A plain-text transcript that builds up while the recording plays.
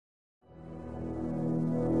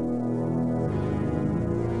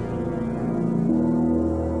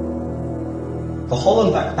The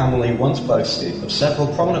Hollenbach family once boasted of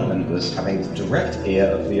several prominent members having the direct ear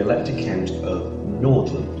of the elected Count of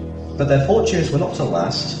Nordland. But their fortunes were not to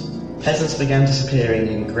last. Peasants began disappearing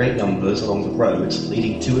in great numbers along the roads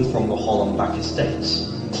leading to and from the Hollenbach estates.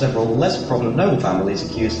 Several less prominent noble families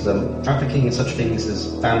accused them of trafficking in such things as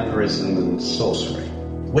vampirism and sorcery.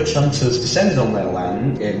 Witch hunters descended on their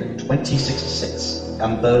land in 2066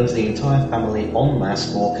 and burned the entire family en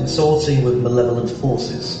masse for consorting with malevolent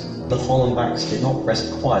forces. The Hollenbachs did not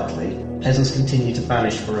rest quietly. Peasants continued to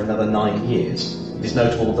vanish for another 9 years. It is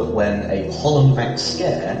notable that when a Hollenbach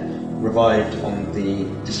scare revived on the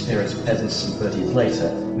disappearance of peasants some 30 years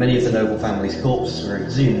later, many of the noble family's corpses were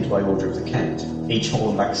exhumed by order of the Count. Each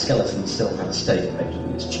Hollenbach skeleton still had a stake embedded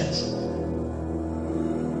in its chest.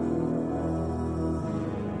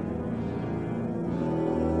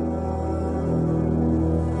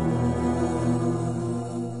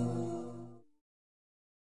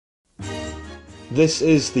 This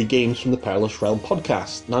is the Games from the Perilous Realm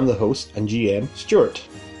podcast, and I'm the host and GM, Stuart.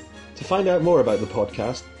 To find out more about the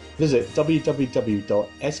podcast, visit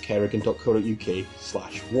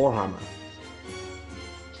www.skerrigan.co.uk/Warhammer.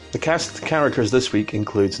 The cast of characters this week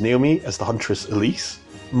includes Naomi as the Huntress Elise,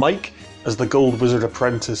 Mike as the Gold Wizard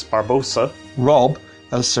Apprentice Barbossa, Rob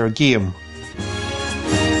as Sir Guillaume.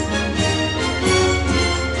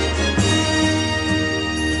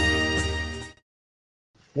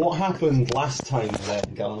 What happened last time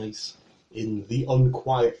then, guys, in the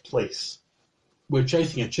Unquiet Place? We're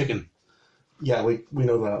chasing a chicken. Yeah, we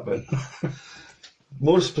know that, but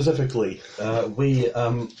more specifically, We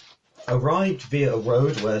arrived via a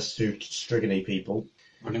road where two Strigony people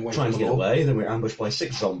trying to get away. Then we were ambushed by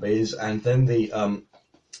 6 zombies, and then the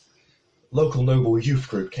local noble youth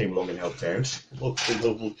group came along and helped out. Local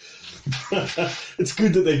noble. It's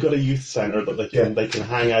good that they've got a youth centre that they can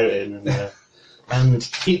hang out in And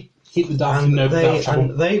keep the daft and noble out of trouble.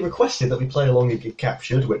 and they requested that we play along and get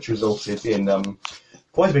captured, which resulted in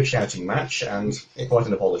quite a big shouting match and quite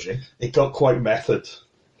an apology. It got quite method.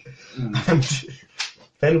 And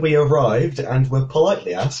then we arrived and were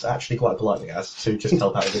politely asked, actually quite politely asked, to just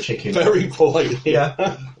help out with the chicken. Very politely.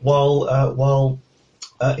 Yeah. While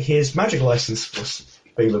his magic license was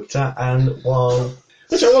being looked at, and while...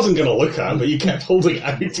 Which I wasn't going to look at, but you kept holding it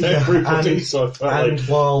out to everybody, so I felt and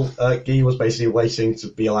while Guy was basically waiting to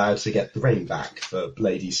be allowed to get the ring back for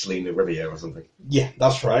Lady Selena Riviere or something. Yeah,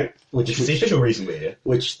 that's right. Which is the official reason we're here.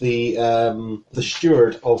 Which the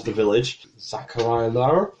steward of the village, Zachariah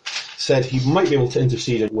Lauer, said he might be able to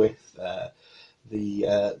intercede with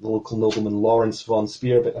the local nobleman Lawrence von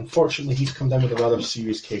Speer, but unfortunately he's come down with a rather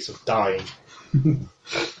serious case of dying.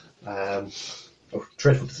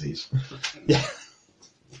 Dreadful disease. Yeah.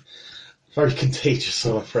 Very contagious,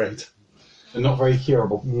 I'm afraid. And not very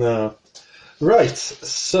curable. No. Right,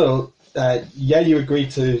 so, you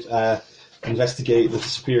agreed to investigate the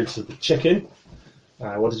disappearance of the chicken.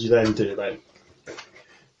 What did you then do then?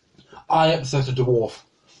 I upset a dwarf.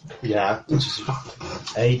 Yeah.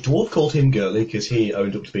 A dwarf called him girly because he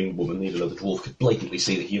owned up to being a woman, even though the dwarf could blatantly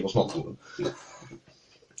see that he was not a woman.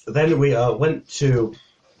 Then we went to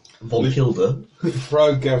Von Hilda.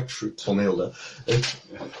 Frau Gertrude. Von Hilda.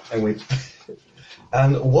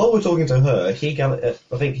 And while we're talking to her, I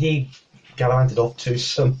think he gallivanted off to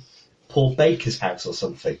some poor baker's house or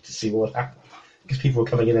something to see what happened. Because people were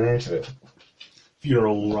coming in and out of it.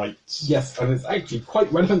 Funeral rites. Yes, and it's actually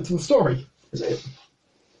quite relevant to the story. Is it?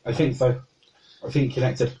 I think so. I think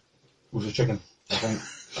connected with the chicken. I think.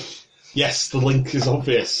 Yes, the link is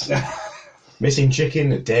obvious. Missing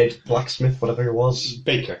chicken, dead blacksmith, whatever it was.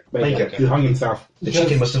 Baker. Who hung himself. The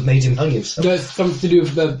chicken must have made him hung himself. There's something to do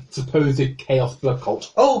with the supposed chaos blood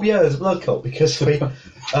cult. Oh, yeah, there's a blood cult, because we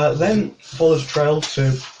then followed a trail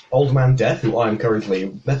to Old Man Death, who I'm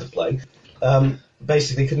currently method playing.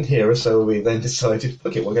 Basically couldn't hear us, so we then decided,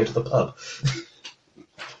 okay, we'll go to the pub.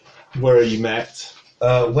 Where you met?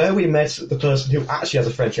 Where we met the person who actually has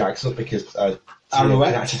a French accent, because she can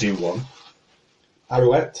actually do one.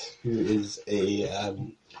 Arouette, who is a, I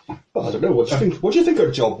don't know, what do you think her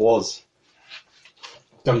job was?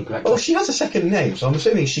 Dung collector. Oh, she has a second name, so I'm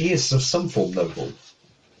assuming she is of some form noble.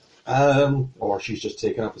 Or she's just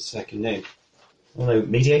taken up a second name. I don't know,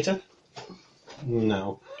 mediator?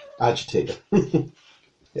 No, agitator.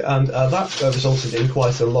 Yeah, and that resulted in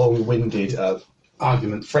quite a long-winded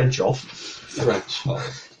argument. French off.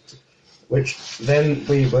 Which then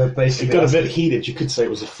we were basically... It got a bit heated, you could say it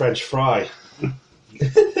was a French fry.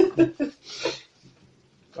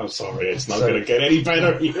 I'm sorry, it's not going to get any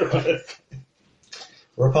better here.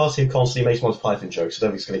 We're a party who constantly makes Monty Python jokes, so I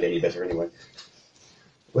don't think it's going to get any better anyway.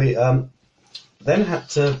 We then had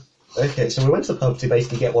to... Okay, so we went to the pub to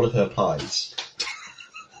basically get one of her pies.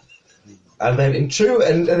 And then in true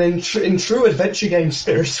adventure game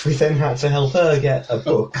spirit, we then had to help her get a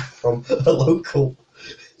book from a local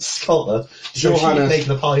scholar. So she could make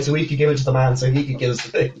the pie so we could give it to the man so he could give us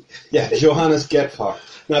the thing. Yeah, Johannes Gephardt.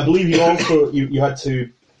 Now, I believe you also you had to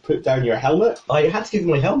put down your helmet. I had to give him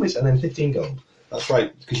my helmet and then 15 gold. That's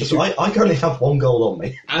right. So I currently have 1 gold on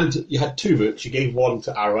me. And you had 2 books. You gave one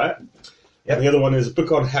to Arrowette. Yep. And the other one is a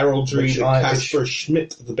book on heraldry Which that Casper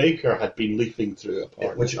Schmidt, the baker, had been leafing through.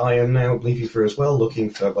 Apparently. Which I am now leafing through as well, looking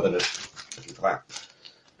for that.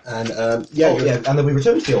 And and then we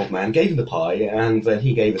returned to the old man, gave him the pie, and then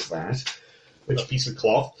he gave us that. Which, a piece of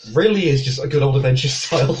cloth. Really is just a good old adventure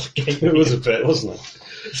style game. It was a bit, wasn't it?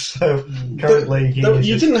 So, currently...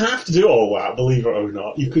 you didn't have to do all that, believe it or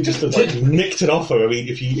not. You could just have nicked it off him. I mean,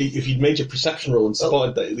 if you'd made your perception roll and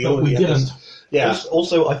spotted that the only... we didn't. Yeah.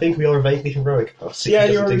 Also, I think we are a vaguely heroic party. Yeah,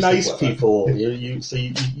 you're nice people.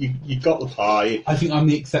 You got the pie. I think I'm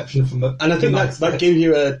the exception from the... And I think that gave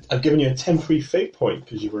you I've given you a temporary fate point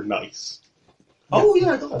because you were nice. Oh,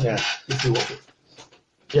 yeah, I got that. Yeah. If you want it.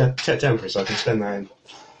 Yeah, temporary, so I can spend that in...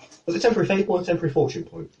 Was it temporary fate point or temporary fortune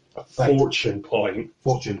point? A fortune point.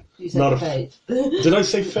 Fortune. You said Not fate. Did I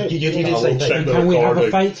say fate? You did say fate. Can we have a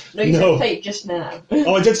fate? No, you No. said fate just now.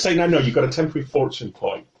 Oh, I did say no, you got a temporary fortune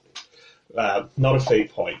point. Not a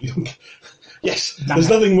fate point. Yes, there's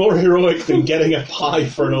nothing more heroic than getting a pie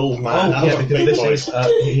for an old man. Oh, yeah, because this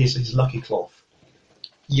is his lucky cloth.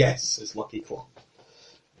 Yes, his lucky cloth.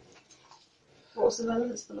 What was the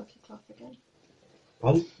relevance of the lucky cloth again?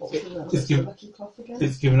 Pardon? What was the relevance It's of the given- lucky cloth again?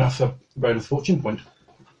 It's given us a bonus fortune point.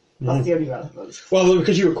 That's the only relevance. Well,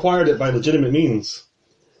 because you acquired it by legitimate means,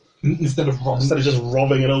 Instead of just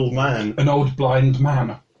robbing an old man. an old blind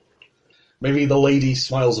man. Maybe the lady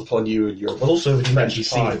smiles upon you and you're... Well, also, we didn't actually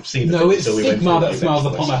Fine. see the No, thing, it's so we went Sigmar through that the smiles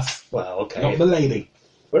eventual upon list. us, Well, okay. not the lady.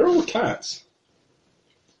 Where are all the cats?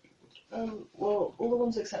 Well, all the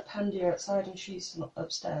ones except Pandy are outside and she's not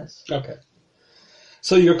upstairs. Okay.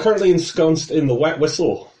 So you're currently ensconced in the Wet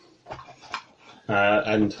Whistle.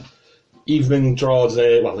 And evening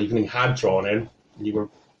had drawn in. And you were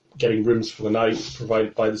getting rooms for the night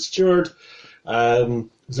provided by the steward.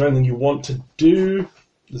 Is there anything you want to do?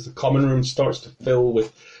 As the common room starts to fill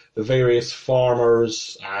with the various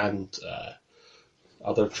farmers and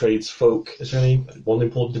other tradesfolk. Is there anyone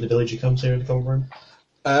important in the village who comes here in the common room?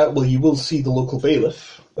 Well, you will see the local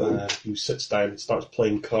bailiff who sits down and starts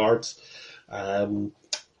playing cards. Don't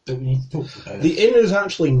we need to talk to her? The inn is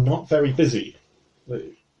actually not very busy,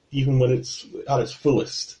 even when it's at its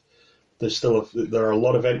fullest. There are a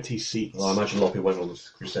lot of empty seats. Well, I imagine a lot of people went on this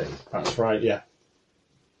crusade. That's right, yeah.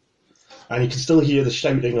 And you can still hear the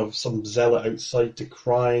shouting of some zealot outside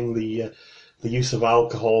decrying the use of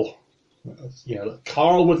alcohol.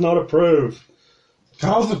 Carl would not approve.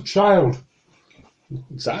 Carl's a child.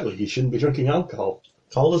 Exactly, you shouldn't be drinking alcohol.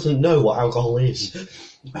 Carl doesn't know what alcohol is.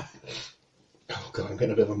 Oh god, I'm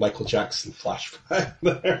getting a bit of a Michael Jackson flashback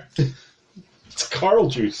there. It's Carl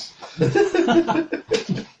juice.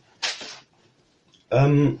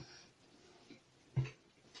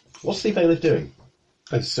 What's the bailiff doing?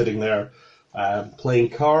 He's sitting there playing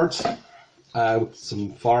cards with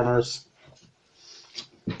some farmers.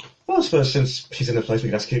 Well, I suppose since he's in a place we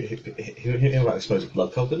can ask him about explosive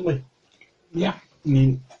blood cult, didn't we? Yeah. I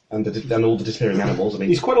mean, And all the disappearing animals. I mean,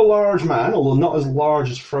 He's quite a large man, although not as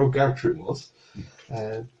large as Frau Gertrude was.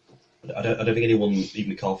 I don't think anyone,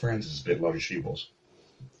 even Carl Francis, is as big large as she was.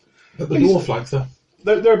 but the dwarf likes her.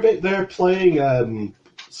 They're playing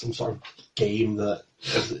some sort of game that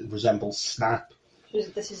resembles Snap.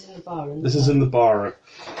 This is in the bar. This is in the bar.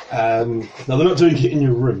 Now they're not doing it in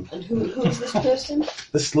your room. And who is this person?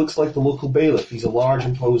 This looks like the local bailiff. He's a large,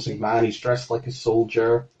 imposing man. He's dressed like a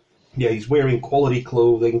soldier. Yeah, he's wearing quality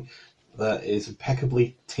clothing that is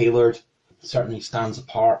impeccably tailored. Certainly stands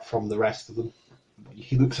apart from the rest of them.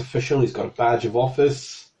 He looks official. He's got a badge of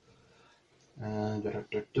office. And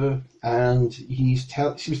he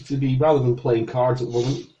seems to be, rather than playing cards at the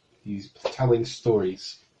moment, he's telling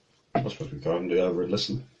stories. I suppose we can't do over and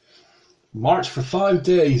listen. Marched for 5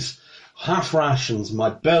 days, half rations, my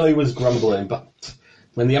belly was grumbling, but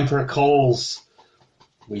when the Emperor calls,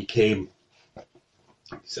 we came,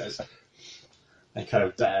 he says. And kind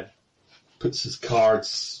of puts his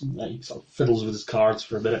cards, he sort of fiddles with his cards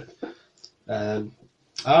for a minute.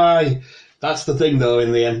 Aye, that's the thing though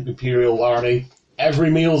in the Imperial Army, every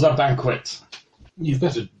meal's a banquet. You've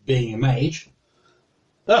better being a mage.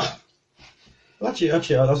 Ah, Well, actually,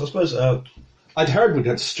 I suppose... I'd heard we'd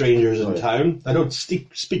had strangers in Oh, yeah. town. I don't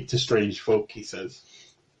speak to strange folk, he says.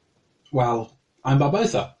 Well, I'm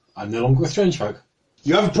Barbosa. I'm no longer a strange folk.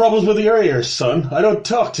 You have problems with your ears, son. I don't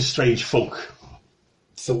talk to strange folk.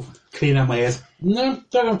 So, Clean out my ears. No,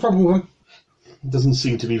 don't have a problem with him. Doesn't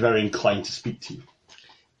seem to be very inclined to speak to you.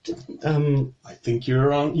 I think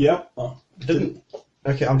you're on. Yep.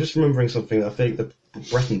 Okay, I'm just remembering something that I think the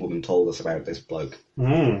Breton woman told us about this bloke.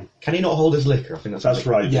 Mm, Can he not hold his liquor? I think that's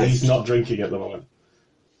right. Yes. He's not drinking at the moment.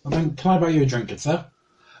 I mean, can I buy you a drink, good sir?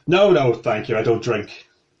 No, thank you. I don't drink.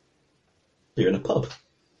 You're in a pub.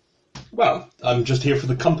 Well, I'm just here for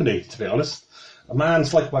the company, to be honest. A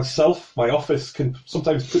man's like myself, my office can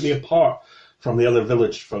sometimes put me apart from the other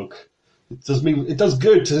village folk. It does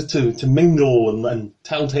good to mingle and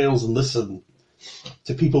tell tales and listen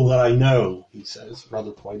to people that I know, he says,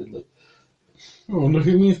 rather pointedly. Oh, look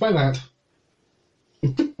who means by that.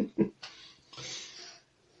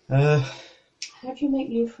 How do you make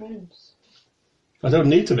new friends? I don't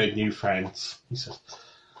need to make new friends, he says.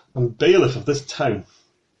 I'm bailiff of this town.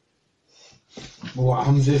 Well, what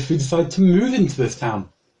happens if we decide to move into this town?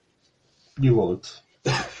 You won't.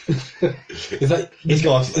 Is that He's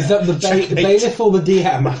got is that the bailiff or the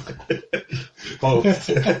DM? Both.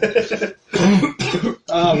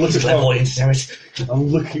 I'm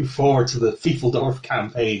looking forward to the Fiefeldorf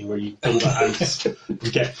campaign where you build a house and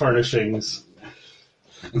get furnishings.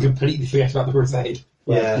 And completely forget about the crusade.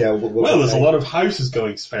 Yeah. Well, there's a lot of houses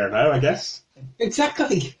going fair now, I guess.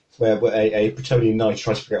 Exactly. Where a Bretonian knight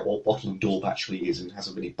tries to figure out what bottle daub actually is and has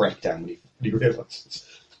a really breakdown when he realises.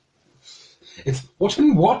 It's what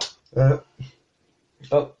and what? Come.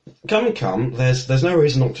 There's no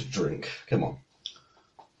reason not to drink. Come on.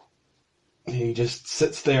 He just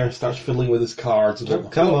sits there and starts fiddling with his cards.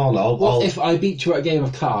 Come on, What if I beat you at a game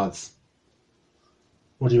of cards?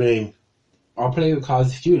 What do you mean? I'll play with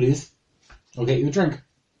cards. If you lose, I'll get you a drink.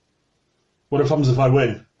 What happens if I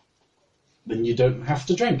win? Then you don't have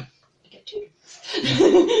to drink. You get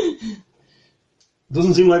two.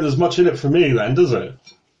 Doesn't seem like there's much in it for me then, does it?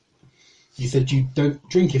 You said you don't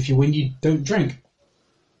drink. If you win, you don't drink.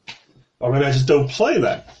 Or maybe I just don't play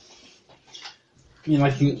then. I mean,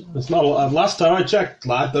 like, It's not. Last time I checked,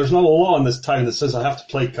 lad, there's not a law in this town that says I have to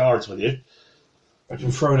play cards with you. I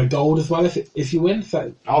can throw in a gold as well if you win. If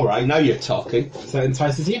All right, now you're talking. that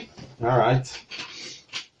entices you. All right.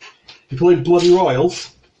 You played Bloody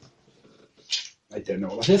Royals? I don't know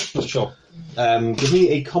what that is, but sure. Give me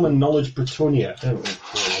a common knowledge Bretonia,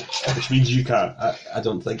 Oh, which means you can't. I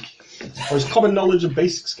don't think. Or is common knowledge a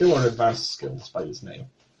basic skill or an advanced skill, despite its name?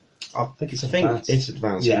 I think it's advanced.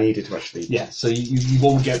 Yeah. You needed to actually. Yeah, so you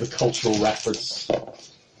won't get the cultural reference.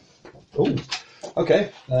 Oh,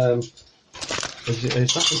 okay. Is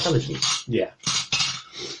that intelligence? Yeah.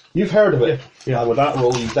 You've heard of it. Yeah, with that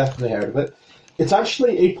roll, you've definitely heard of it. It's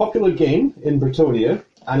actually a popular game in Bretonia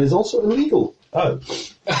and is also illegal. Oh.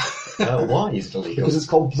 Why is it illegal? Because it's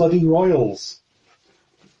called Bloody Royals.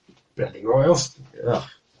 Bloody Royals. Ugh.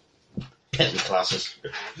 Petty classes.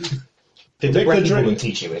 Did Make the the Breton drink. woman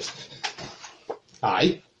teach you it?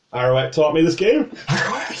 Aye. Arrowette taught me this game.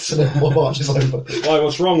 So then what march is over? Why,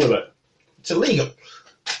 what's wrong with it? It's illegal.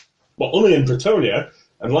 Well, only in Bretonia,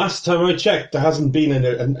 and last time I checked, there hasn't been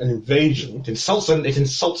an invasion. It insults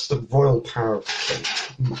the royal power of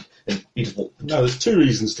the king. And he just walked. No, there's two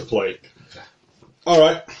reasons to play.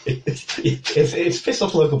 Alright. It's pissed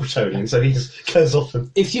off the local Bretonian, so he just goes off and.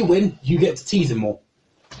 If you win, you get to tease him more.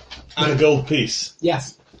 And a gold piece.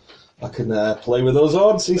 Yes. I can play with those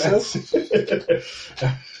odds, he says.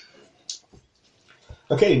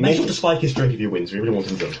 Okay, Make sure to spike his drink if he wins. We really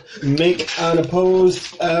want him drunk. make an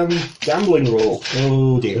opposed gambling roll.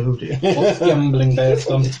 Oh dear. What's gambling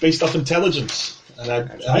based on? It's based off intelligence.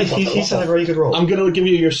 And He said a very good roll. I'm going to give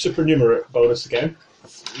you your supernumerate bonus again,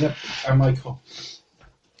 Yep. I'm like, oh,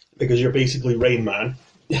 because you're basically Rain Man.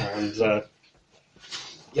 And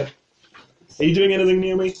yep. are you doing anything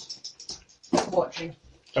near me? Watching.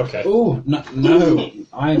 Okay. Oh no!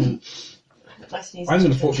 I'm Nice and easy. going to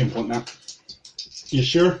to do. fortune point now. You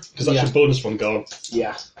sure? Because that's Yeah. your bonus one gone.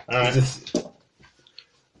 Yeah. Alright.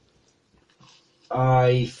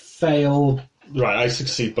 I fail. Right, I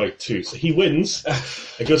succeed by 2. So he wins.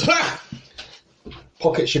 He goes, ha!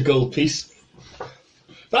 Pockets your gold piece.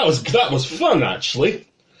 That was fun, actually.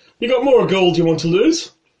 You got more gold you want to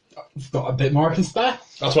lose? I've got a bit more I can spare.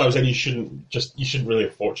 That's why I was saying you shouldn't really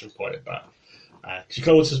have fortune pointed that. Because you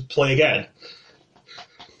can always just play again.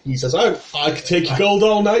 He says, I could take your gold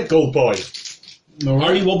all night, gold boy. No,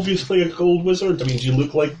 Are you obviously a gold wizard? I mean, do you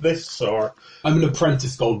look like this, or... I'm an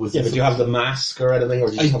apprentice gold wizard. Yeah, but do you have the mask or anything, or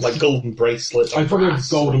do you just have, like, golden bracelets? I probably have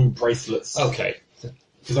brass? golden bracelets. Okay.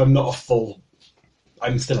 Because I'm not a full...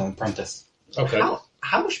 I'm still an apprentice. Okay.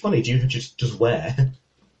 How much money do you just wear?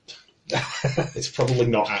 It's probably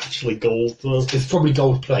not actually gold, though. It's probably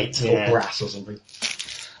gold plate. Yeah. Or brass or something?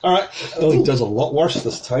 Alright. Oh, he does a lot worse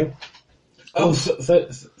this time. Oh, so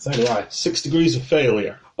do I. 6 degrees of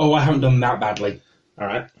failure. Oh, I haven't done that badly.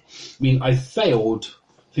 Alright. I mean, I failed,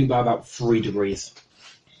 I think, by about 3 degrees.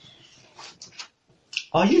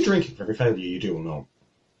 Are you drinking for every failure you do or not?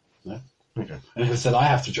 No. Okay. And if I said I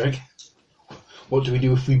have to drink, what do we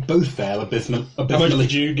do if we both fail How much abysmally?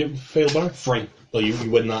 did you get failed by? 3. Well,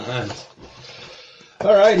 you win that hand.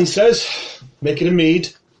 Alright, he says, make it a mead.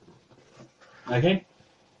 Okay.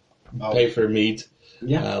 Pay for a mead.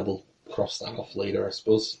 Yeah. We'll cross that off later, I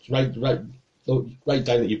suppose. Write down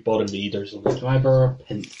that you've bought a mead or something. Do I borrow a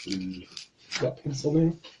pencil Got a pencil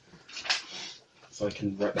there? so I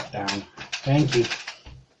can write that down? Thank you.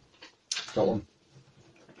 Got one.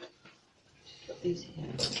 Put these here.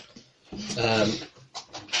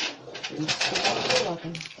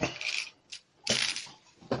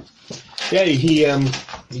 Yeah, he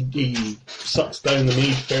sucks down the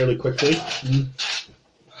mead fairly quickly.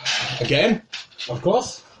 Again. Of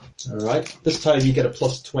course. Alright. This time you get a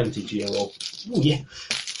plus 20 GLO. Ooh, yeah.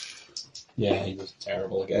 Yeah, he was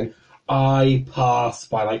terrible again. I passed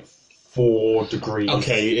by like 4 degrees.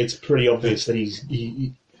 Okay, it's pretty obvious that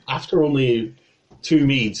he after only 2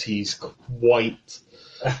 meads, he's quite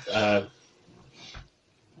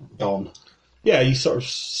Gone. yeah, he sort of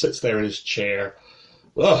sits there in his chair.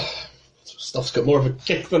 Ugh, stuff's got more of a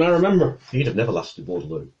kick than I remember. He'd have never lasted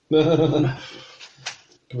Waterloo.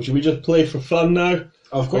 Should we just play for fun now?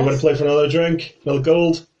 Of Or you want to play for another drink? Another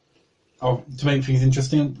gold? Oh, to make things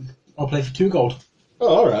interesting, I'll play for 2 gold.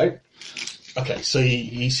 Oh, alright. Okay, so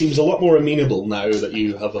he seems a lot more amenable now that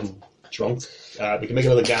you have him drunk. We can make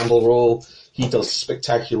another gamble roll. He does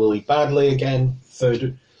spectacularly badly again. So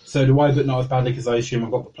do I, but not as badly because I assume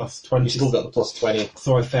I've got the plus 20. You still got the plus 20.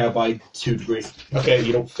 So I fail by 2 degrees. Okay,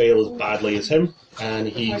 you don't fail as badly as him. And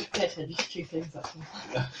he... I pay attention to 2 things, that's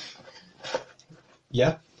all.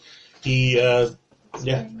 Yeah. He...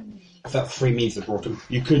 yeah. If that's 3 meads I brought him.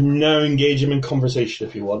 You could now engage him in conversation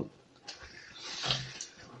if you want.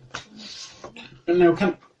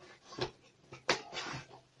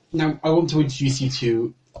 Now, I want to introduce you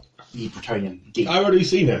to the Bretonian, Geek. I've already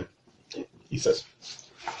seen him, he says.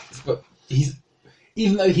 But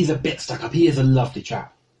even though he's a bit stuck up, he is a lovely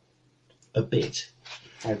chap. A bit.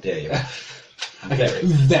 How dare you? Okay,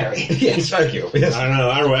 very. Yes, thank you. Yes. I don't know,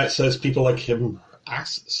 Arrowette says people like him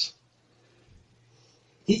asses.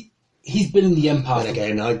 He's been in the Empire. And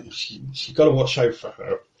again, you got to watch out for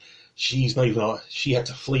her. She's not even. She had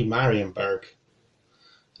to flee Marienburg.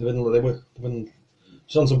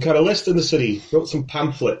 She's on some kind of list in the city. Wrote some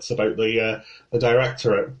pamphlets about the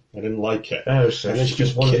directorate. I didn't like it. Oh, so And then she's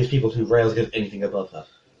just one of these people who rails against anything above her.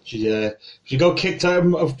 She got kicked out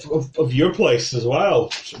of your place as well.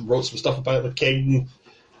 She wrote some stuff about the king.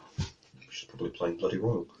 She's probably playing bloody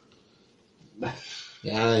royal.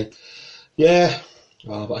 Yeah.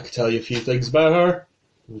 Well, but I could tell you a few things about her.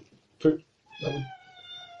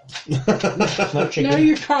 There's no chicken. No,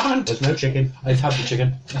 you can't. There's no chicken. I've had the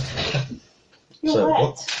chicken. You're So,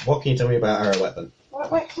 wet. what can you tell me about Arrowette then?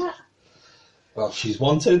 Wet cat. Well, she's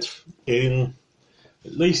wanted in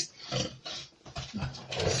at least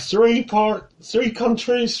 3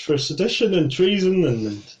 countries for sedition and treason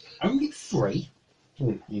and Only 3?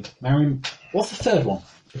 Marion. What's the 3rd one?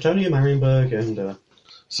 Bretonia, Marienburg, and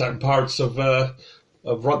certain parts of the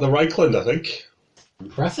Reichland, I think.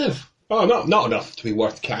 Impressive. Oh, not enough to be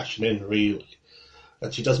worth cashing in, really.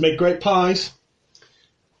 And she does make great pies.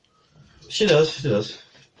 she does.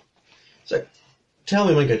 So, tell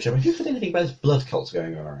me, my good chum, have you heard anything about this blood cults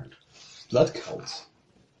going on around? Blood cults.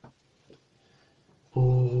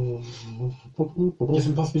 Isn't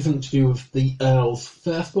possibly something to do with the Earl's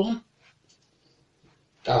firstborn?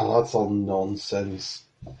 Oh, that's all nonsense.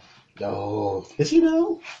 Oh, Is he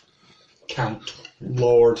now? Count.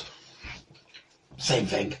 Lord. Same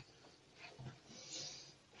thing.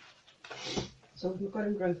 So we've got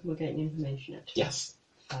him drunk and we're getting information out. Yes.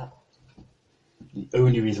 Fab. The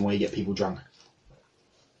only reason why you get people drunk.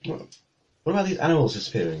 What about these animals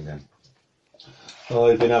disappearing then? Oh,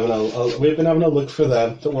 we've been having a look for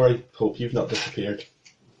them. Don't worry, Pope, you've not disappeared.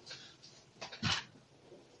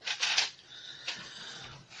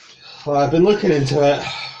 Well, I've been looking into it.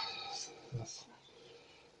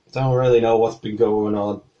 Don't really know what's been going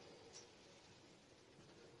on.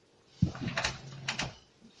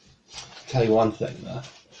 Tell you one thing,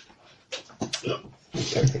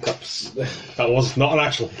 Okay, the cups. That was not an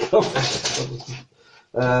actual cup.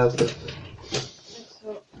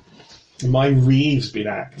 My Reeve's been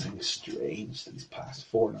acting strange these past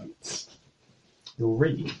 4 nights. Your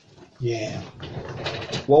Reeve? Yeah.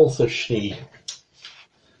 Walther Schnee.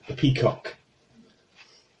 The peacock.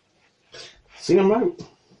 Seen him out?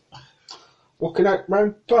 walking out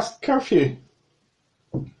round past curfew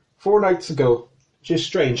 4 nights ago. Which is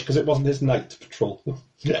strange because it wasn't his night to patrol.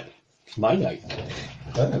 Yeah, it's my night.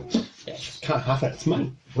 Oh. Yeah, can't have it. It's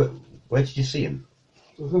mine. Where did you see him?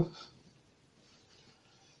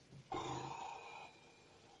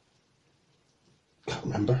 Can't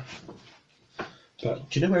remember. But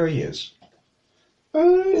Do you know where he is?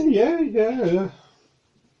 yeah.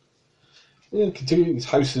 Yeah, continuing his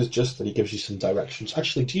house is just that he gives you some directions.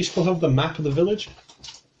 Actually, do you still have the map of the village?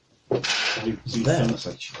 There. That's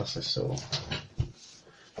I saw.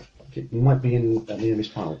 It might be in near Miss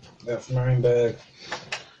Pile. That's Marienburg.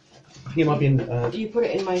 I think it might be in. You put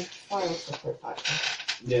it in my file separate back.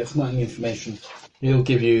 Yeah, it's not any information. He'll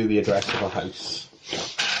give you the address of a house.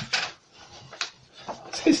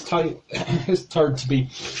 It's his time. His turn to be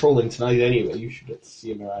patrolling tonight anyway. You should get to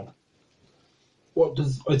see him around. What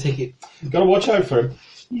does I take it? You've got to watch out for him.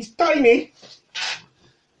 He's tiny.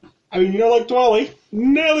 I mean, you're like Dwally.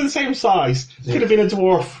 Nearly the same size. Could have been a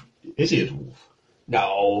dwarf. Is he a dwarf?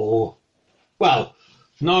 No. Well,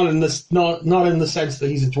 not in the sense that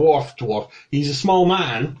he's a dwarf. He's a small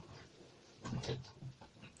man.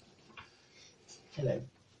 Hello.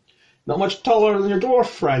 Not much taller than your dwarf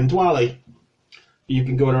friend, Dwally. You've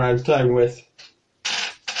been going around town with.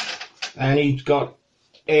 And he's got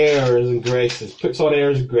airs and graces. Puts on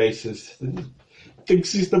airs and graces.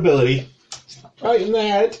 Thinks he's nobility. Right in the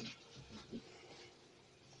head.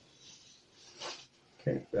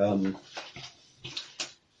 Okay.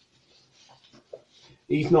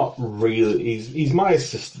 He's not really. He's my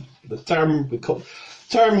assistant. The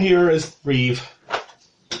term here is Reeve.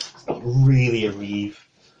 It's not really a Reeve.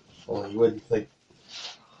 Or you wouldn't think.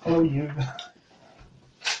 Oh, you.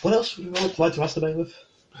 What else would you like to ask the bailiff?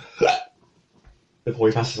 Before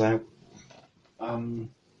he passes out? Isn't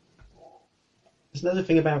there a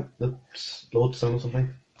thing about the Lord's Son or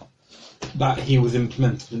something? That he was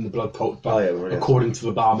implemented in the blood cult, Oh, yeah, right, according to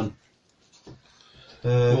the barman.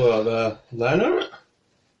 Leonard?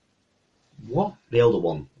 What? The elder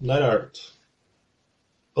one. Leonard.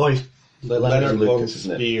 Oh, he's Leonard and von Lucas,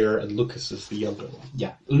 isn't it? Spear, and Lucas is the younger one.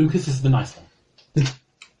 Yeah, Lucas is the nice one.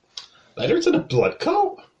 Leonard's in a blood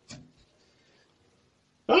cult?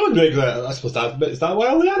 I would make that. I suppose is that why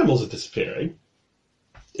all the animals are disappearing?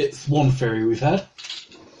 It's one theory we've had,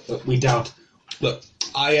 but we doubt. Look,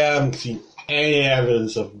 I haven't seen any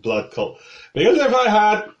evidence of blood cult. Because if I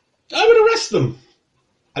had, I would arrest them.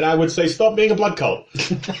 And I would say, stop being a blood cult.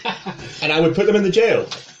 And I would put them in the jail.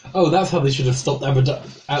 Oh, that's how they should have stopped Abaddon.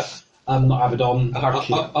 Not Abaddon.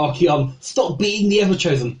 Archeon. Archeon. Stop being the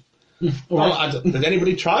Everchosen. Did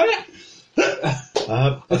anybody try it?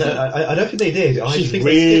 I don't think they did. I She's think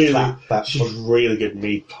really, they skipped that. she's really good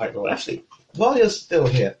meat, by the way. Actually, while you're still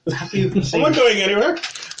here, have you I'm seen... not going anywhere.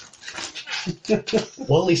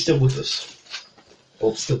 While he's still with us,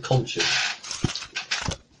 or still conscious,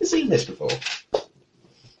 have you seen this before?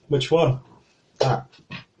 Which one? Ah.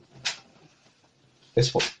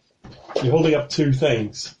 This one. You're holding up two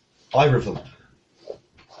things. Either of them.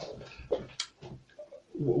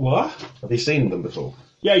 What? Have you seen them before?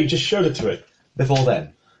 Yeah, you just showed it to me. Before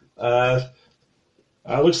then?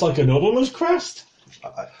 Looks like a nobleman's crest.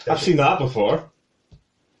 I've seen that before.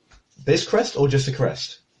 This crest or just a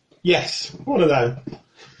crest? Yes, one of them.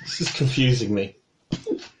 This is confusing me.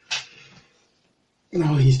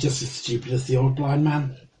 No, he's just as stupid as the old blind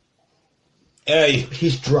man. Hey,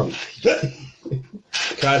 He's drunk. can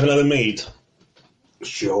I have another mead?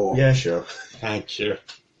 Sure. Yeah, sure. Thank you.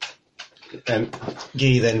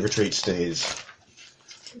 Guy then retreats to his...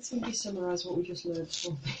 Can somebody summarise what we just learned?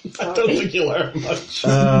 I don't think you'll learn much.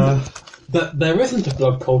 There isn't a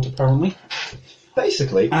blood cult, apparently.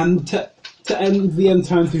 Basically, And to end the end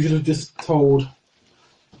times, we should have just told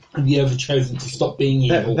the Everchosen to stop being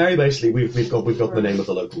evil. very basically, we've got the name of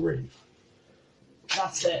the local reeve.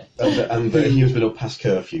 That's it. And he has been up past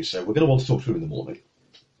curfew, so we're going to want to talk to him in the morning.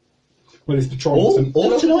 When he's patrolling.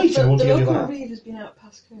 Or tonight, if we want to The give you local that. reeve has been out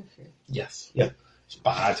past curfew. Yes. It's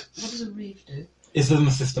bad. What does a reeve do? It's an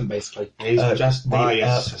assistant, basically. He's just my the,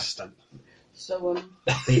 assistant. So,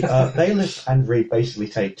 The bailiff and reeve basically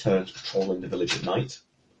take turns patrolling the village at night.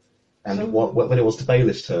 And So- when it was the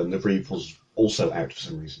bailiff's turn, the reeve was also out for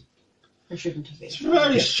some reason. I shouldn't have been. It's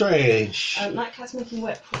very strange. That cat's making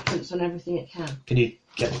wet footprints on everything it can. Can you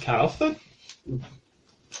get the cat off then?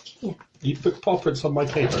 Yeah. You put paw prints on my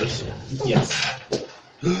papers. Yes.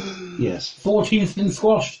 Yes. 14's been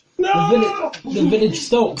squashed. No! The village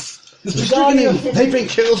stalks. Mr. Guardian. They've been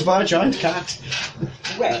killed by a giant cat.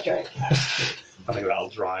 Wet joke. I think that'll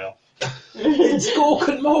dry off. It's Gork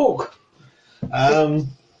and Mork.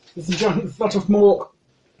 It's a giant flat of Mork.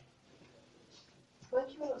 Why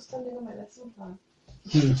do you want outstanding on my lesson plan.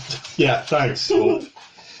 Yeah, thanks. Wolf.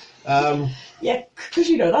 Yeah, because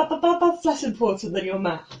you know that's less important than your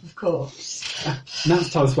math, of course.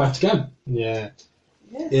 Nance tells us where to go. Yeah.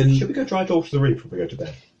 Yeah. Should we go drive off to the reef before we go to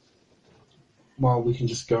bed? Well, we can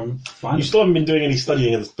just go and find You it. still haven't been doing any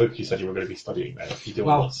studying of this book you said you were going to be studying then. If you do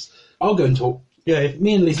Well, this. I'll go and talk. Yeah, if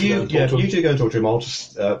Me and Lisa go and talk to him. you two go and talk to him. I'll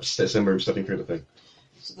just sit somewhere and studying through the thing.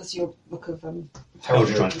 So that's your book of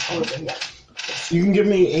Heraldry. origin, yeah. You can give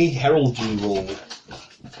me a heraldry roll.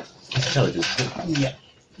 Intelligence. Yeah.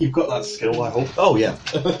 You've got that skill, I hope. Oh, yeah.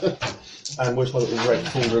 And where's my little red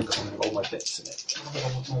folder? Got all my bits in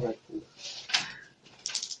it. My red folder.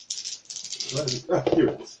 Here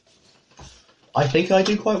it is. I think I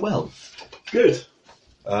do quite well. Good.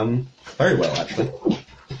 Very well, actually.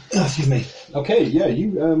 Excuse me. Okay, yeah,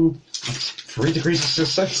 you 3 degrees of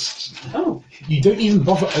success. Oh, you don't even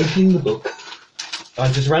bother opening the book.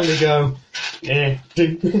 I just randomly go,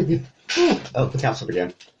 ding. Oh, the cat's up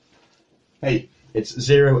again. Hey, It's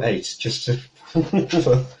 08, just to,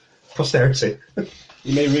 for posterity.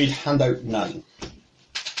 you may read handout 9.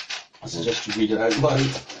 I suggest you read it out loud.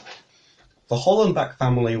 The Hollenbach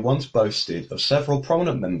family once boasted of several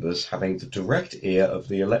prominent members having the direct ear of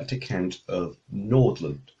the elected Count of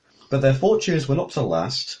Nordland. But their fortunes were not to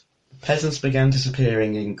last. Peasants began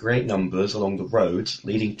disappearing in great numbers along the roads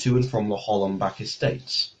leading to and from the Hollenbach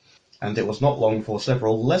estates. And it was not long before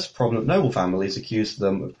several less prominent noble families accused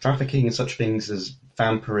them of trafficking in such things as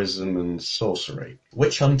vampirism and sorcery.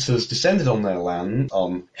 Witch hunters descended on their land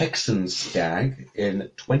on Hexenskag in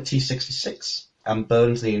 2066 and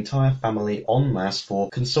burned the entire family en masse for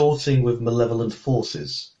consorting with malevolent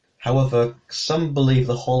forces. However, some believe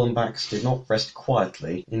the Hollenbachs did not rest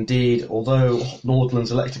quietly. Indeed, although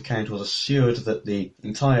Nordland's elected count was assured that the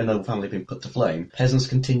entire noble family had been put to flame, peasants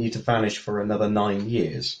continued to vanish for another 9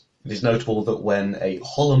 years. It is notable that when a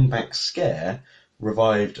Hollenbach scare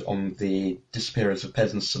revived on the disappearance of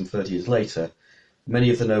peasants some 30 years later,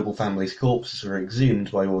 many of the noble family's corpses were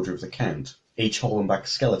exhumed by order of the count. Each Hollenbach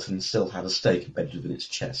skeleton still had a stake embedded within its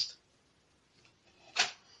chest.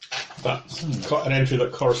 That's an entry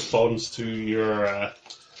that corresponds to your...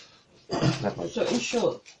 So in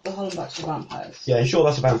short, the Hollenbachs are vampires. Yeah, in short,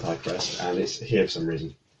 that's a vampire crest, and it's here for some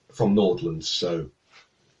reason. From Nordland, so...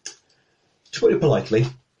 To put it politely,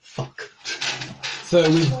 fuck. So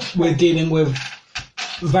we're dealing with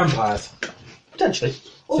vampires. Potentially.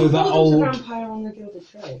 Or So that there was old- a vampire on the Gilded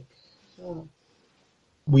Drake. So.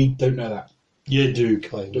 We don't know that. You do,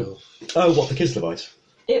 kind of. Oh, what, the Kislevite?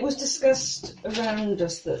 It was discussed around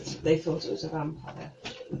us that they thought it was a vampire.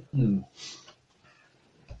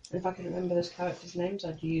 If I could remember those characters' names,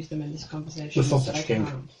 I'd use them in this conversation. The Sausage but I King.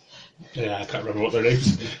 can't. Yeah, I can't remember what their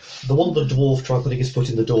names. The one the dwarf tried putting his foot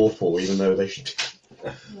in the door for, even though they should...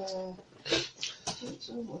 Yeah.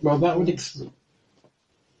 Well, that would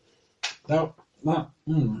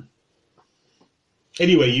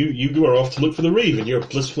Anyway, you are off to look for the reeve, and you're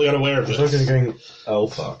blissfully unaware of I was it. going, oh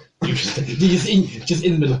fuck. You just- just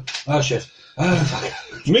in the middle. Oh shit. Oh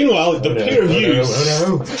fuck. Meanwhile, the pair of you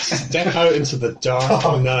Oh no. step out into the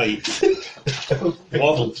dark night.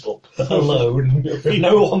 Waddle Alone. With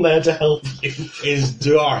no one there to help you. It is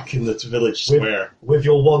dark in the village square. With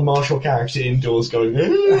your one martial character indoors going,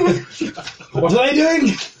 What are they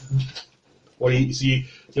doing? What do you see?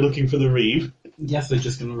 You're looking for the reeve. Yes, they're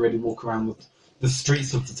just going to really walk around the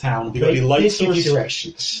streets of the town. You got any lights Give or me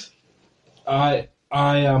directions. I'm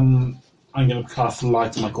going to cast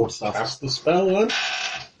light on my quarterstaff. Cast the spell then.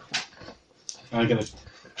 I'm going to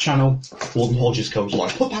channel, Warden Hodges comes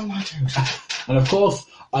like, put down my toes. and of course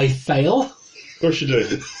I fail. Of course you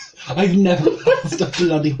do. I've never passed a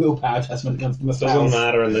bloody willpower test when it comes to my Doesn't spells.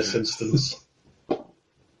 matter in this instance.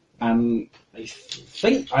 And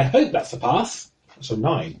I hope that's a pass. So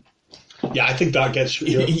 9. Yeah, I think that gets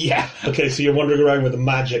you. Yeah. Okay, so you're wandering around with a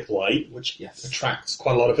magic light, which Yes. attracts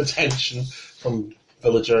quite a lot of attention from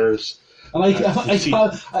villagers. And I You see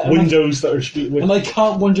can't. windows that are And I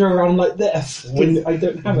can't wander around like this. 'Cause I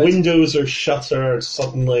don't have it. windows are shuttered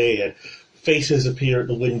suddenly, and faces appear at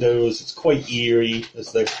the windows. It's quite eerie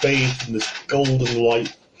as they're bathed in this golden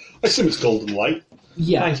light. I assume it's golden light.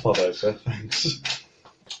 Yeah. Thanks, Barbosa. Thanks.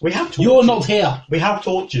 We have torches. You're not here. We have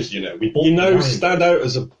torches, you know. We bought You now them. stand out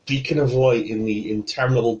as a beacon of light in the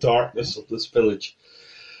interminable darkness of this village.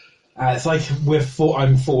 It's like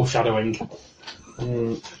I'm foreshadowing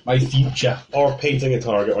my future. Or painting a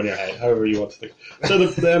target on your head, however you want to think.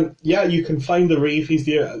 So, yeah, you can find the reeve. He's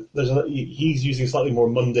using a slightly more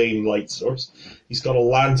mundane light source. He's got a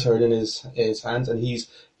lantern in his hand, and he's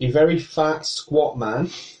a very fat, squat man.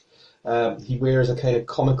 He wears a kind of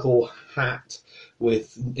comical hat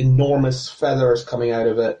with enormous feathers coming out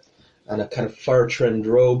of it and a kind of fur-trimmed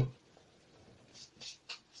robe.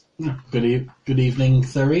 Good evening,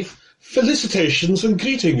 Sir Reeve. Felicitations and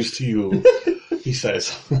greetings to you, he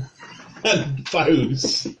says, and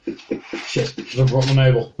bows. Shit, I brought the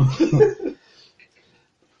noble.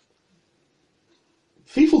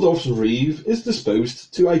 Fiefeldorf's Reeve is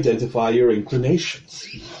disposed to identify your inclinations.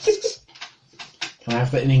 Can I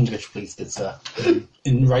have that in English, please, good sir?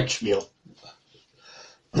 In Reichspiel.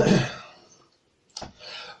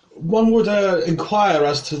 One would inquire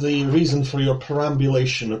as to the reason for your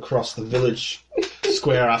perambulation across the village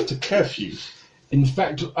square after curfew. In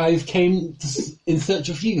fact, I've came in search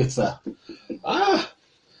of you, good sir. Ah,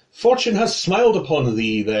 fortune has smiled upon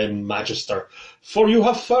thee, then, Magister, for you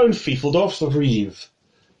have found Fiefeldorf's Reeve.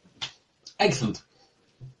 Excellent.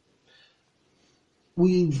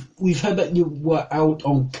 We've heard that you were out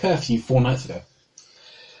on curfew 4 nights ago.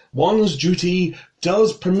 One's duty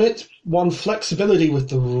does permit one flexibility with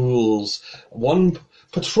the rules. One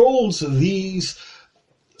patrols these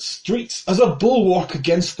streets as a bulwark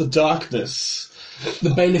against the darkness. The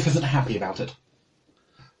bailiff isn't happy about it.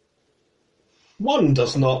 One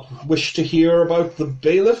does not wish to hear about the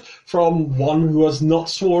bailiff from one who has not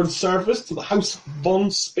sworn service to the House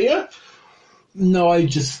von Speer. No, I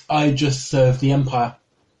just serve the Empire.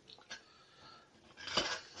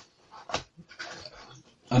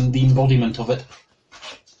 And the embodiment of it.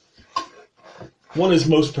 One is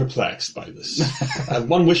most perplexed by this, and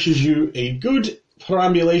one wishes you a good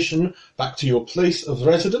perambulation back to your place of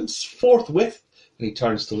residence forthwith, and he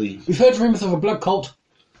turns to leave. We've heard rumours of a blood cult.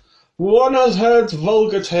 One has heard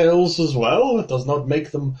vulgar tales as well. It does not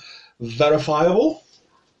make them verifiable.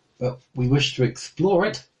 But we wish to explore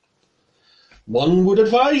it. One would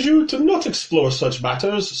advise you to not explore such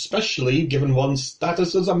matters, especially given one's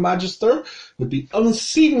status as a magister. It would be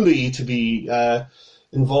unseemly to be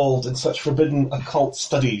involved in such forbidden occult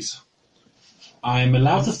studies. I'm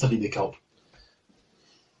allowed to study the occult.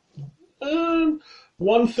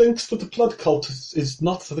 One thinks that the blood cult is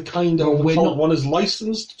not the kind of occult one is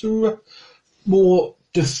licensed to. More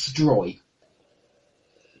destroy.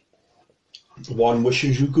 One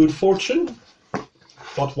wishes you good fortune,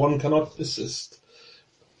 but one cannot assist.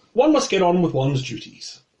 One must get on with one's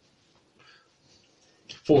duties.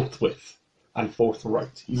 Forthwith and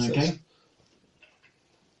forthright, he says.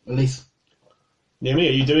 Elise. Naomi,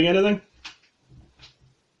 are you doing anything?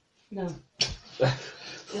 No.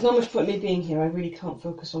 There's not much point in me being here. I really can't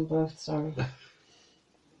focus on both, sorry.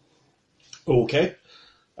 Okay.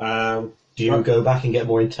 Do you go back and get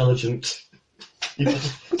more intelligent?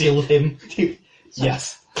 Deal with him?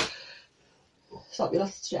 Yes. Stop, you'll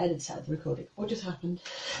have to edit out the recording. What just happened?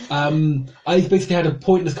 I basically had a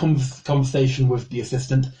pointless conversation with the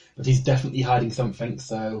assistant, but he's definitely hiding something,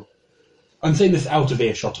 so... I'm saying this out of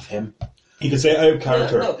earshot of him. You can say it out of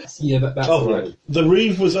character. No. Yeah, that's right. The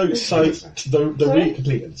Reeve was outside.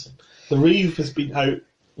 The Reeve has been out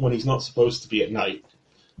when he's not supposed to be at night,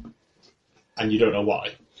 and you don't know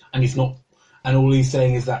why. And he's not. And all he's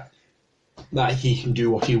saying is that he can do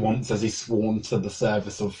what he wants as he's sworn to the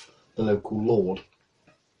service of the local lord.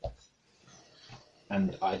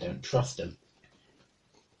 And I don't trust him.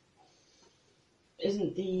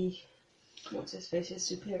 Isn't the... what's his face, his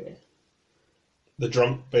superior? The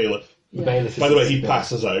drunk bailiff. The bailiff. By the way, he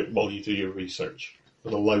passes out while you do your research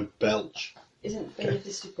with a loud belch. Isn't bailiff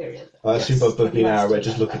the superior? I assume both of you now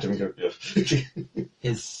just look at him and go, yeah.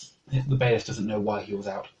 The bailiff doesn't know why he was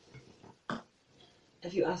out.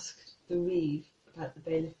 Have you asked the Reeve about the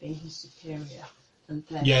bailiff being his superior? And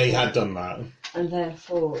yeah, he had done that. And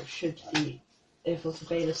therefore, the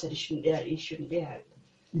bailiff said he shouldn't be out.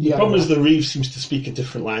 The problem is the Reeve seems to speak a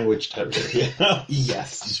different language to everybody else.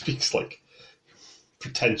 Yes. He speaks like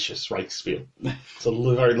pretentious Reichsspiel. It's a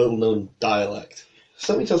very little known dialect.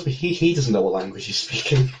 Something tells me he doesn't know what language he's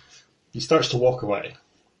speaking. He starts to walk away.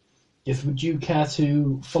 Yes, would you care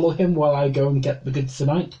to follow him while I go and get the good Sir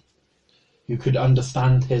Knight? Who could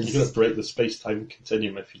understand his... You're going to break the space-time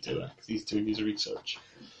continuum if you do that, because he's doing his research.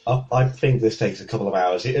 I think this takes a couple of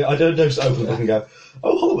hours. I don't just open the book and go,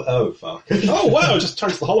 oh fuck. Oh wow, just turn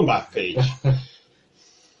to the Hollenbach page. I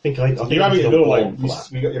think you're having you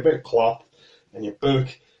got your bit of cloth and your book,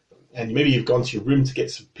 and maybe you've gone to your room to get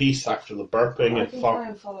some peace after the burping. I think I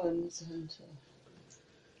am following Mr. Hunter.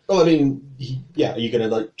 Well, I mean, are you going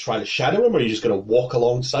to try to shadow him, or are you just going to walk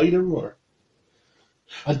alongside him, or?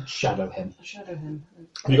 I'd shadow him.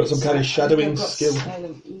 Have you got some kind of shadowing skill?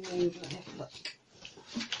 Silent move.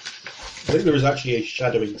 I think there is actually a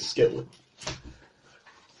shadowing skill.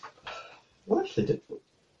 Well, actually,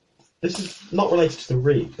 This is not related to the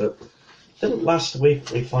read, but didn't last week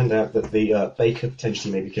we find out that the baker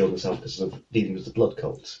potentially maybe killed himself because of dealing with the blood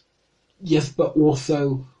cults? Yes, but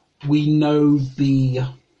also we know he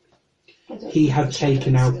had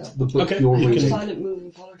taken out the book Okay, you're you can- reading. Silent move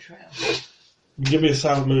and follow trail. Give me a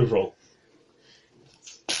silent move roll.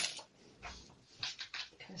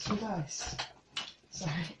 Okay, some dice.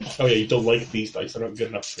 Sorry. Oh yeah, you don't like these dice, they're not good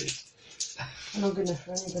enough for you. I'm not good enough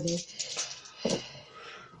for anybody.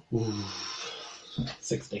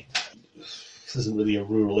 60. This isn't really a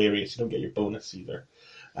rural area, so you don't get your bonus either.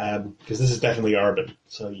 Because this is definitely urban,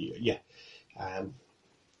 so yeah.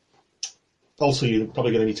 Also, you're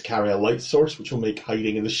probably going to need to carry a light source, which will make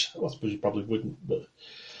hiding in the shadow. I suppose you probably wouldn't, but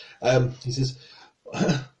he says,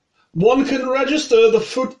 one can register the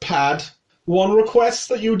footpad. One requests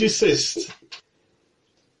that you desist.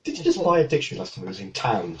 Did you just buy a dictionary last time he was in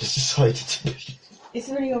town? Just decided to... Is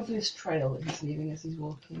there any obvious trail that he's leaving as he's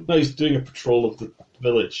walking? No, he's doing a patrol of the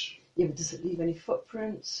village. Yeah, but does it leave any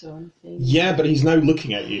footprints or anything? Yeah, but he's now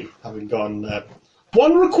looking at you, having gone...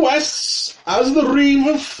 One requests, as the Reeve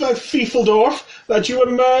of Fiefeldorf, that you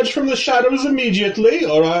emerge from the shadows immediately,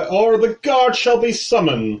 or the guard shall be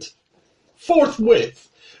summoned. Forthwith,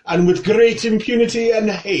 and with great impunity and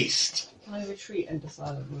haste. Can I retreat into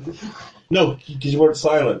silent move? No, because you weren't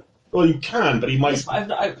silent. Well, you can, but he might... Yes, but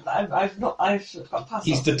I've got past.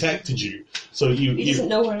 He's that. detected you, so you... He doesn't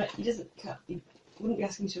know where. He doesn't. He wouldn't be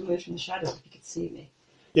asking me to emerge from the shadows if he could see me.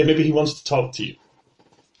 Yeah, maybe he wants to talk to you.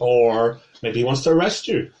 Or maybe he wants to arrest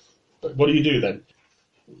you. But what do you do then?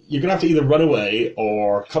 You're going to have to either run away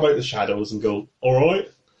or come out of the shadows and go, alright?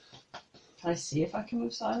 Can I see if I can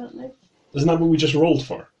move silently? Isn't that what we just rolled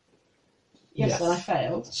for? Yes, Yes. then I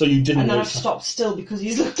failed. So you didn't And then know- I've stopped still because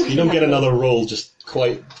he's looking You don't at get me. another roll just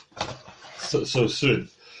quite so soon.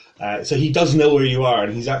 So he does know where you are,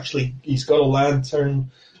 and he's got a lantern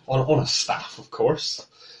on a staff, of course.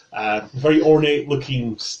 Very ornate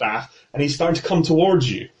looking staff, and he's starting to come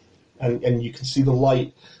towards you. And you can see the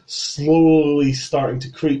light slowly starting to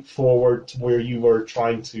creep forward to where you were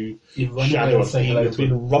trying to You run away shadow and him. say hello You've to him.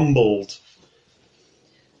 been rumbled.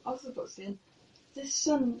 Off the books in. This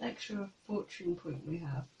extra fortune point we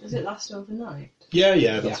have, does it last overnight?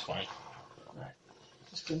 Yeah, that's fine. Right.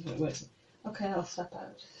 Just going to works. Okay, I'll step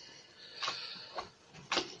out.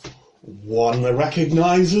 One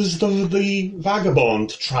recognises the vagabond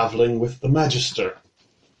travelling with the Magister.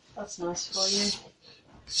 That's nice for you.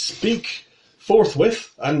 Speak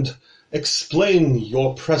forthwith and explain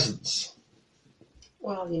your presence.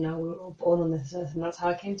 Well, we were all born on this earth, and that's how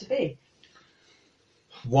it came to be.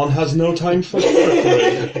 One has no time for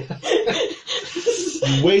trickery.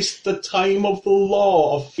 You waste the time of the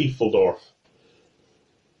law of Fiefeldorf.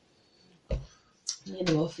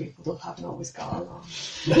 People haven't always got along.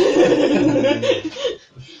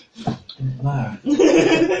 No.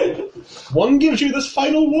 One gives you this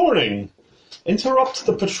final warning. Interrupt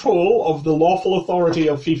the patrol of the lawful authority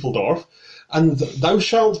of Fiefeldorf, and thou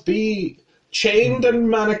shalt be chained and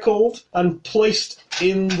manacled and placed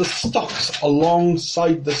in the stocks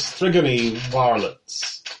alongside the Strigony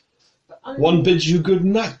varlets. But I'm One bids you good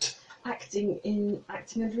night. acting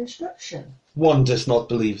under instruction. One does not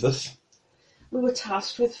believe this. We were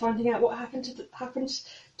tasked with finding out what happened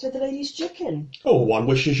to the lady's chicken. Oh, one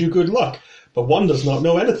wishes you good luck, but one does not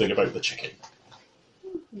know anything about the chicken.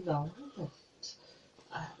 No, but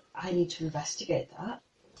I need to investigate that.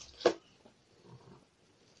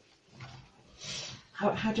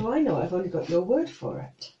 How do I know? I've only got your word for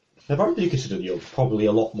it. Now, I've already considered you're probably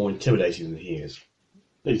a lot more intimidating than he is.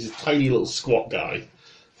 He's a tiny little squat guy.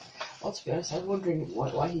 Well, to be honest, I was wondering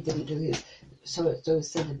why he didn't do his so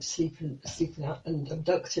instead of sleeping out and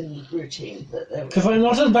abducting routine. Because I'm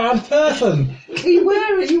not a bad person. You were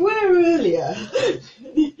earlier.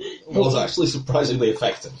 It was actually surprisingly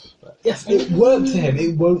effective. But Yes, it worked for him.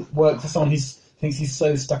 It won't work for someone who thinks he's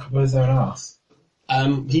so stuck up his own arse.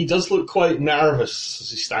 He does look quite nervous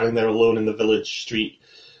as he's standing there alone in the village street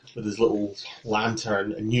with his little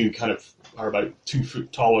lantern, and you kind of are about 2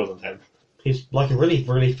 foot taller than him. he's like a really,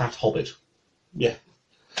 really fat hobbit. Yeah.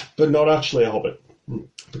 But not actually a hobbit,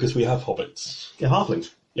 because we have hobbits. Yeah,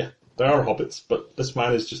 halflings. Yeah, there are hobbits, but this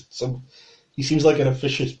man is just some... He seems like an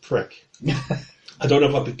officious prick. I don't know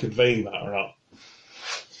if I've been conveying that or not.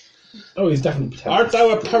 Oh, he's definitely pretending. Art thou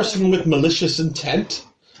a person with malicious intent?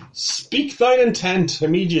 Speak thine intent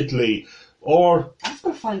immediately, or I've got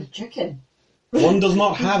to find a chicken. one does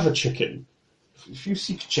not have a chicken. If you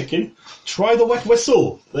seek chicken, try the wet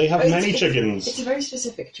whistle. They have many chickens. It's a very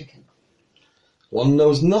specific chicken. One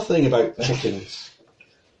knows nothing about chickens.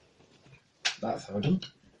 That's evident.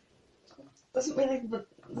 Doesn't mean I'm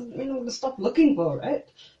going to stop looking for it.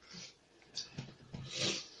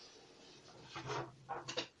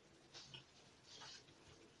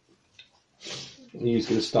 And he's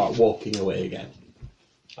going to start walking away again.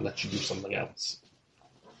 And let you do something else.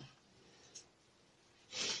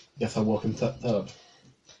 Guess I'll walk him up.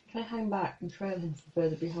 Can I hang back and trail him from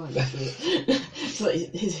further behind so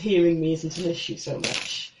that his hearing me isn't an issue so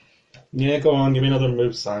much? Yeah, go on, give me another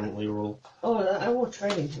move silently roll. Oh, I will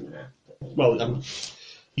trailing him now. Well,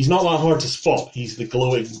 he's not that hard to spot. He's the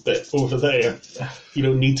glowing bit over there. You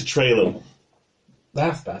don't need to trail him.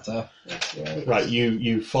 That's better. That's right. Right,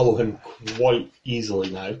 you follow him quite easily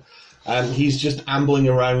now. He's just ambling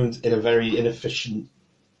around in a very inefficient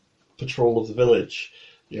patrol of the village.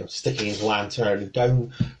 You know, sticking his lantern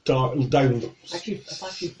down. Actually, I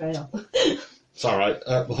actually fail. It's all right.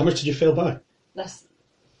 Well, how much did you fail by? Less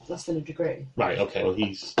than a degree. Right. Okay. Well,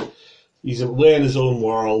 he's away in his own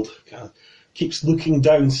world. Kind of keeps looking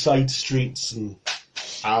down side streets and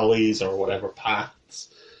alleys or whatever paths.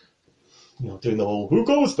 You know, doing the whole "who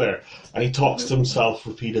goes there?" And he talks to himself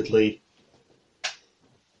repeatedly.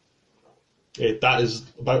 That is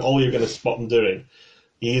about all you're going to spot him doing.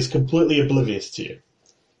 He is completely oblivious to you.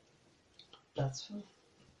 That's fine.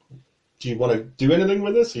 Do you want to do anything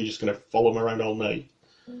with this, or are you just going to follow him around all night?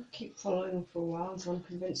 I'll keep following him for a while until I'm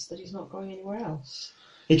convinced that he's not going anywhere else.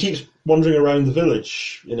 He keeps wandering around the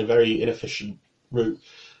village in a very inefficient route.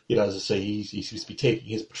 You know, as I say, he seems to be taking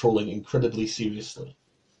his patrolling incredibly seriously.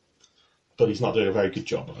 But he's not doing a very good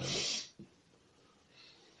job of it.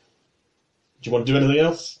 Do you want to do anything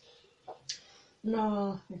else?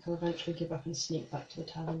 No, I think I'll eventually give up and sneak back to the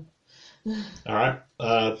tavern. Alright.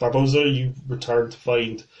 Barboza, you return to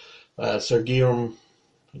find Sir Guillaume,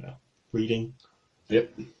 reading.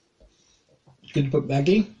 Yep. Good book,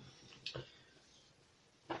 Maggie.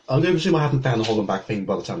 I'm going to assume I haven't found the Holland back thing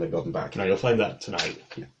by the time they've gotten back. No, you'll find that tonight.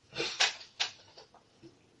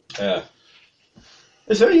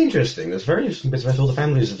 It's very interesting. There's very interesting bits about all the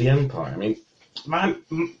families of the Empire. I mean, I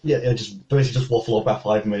just basically just waffle on about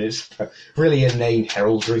 5 minutes. Really inane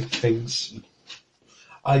heraldry things.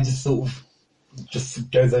 I just sort of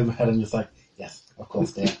just goes over my head and just like, yes, of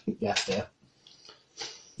course, dear. Yes, dear.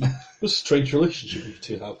 What a strange relationship you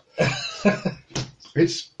two have.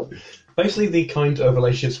 It's basically the kind of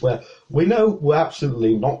relationships where we know we're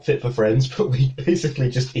absolutely not fit for friends, but we basically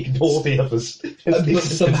just ignore the others. But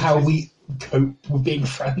somehow we cope with being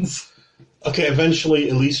friends. Okay, eventually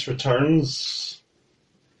Elise returns.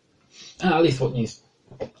 At least what news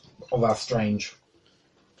of our strange.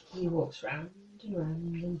 He walks round and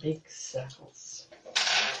round in big circles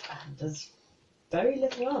and does very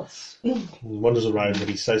little else. He wanders around and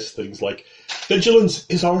he says things like, "Vigilance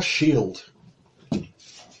is our shield."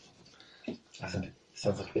 I said,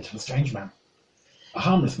 sounds like a bit of a strange man. A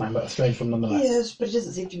harmless man, but a strange one nonetheless. Yes, but it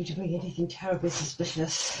doesn't seem to be doing anything terribly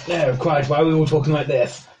suspicious. No, quite. Why are we all talking like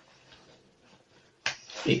this?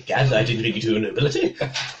 Egad, I didn't think you to a nobility.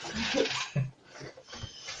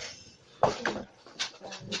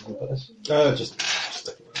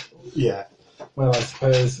 Yeah. Well, I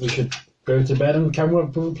suppose we should go to bed and come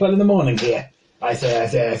up with a plan in the morning here. I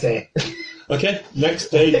say. Okay, next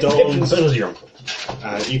day dawns. So does your uncle.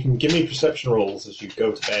 You can give me perception rolls as you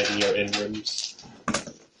go to bed in your inn rooms.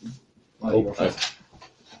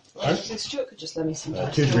 I think Stuart could just let me some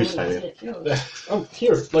dice. 2 degrees failure. Oh,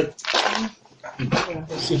 here, Yeah.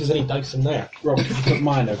 see if there's any dice in there. Rob, could you put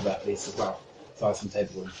mine over that, please, as well? So I have some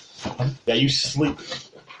table room. Yeah, you sleep.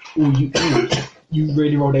 Oh, you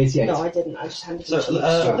really rolled 88? No, I didn't. I just handed it So, to you.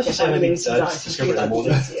 let's just say maybe Discover that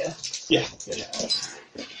morning. Yeah.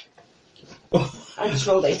 I just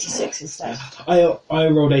rolled 86 instead. I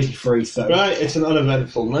rolled 83, so... Right, it's an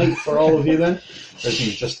uneventful night for all of you then, as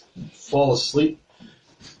you just fall asleep.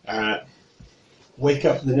 Wake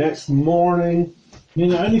up the next morning. I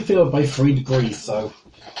only feel it by 3 degrees, so...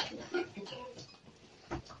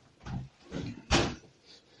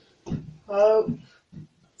 Oh.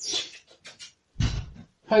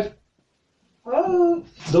 Hi. Oh.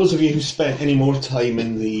 Those of you who spent any more time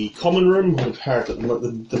in the common room would have heard that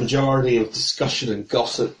the majority of discussion and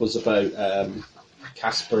gossip was about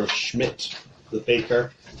Caspar Schmidt, the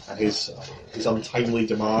baker, and his untimely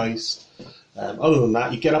demise. Other than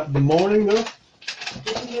that, you get up in the morning, though.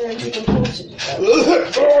 Didn't hear anything important.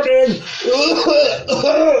 Morning!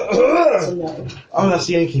 So no. Oh, that's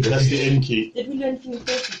the innkeeper. That's the innkeep. Did we learn anything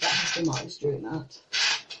important about his demise during that?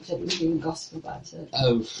 You said we were doing gossip about it.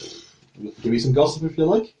 Give me some gossip if you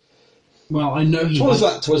like. Well, I know he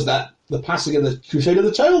Twas that the passing of the Crusade of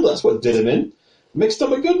the Child, that's what did him in. Mixed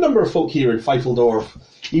up a good number of folk here in Feifeldorf.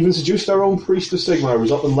 Even seduced our own priest of Sigmar, who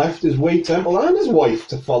was up and left his way temple and his wife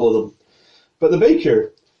to follow them. But the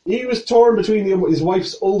baker, he was torn between his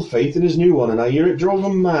wife's old faith and his new one, and I hear it drove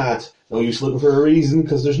him mad. No use looking for a reason,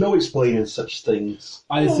 because there's no explaining such things.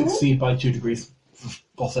 I succeed by 2 degrees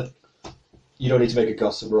Gossip. You don't need to make a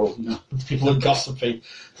gossip roll. No. People are gossiping.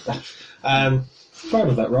 Proud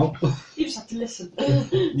of that roll. You just have to listen.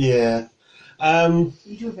 Yeah.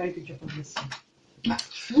 You do a very good job of listening.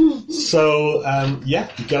 So, you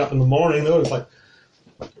get up in the morning, though, it's like,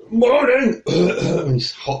 morning! And he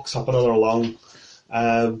hawks up another lung.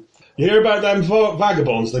 You hear about them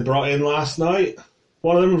vagabonds they brought in last night?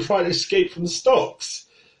 One of them was trying to escape from the stocks.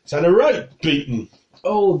 He's had a right beating.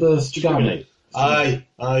 Oh, the Strigani. Aye.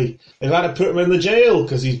 They've had to put him in the jail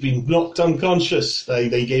because he's been knocked unconscious.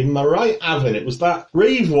 They gave him a right having. It was that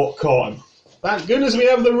Reeve what caught him. Thank goodness we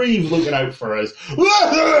have the Reeve looking out for us. 3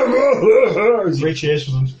 cheers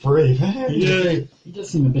for them for Reeve. Yeah. He does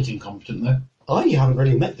seem a bit incompetent, though. I haven't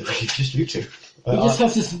really met the Reeve, just you two. He just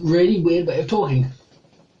has this really weird way of talking.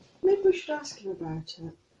 Maybe we should ask him about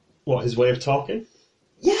it. What, his way of talking?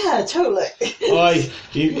 Yeah, totally. Aye,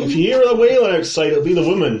 if you hear the wailing outside, it'll be the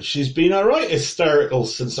woman. She's been alright hysterical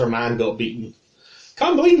since her man got beaten.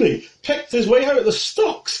 Can't believe he picked his way out of the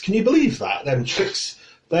stocks. Can you believe that? Them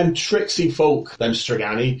tricksy folk, them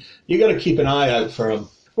Strigani. You gotta keep an eye out for them.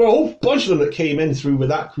 Well, a whole bunch of them that came in through with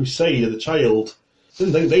that crusade of the child.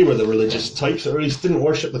 Didn't think they were the religious types, or at least didn't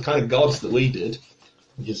worship the kind of gods that we did.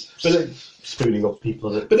 Just But spooning up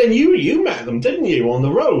people. But then you met them, didn't you, on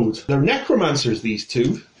the road? They're necromancers, these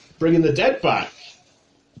two, bringing the dead back.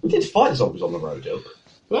 We did fight zombies on the road, though.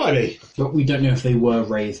 Blimey. But we don't know if they were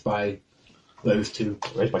raised by those two.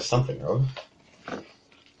 Raised by something, right?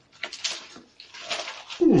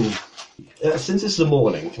 Since it's the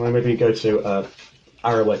morning, can I maybe go to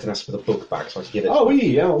Arrowhead and ask for the book back so I can give it? Oh,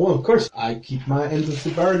 yeah, well, of course. I keep my end of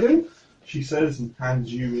the bargain, she says, and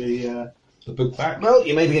hands you the book back. Well,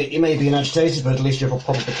 you may be an agitated, but at least you're a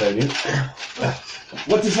proper Bretonian.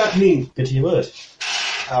 What does that mean? Good to your word.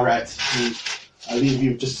 All right, I'll leave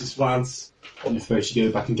you just this once. I suppose you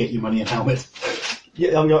go back and get your money and helmet.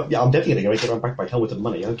 Yeah, I'm definitely going to get back my helmet and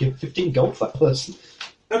money. I'll give 15 gold for that person.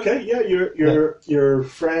 Okay, yeah, your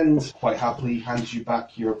friend quite happily hands you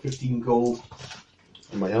back your 15 gold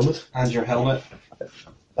And my helmet. and your helmet.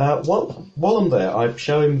 While I'm there, I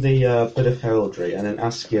show him the bit of heraldry and then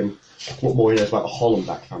ask him what more he knows about the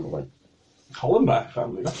Hollenbach family. Hollenbach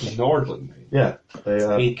family, that's in Nordland. Yeah.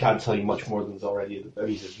 He can't tell you much more than is already in the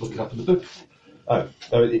he's just looking up in the book.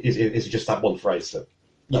 Is it just that one phrase? That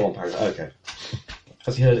Yeah. one paragraph? Okay.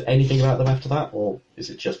 Has he heard anything about them after that, or is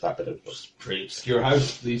it just that bit of... It's a pretty obscure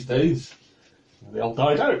house these days. They all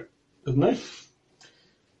died out, didn't they?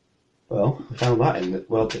 Well, we found that in...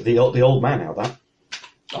 the old man out that.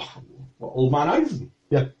 Oh, well, Old Man Eisen.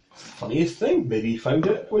 Yeah. Funniest thing, maybe he found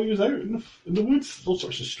it when he was out in the woods. All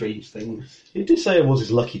sorts of strange things. He did say it was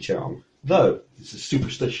his lucky charm. Though, It's a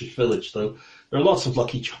superstitious village, though. There are lots of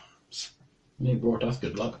lucky charms. He brought us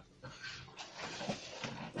good luck.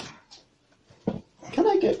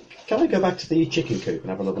 can I go back to the chicken coop and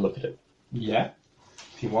have another look at it? Yeah,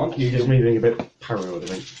 if you want. You're just me being a bit paranoid,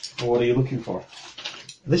 I think. What are you looking for?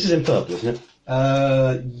 This is in purple, isn't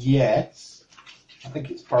it? Yes. I think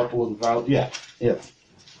it's purple and violet. Yeah. Yeah.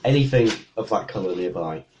 Anything of that colour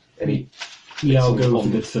nearby? Any... Yeah, I'll go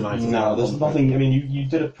with good tonight. No, there's nothing. I mean, you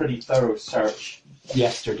did a pretty thorough search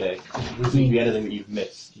yesterday. There doesn't be anything that you've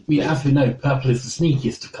missed. I mean, as we know, purple is the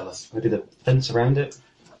sneakiest of colours. Maybe the fence around it?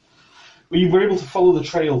 Well, you were able to follow the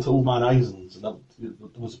trail to Old Man Eisen's, and there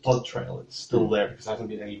was a blood trail. It's still there because there hasn't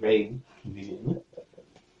been any rain, conveniently.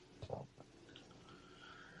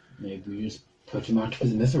 Maybe we just put him out of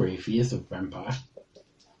his misery if he is a vampire.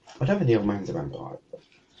 I don't think the old man's a vampire.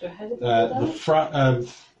 So how did we put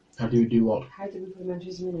that? How do you do what? How did we put him into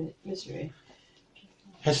his misery?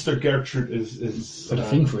 Hester Gertrude is Put a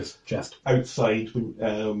thing for his chest. outside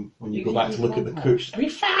when you You go can back use to look at the vampire. cooks. Have you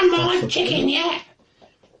found my chicken yet?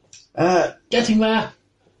 Getting there!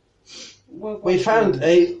 Well, We found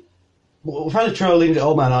a trail leading to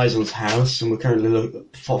Old Man Eisen's house, and we're currently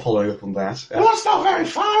following up on that. Well, that's not very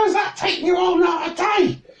far. Is that taking you all night a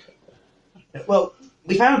day? Well,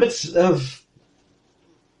 we found bits of...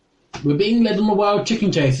 We're being led on a wild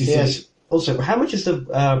chicken chase, you Yes. see. Also, how much is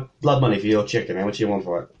the blood money for your chicken? How much do you want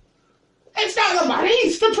for it? It's not the money.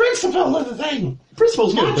 It's the principle of the thing.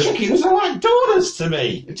 Principal's My good, but... chickens are like daughters to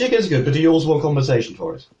me. Chicken's good, but do you also want compensation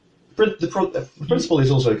for it? The principal is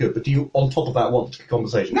also good, but do you, on top of that, want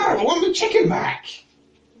compensation? No, I want the chicken back.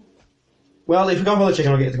 Well, if we can't buy the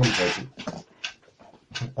chicken, I'll get the compensation.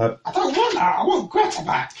 I don't want that. I want Greta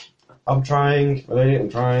back. I'm trying. I'm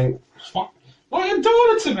trying. What? Like a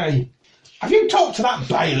daughter to me. Have you talked to that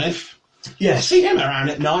bailiff? Yes. See him around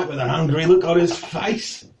at night with an hungry look on his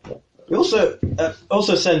face. We also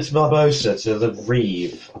sent Barbosa to the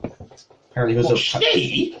Reeve. Apparently he was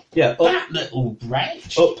She? yeah, up, That little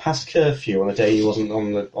wretch? up past curfew on a day he wasn't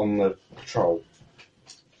on the patrol.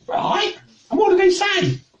 Right. And what did they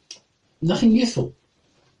say? Nothing useful.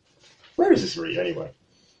 Where is this Reeve anyway?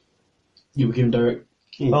 You were given direct.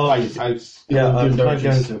 Oh, His house. you were given I'm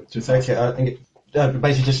directions going to his house. Okay, I think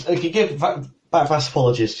basically just give vast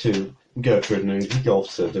apologies to Gertrude and go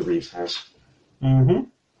off to the Reeves house. Mm-hmm.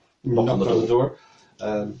 Knock on the door.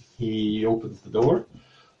 He opens the door.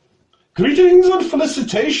 Greetings and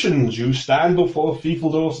felicitations. You stand before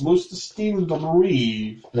Fiefeldorf's most esteemed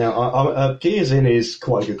Reeve. Now, Gears in is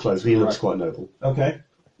quite good clothes. He looks Right. quite noble. Okay.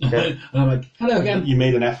 Okay. And I'm like, hello again. You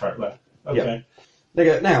made an effort there. Okay. There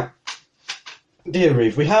you go. Now, dear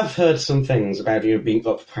Reeve, we have heard some things about you being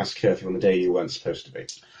up past curfew on the day you weren't supposed to be.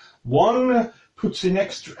 One puts in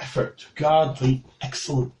extra effort to guard the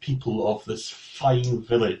excellent people of this fine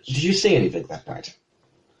village. Did you see anything that night?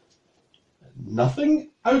 Nothing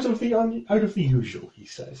out of the usual, he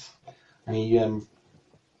says. And he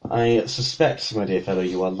I suspect, my dear fellow,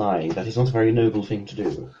 you are lying. That is not a very noble thing to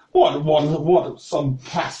do. what some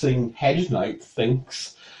passing hedge knight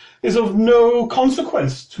thinks is of no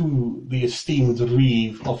consequence to the esteemed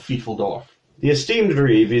Reeve of Fiefeldorf. The esteemed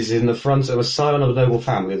Reeve is in the front of a scion of a noble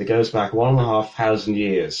family that goes back 1,500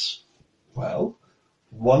 years. Well,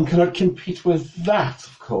 one cannot compete with that,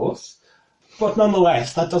 of course. But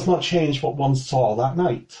nonetheless, that does not change what one saw that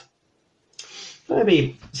night.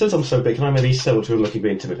 Maybe, since I'm so big, can I maybe sell to him looking to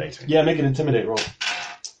be intimidating? Yeah, make an intimidate roll.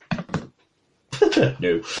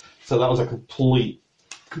 No. So that was a complete...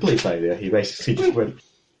 Complete failure. He basically just went,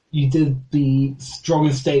 You did the strong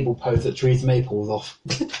and stable pose that Theresa May pulls off.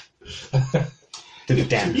 did a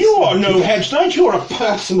dance. You are no hedge knight, you are a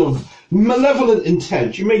person of malevolent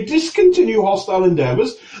intent. You may discontinue hostile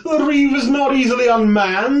endeavours. The Reeve is not easily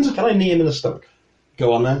unmanned. Can I knee him in the stomach?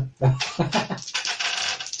 Go on then.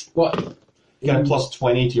 What? Get a plus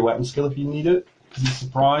 20 to your weapon skill if you need it. Be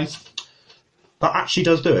surprised. That actually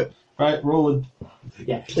does do it. Right, roll a...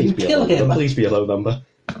 Yeah, Please be kill a low him. number. Please be a low number.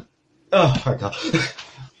 Oh, thank God.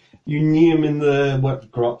 You knee him in the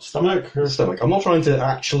stomach? Or... Stomach. I'm not trying to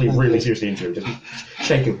actually really seriously injure him. Just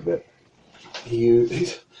shake him a bit.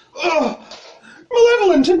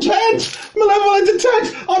 Malevolent intent! Malevolent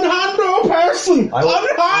intent! Unhand no person!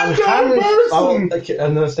 Unhand no person! Okay,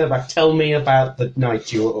 and then step back. Tell me about the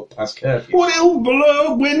night you were up past curfew. What ill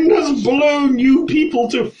wind has blown you people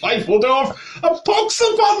to Fiefeldorf? A pox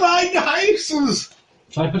upon thine houses!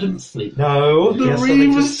 Shall I put him to sleep? No, The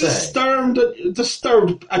Reeve was disturbed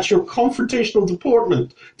at your confrontational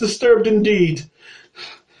deportment. Disturbed indeed.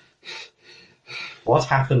 What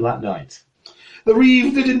happened that night? The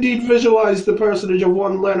Reeve did indeed visualize the personage of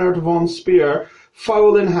one Leonard von Speer,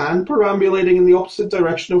 fowl in hand, perambulating in the opposite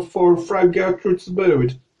direction of Frau Gertrude's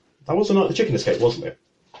abode. That was the chicken escape, wasn't it?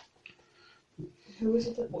 Who was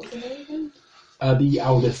it? What was the name again? The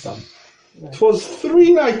eldest son. 'Twas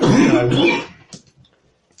 3 nights ago.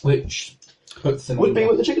 Which puts him Would be on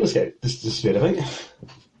with the chicken escape. This disappeared, I think.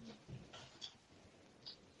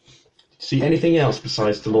 See anything else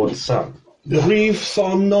besides the Lord's son? The Reeve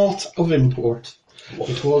saw naught of import.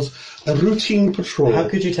 It was a routine patrol. How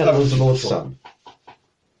could you tell it was the Lord's son?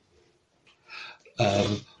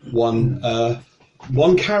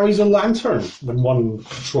 One carries a lantern when one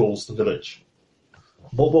patrols the village.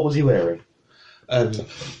 What was he wearing?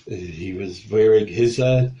 He was wearing his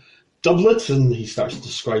doublet, and he starts to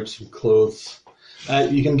describe some clothes.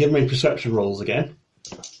 You can give me perception rolls again.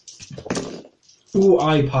 Ooh,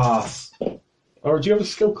 I pass. Or do you have a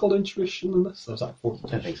skill called intuition in this? Or is that 40? I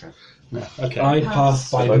don't think so. No. Okay. I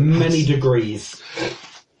pass by So I many pass. degrees.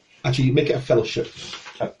 Actually, you make it a fellowship.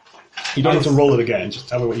 You don't have to roll it again. Just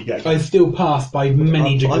tell me what you get. I still pass by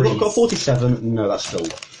many degrees. I've got 47. No, that's still...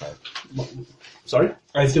 Sorry?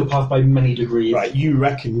 I still pass by many degrees. Right, you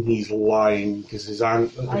reckon he's lying because his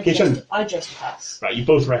aunt... I just pass. Right, you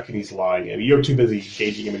both reckon he's lying. You're too busy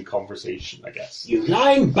engaging him in conversation, I guess. You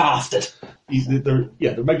lying bastard!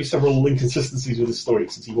 There might be several inconsistencies with his story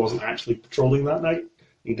since he wasn't actually patrolling that night.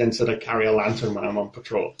 He then said, I carry a lantern when I'm on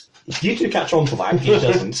patrol. You two catch on to that. He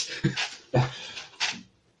doesn't.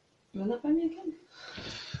 Run that by me again?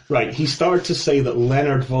 Right, he started to say that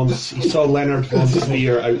he saw Leonard von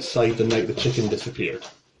Speer outside the night the chicken disappeared.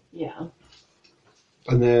 Yeah.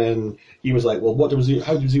 And then he was like, well,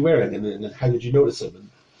 how was he wearing? And then how did you notice him? And,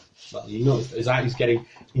 well, you noticed his eyes getting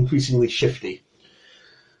increasingly shifty,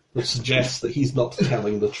 which suggests that he's not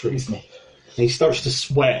telling the truth. And he starts to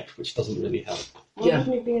sweat, which doesn't really help. Why Yeah.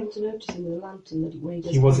 wouldn't he be able to notice in the lantern that when he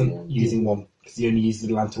does He wasn't carry using one, because he only used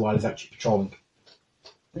the lantern while he was actually patrolling.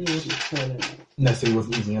 He wasn't patrolling. No, so he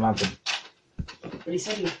wasn't using a lantern. But he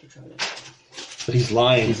said he was patrolling. But he's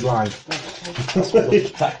lying. He's lying.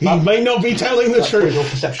 He may not be telling the That's what truth. your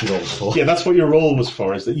perception roll is for. Yeah, that's what your roll was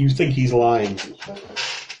for, is that you think he's lying.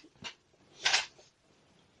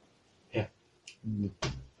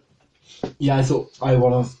 Yeah, I thought I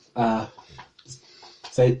want to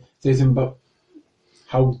say something about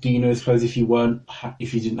how do you know his clothes if you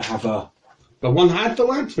didn't have a, But one had the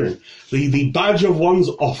lantern. The badge of one's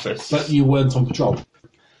office. but you weren't on patrol.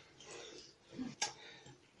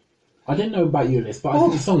 I didn't know about you, Liz, but I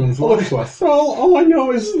think someone's lying to us. all I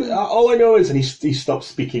know is, and he stopped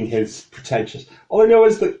speaking his pretentious. All I know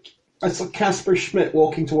is that I saw Casper Schmidt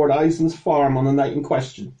walking toward Eisen's farm on the night in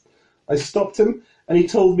question. I stopped him, and he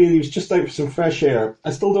told me he was just out for some fresh air.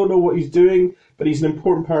 I still don't know what he's doing, but he's an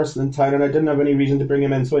important person in town, and I didn't have any reason to bring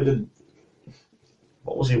him in, so I didn't.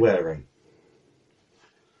 What was he wearing?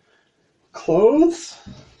 Clothes?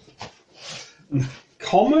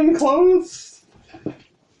 Common clothes?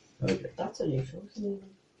 Okay. That's unusual. He's in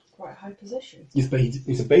quite a high position. Yes, but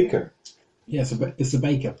He's a baker. it's a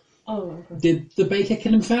baker. Oh, okay. Did the baker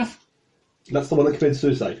kill himself? That's the one that committed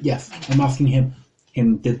suicide. Yes, I'm asking him.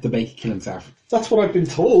 Did the baker kill himself? That's what I've been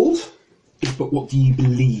told. But what do you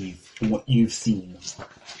believe from what you've seen?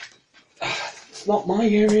 It's not my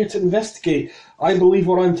area to investigate. I believe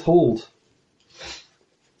what I'm told.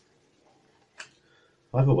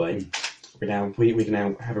 Either way, we can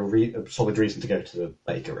now have a solid reason to go to the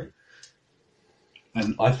bakery.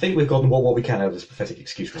 And I think we've gotten what we can out of this pathetic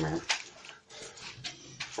excuse from now.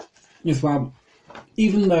 Yes, well,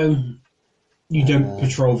 even though you don't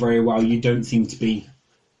patrol very well, you don't seem to be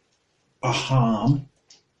a harm.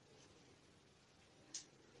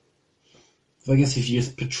 So I guess if you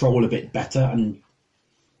just patrol a bit better and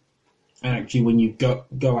actually when you go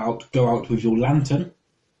out with your lantern,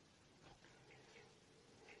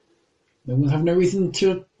 then we'll have no reason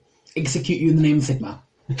to execute you in the name of Sigma.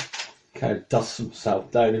 Kind of dusts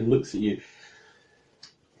himself down and looks at you.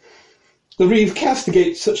 The Reeve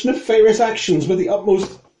castigates such nefarious actions with the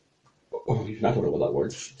utmost... Oh, I don't know what that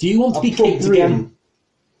word is. Do you want to be kicked again?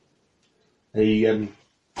 He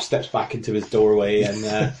steps back into his doorway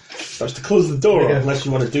and starts to close the door, unless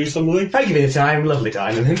you want to do something. Thank you for your time, lovely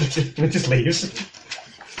time, and then just leaves.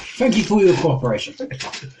 Thank you for your cooperation.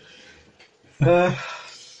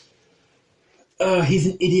 He's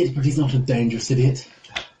an idiot, but he's not a dangerous idiot.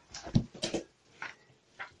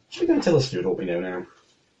 Should we go and tell the steward what we know now?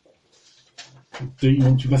 Do you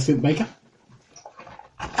want to investigate Baker?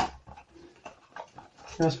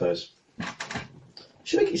 I suppose.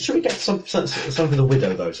 Should we get some for the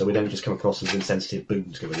widow though, so we don't just come across as insensitive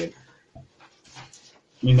boons coming in?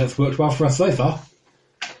 I mean, that's worked well for us so far.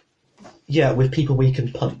 Yeah, with people we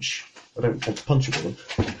can punch. I don't want to punch a woman.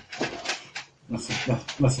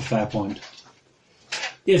 That's a fair point.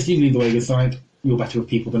 Yes, you lead the way, good side. You're better with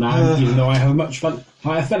people than I am, even though I have a much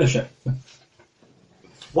higher fellowship.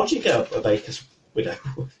 What do you get a baker's widow?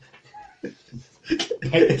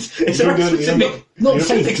 It's You don't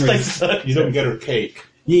pastries. You don't get her cake.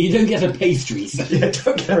 Yeah, you don't get her pastries. Yeah,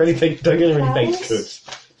 don't get her any baked goods.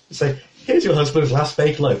 So, here's your husband's last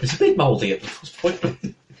baked loaf. It's a bit mouldy at the first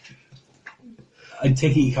point. I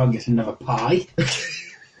take it you can't get another pie.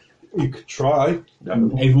 You could try. No,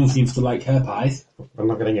 Everyone seems to like her pies. I'm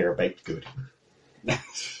not going to get her a baked good.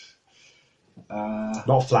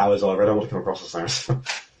 Not flowers either, I don't want to come across as flowers.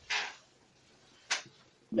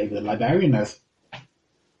 Maybe the librarian knows.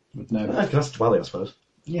 Would know. That's Dwelly, I suppose.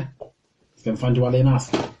 Yeah. Let's go and find Dwelly and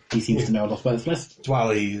ask. He seems to know a lot about this place.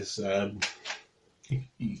 Dwally's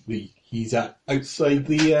he's outside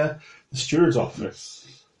the steward's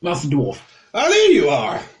office. Master Dwarf. Oh, there you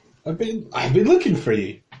are. I've been looking for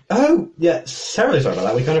you. Oh, yeah, terribly sorry about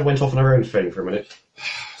that. We kind of went off on our own thing for a minute.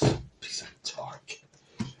 Piece of talk.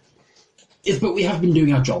 Yes, but we have been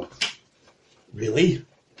doing our job. Really?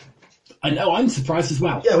 I know, I'm surprised as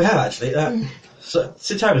well. Yeah, we have actually. So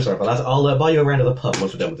terribly sorry about that. I'll buy you a round of the pub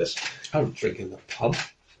once we're done with this. I don't drink in the pub.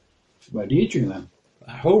 Where do you drink then?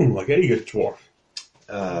 At home, like any good dwarf.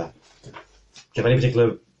 Do you have any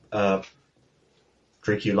particular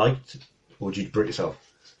drink you liked, or would you brew it yourself?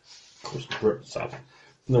 Of course, Brit stuff.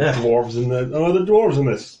 No Yeah. other dwarves in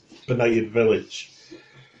this benighted village.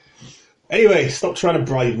 Anyway, stop trying to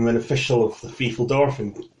bribe an official of the Fiefeldorf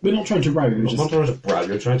and We're not trying to bribe you, we're I'm not just... trying to brag.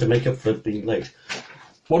 You're trying to make up for being late.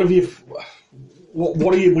 what are we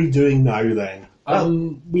doing now then?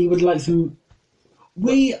 We would like some...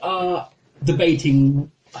 We are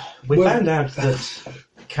debating... We Well- found out that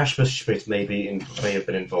Casper Schmidt may have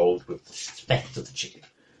been involved with the theft of the chicken.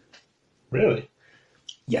 Really?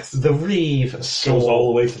 Yes. The Reeve Goes all saw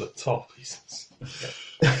the way to the top, he says.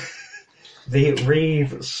 the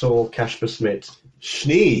Reeve saw Casper Schmidt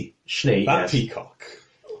Schnee, Schnee, that yes. peacock.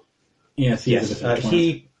 Yes, Yes,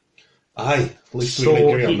 he Aye, at least we can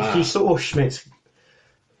agree on that. he saw Schmidt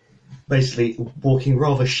basically walking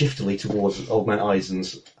rather shiftily towards Old Man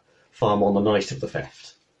Eisen's farm on the night of the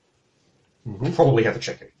theft. Probably had a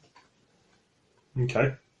chicken.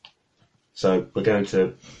 Okay. So we're going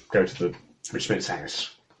to go to the Schmidt's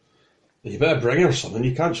house. You better bring her something.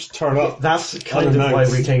 You can't just turn up. That's kind of why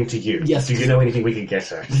we came to you. Yes. Do you know anything we could get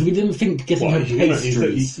her? Because we didn't think getting her What,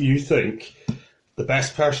 pastries. you think the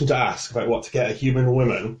best person to ask about what to get a human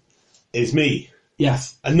woman is me,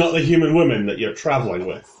 Yes. and not the human woman that you're travelling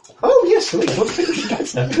with? Oh, yes, what think we should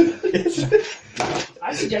get her?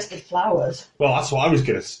 I suggested flowers. Well, that's what I was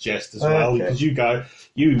going to suggest as well, Okay. because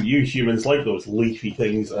you humans like those leafy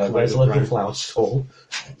things. That come out Where's of the the local ground. flower stall?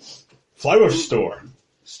 Flower store.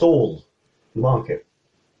 Stall. Market.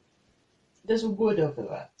 There's a wood over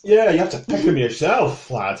there. Yeah, you have to pick them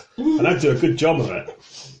yourself, lad, and I'd do a good job of it.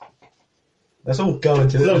 Let's all go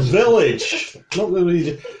into The the village.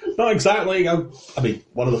 Not exactly. I mean,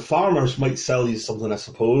 one of the farmers might sell you something, I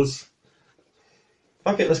suppose.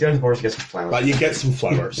 Okay, let's go into the forest and get some flowers. But you get some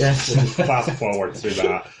flowers. Yes. Fast forward through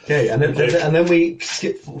that. Okay, and then we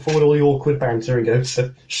skip forward all the awkward banter and go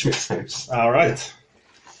to Schmidt's house. All right.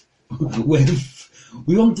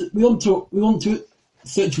 We want to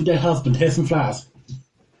search your dead husband. Here's some flowers.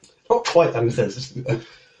 Not quite that intense.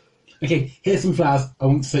 Okay, here's some flowers. I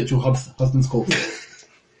want to search your husband's corpse.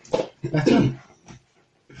 Better.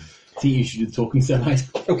 See, you should do the talking so nice.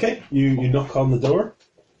 Okay. You knock on the door,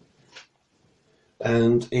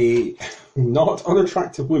 and a not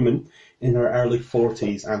unattractive woman in her early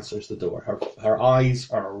 40s answers the door. Her eyes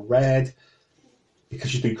are red because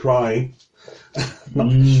she's been crying. Not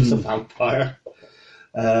because she's a vampire.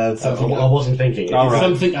 I wasn't thinking. All right.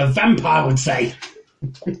 Something a vampire would say.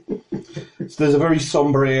 So there's a very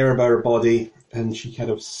sombre air about her body, and she kind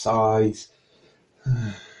of sighs.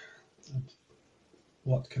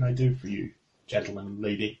 What can I do for you, gentleman and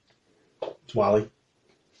lady? It's Wally.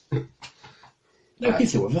 No, he's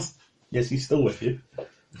still with us. Yes, he's still with you.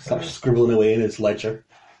 Starts scribbling away in his ledger.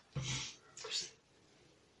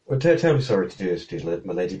 We're terribly sorry to do this to you,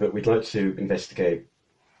 my lady, but we'd like to investigate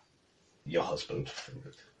your husband.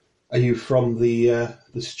 Are you from the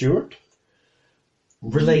steward?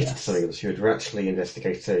 Related to something else, we're actually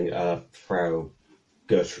investigating Frau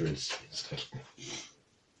Gertrude's estate.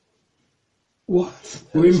 What?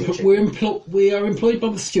 We are employed by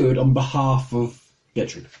the steward on behalf of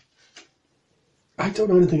Gertrude. I don't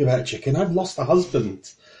know anything about chicken. I've lost a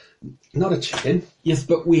husband. Not a chicken. Yes,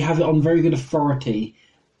 but we have it on very good authority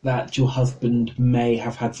that your husband may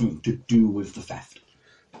have had something to do with the theft.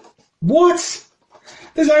 What?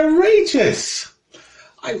 That's outrageous!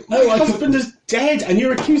 My husband is dead, and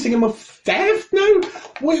you're accusing him of theft now?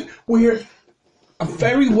 We're a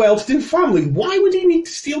very well-to-do family. Why would he need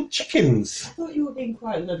to steal chickens? I thought you were being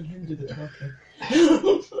quiet and letting him do the talking.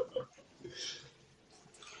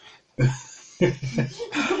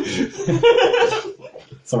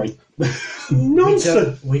 Sorry.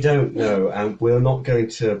 Nonsense! We don't know, and we're not going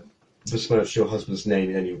to besmirch your husband's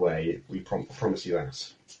name in any way. We promise you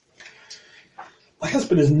that. My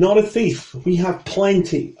husband is not a thief. We have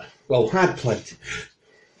plenty. Well, had plenty.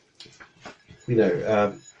 We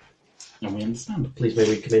know. And we understand. Please, may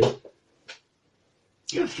we come in?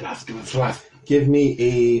 Give us flask, give us flask. Give me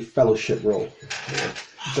a fellowship roll.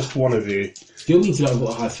 Just one of you. You'll need to know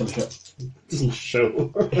what I have fellowship. Doesn't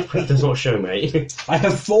show. It does not show, mate. I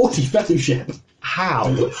have 40 fellowship.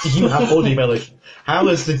 How do you have body fellowship? How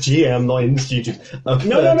is the GM not instituted?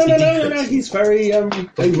 No. He's very.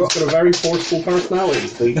 He's got a very forceful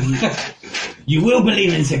personality. You will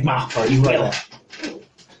believe in Sigma. You will.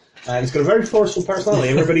 He's got a very forceful personality.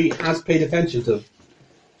 Everybody has paid attention to him.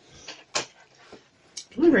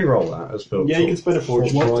 Can we re-roll that as well? Yeah, you can spend a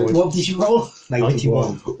fortune. What did you roll?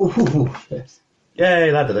 91. Ooh.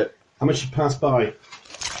 Yay, that did it. How much you pass by?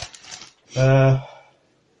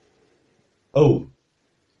 Oh.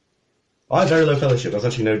 I have very low fellowship. That's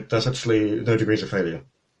actually no degrees of failure.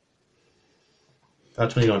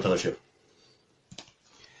 29 fellowship.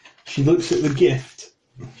 She looks at the gift.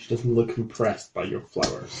 She doesn't look impressed by your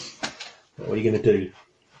flowers. What are you going to do?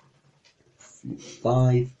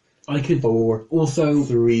 5, I could 4, also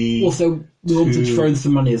 3. Also, we want to 2, throw in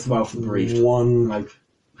some money as well for the bereaved. 1. Like,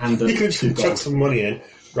 and You could chuck some money in.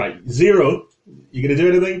 Right, 0. You going to do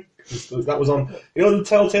anything? That was on. You know the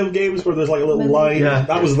Telltale games where there's like a little line? Yeah.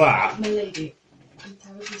 That was that. My lady, I'm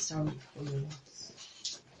terribly sorry for your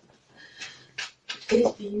loss. It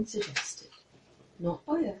is being suggested, not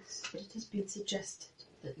by us, but it has been suggested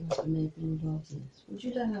that your husband may have been involved in this. Would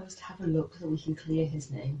you allow us to have a look so we can clear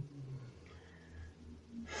his name?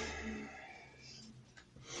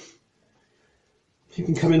 You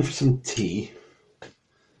can come in for some tea.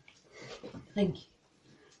 Thank you.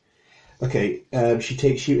 Okay, she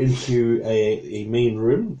takes you into a main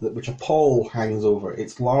room, which a pall hangs over.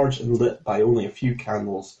 It's large and lit by only a few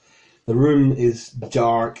candles. The room is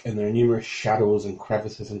dark, and there are numerous shadows and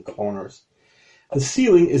crevices and corners. The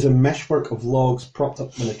ceiling is a meshwork of logs propped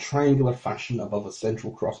up in a triangular fashion above a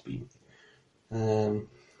central crossbeam.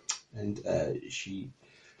 She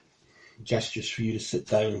gestures for you to sit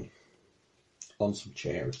down on some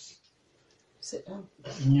chairs. Sit down.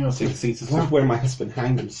 Yeah, I'll take a seat as This well. is where my husband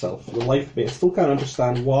hanged himself. For the life of me, I still can't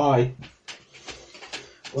understand why.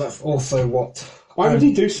 Well, that's also what... Why would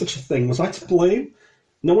he do such a thing? Was I to blame?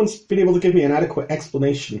 No one's been able to give me an adequate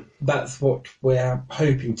explanation. That's what we're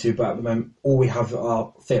hoping to, but at the moment, all we have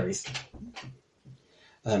are theories.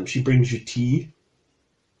 She brings you tea.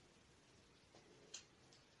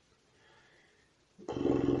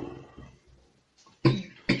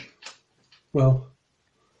 Well,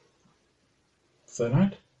 So,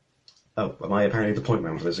 right? Oh, am I apparently the point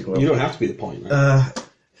man for this? you don't have to be the point, man.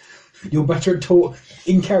 You're better at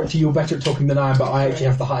in character, you're better at talking than I am, but I actually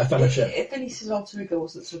have the higher fellowship. If Elise's alter ego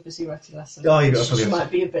wasn't so busy writing lessons, Oh, you got she something else.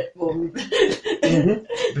 might be a bit more...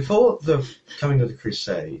 Before the coming of the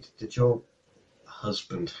Crusade, did your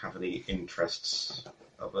husband have any interests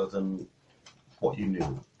other than what you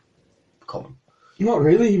knew common? Not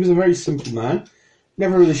really. He was a very simple man.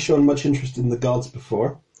 Never really shown much interest in the gods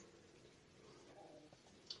before.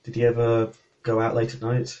 Did he ever go out late at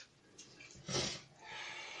night?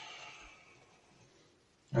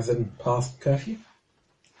 As in past curfew?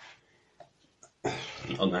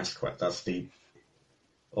 Unasked quite. That's the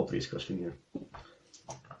obvious question,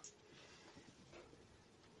 yeah.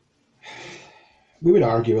 We would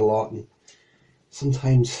argue a lot, and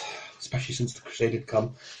sometimes, especially since the Crusade had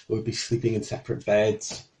come, we would be sleeping in separate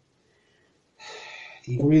beds.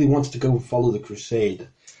 He really wanted to go and follow the Crusade,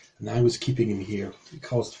 and I was keeping him here. It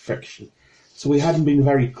caused friction. So we hadn't been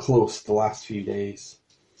very close the last few days.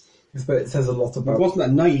 But it says a lot It about... wasn't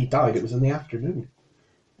at night he died, it was in the afternoon.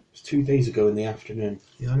 It was 2 days ago in the afternoon.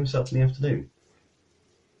 He hung himself in the afternoon.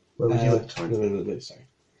 Where were you at the time? Wait, sorry.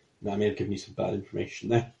 No, I may have given you some bad information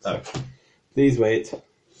there. Oh. Please wait.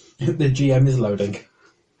 The GM is loading.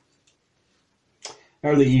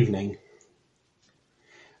 Early evening.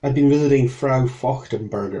 I'd been visiting Frau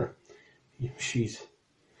Fochtenberger.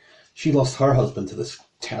 She lost her husband to this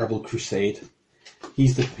terrible crusade.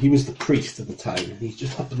 He was the priest at the time, and he's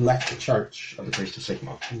just up and left the church. At the priest of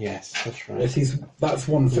Sigmar. Yes, that's right. Yes, that's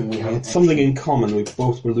one thing we We have. had something in common. We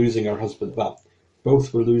both were losing our husband. Well,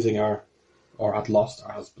 both were losing or had lost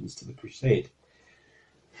our husbands to the crusade.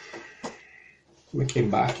 When we came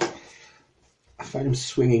back, I found him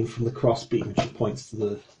swinging from the crossbeam, and she points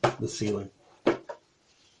to the ceiling.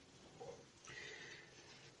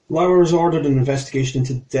 Lauer's ordered an investigation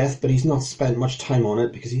into death, but he's not spent much time on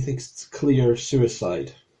it because he thinks it's clear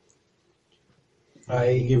suicide. He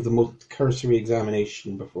I gave the most cursory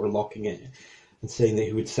examination before locking it and saying that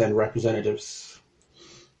he would send representatives.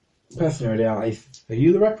 personally, Are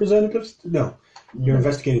you the representatives? No. You're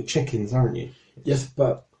investigating chickens, aren't you? yes,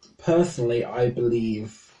 but personally, I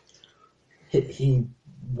believe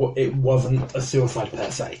it wasn't a suicide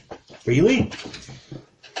per se. Really?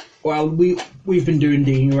 Well, we've been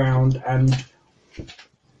digging around, and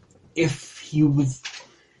if he went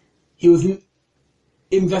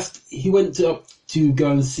up to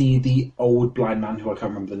go and see the old blind man who I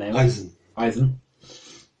can't remember the name. Eisen.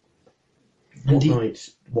 And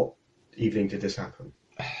What evening did this happen?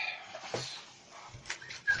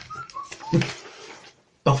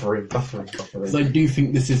 Buffering. Because I do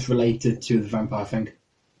think this is related to the vampire thing.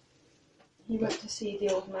 He went to see the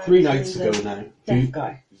old man. 3 nights and ago the now. Deaf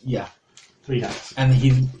guy. Yeah, 3 nights. and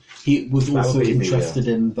he was That also would be the, interested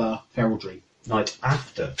in the heraldry. Night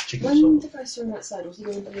after Chicken When Song. the guy saw him outside, was he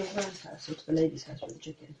going to the old man's house or to the lady's house with the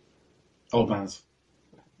chicken? Old man's.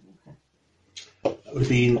 Okay. It would have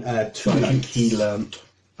been 2 So I think nights he learnt.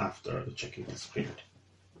 after the chicken disappeared.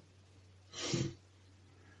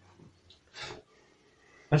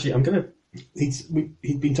 Actually, I'm going to...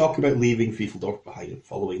 He'd been talking about leaving Fiefeldorf behind and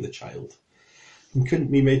following the child. And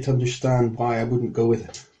couldn't be made to understand why I wouldn't go with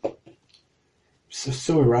him.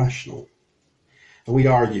 So irrational. And we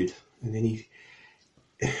argued, and then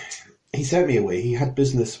he sent me away. He had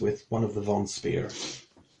business with one of the von Speer.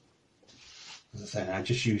 As I said, I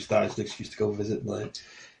just used that as an excuse to go visit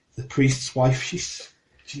the priest's wife. She's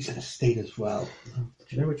in a state as well. Do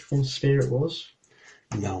you know which one spear it was?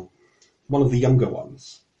 No. One of the younger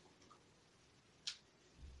ones.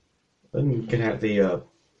 And get out the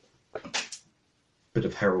bit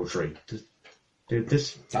of heraldry. Did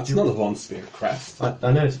this... That's not a von Speer crest.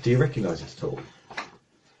 I know. Do you recognise it at all?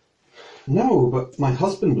 No, but my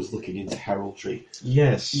husband was looking into heraldry.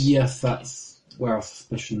 Yes. Yes, that's where our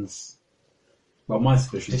suspicions. Well, my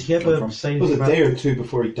suspicions. Did he come ever from. say It was anything a about... day or two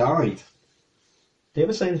before he died. Did he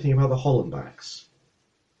ever say anything about the Hollenbachs?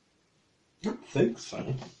 I don't think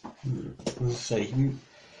so. Let's say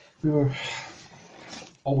we were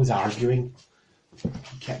always arguing.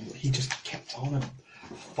 He just kept on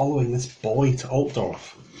following this boy to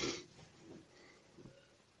Altdorf.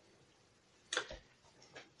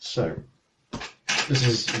 So, this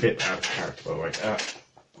is a bit out of character, by the way.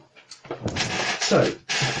 So,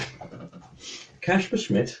 Caspar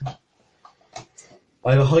Schmidt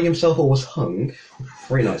either hung himself or was hung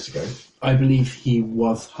 3 nights ago. I believe he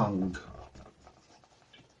was hung.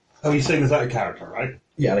 Oh, you're saying is that a character, right?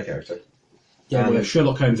 Yeah, the character. Yeah, Um, we're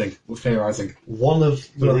Sherlock Holmesing. We're theorising. One of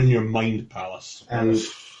They're the... in your mind palace. And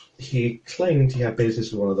he claimed he had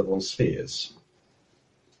business with one of the von Spears.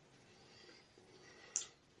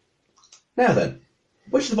 Now then,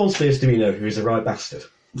 which of the von Spears do we know who is a right bastard?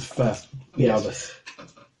 The first, the Yes. eldest.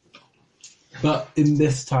 But in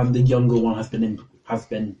this time, the younger one has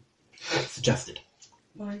been suggested.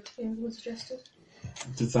 Why did anyone suggested?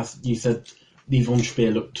 You said the von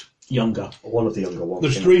Speer looked younger. One of the younger ones.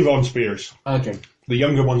 There's 3 Von Spears. Okay. The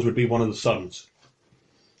younger ones would be one of the sons.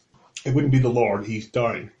 It wouldn't be the Lord, he's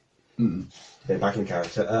dying. Okay, back in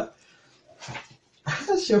character.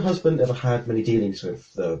 Has your husband ever had many dealings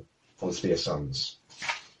with the von Spear sons?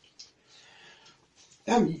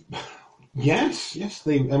 Yes,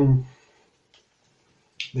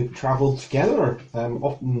 they've travelled together,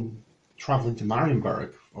 often travelling to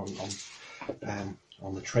Marienburg on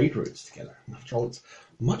the trade routes together. After all, it's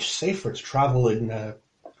much safer to travel in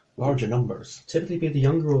larger numbers. Typically be the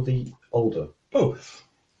younger or the older? Both.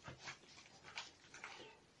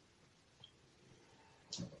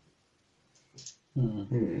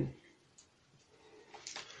 Hmm.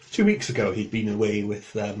 2 weeks ago, he'd been away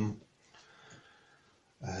with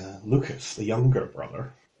Lucas, the younger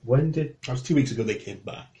brother. When did... That was 2 weeks ago they came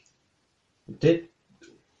back. Did...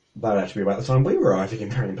 That actually be about the time we were arriving in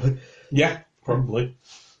Marienburg. Yeah, probably.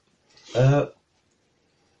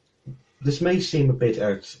 This may seem a bit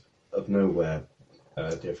out of nowhere,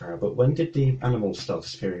 dear Farah, but when did the animals start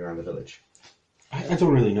disappearing around the village? I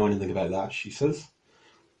don't really know anything about that, she says.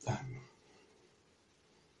 I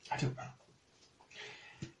don't know.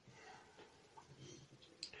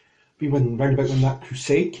 Be round about when that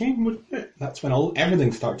crusade came, wouldn't it? That's when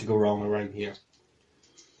everything started to go wrong around here.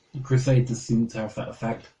 The Crusaders seem to have that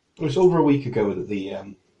effect. It was over a week ago that the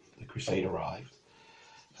crusade arrived.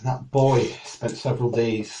 And that boy spent several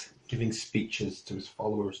days giving speeches to his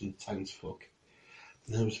followers and townsfolk.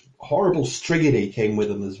 And there was horrible Strigety came with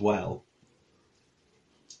him as well.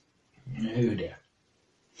 Oh dear.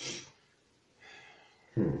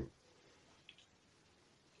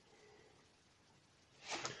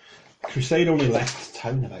 Crusade only left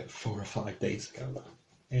town about 4 or 5 days ago,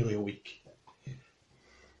 nearly a week.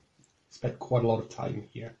 Spent quite a lot of time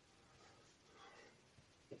here.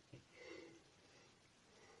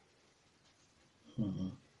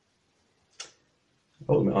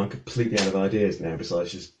 Ultimately, I'm completely out of ideas now,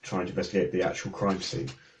 besides just trying to investigate the actual crime scene.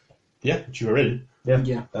 Yeah, but you were in. Yeah.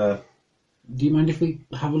 Do you mind if we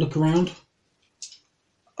have a look around?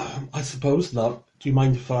 I suppose not. Do you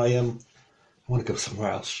mind if I want to go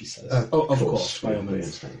somewhere else, she says. Of course, by all we means.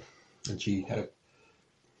 understand. And she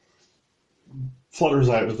flutters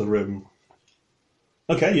out of the room.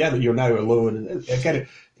 Okay, yeah, you're now alone. And again, it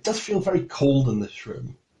does feel very cold in this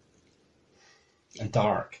room. And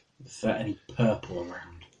dark. Is there any purple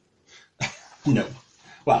around? No.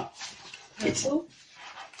 Well, Purple?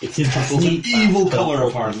 It is the purple's an evil colour,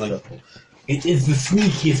 apparently. It is the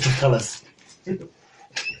sneakiest of colours.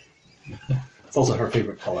 It's also her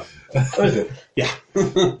favourite colour. Oh, is it? Yeah.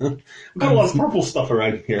 We've got a lot of purple stuff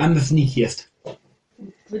around here. And the sneakiest.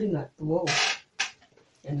 Including like the wall.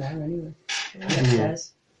 In there anyway. And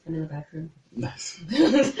upstairs. And in the bedroom. Nice.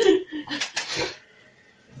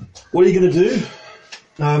 What are you going to do?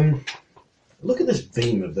 Look at this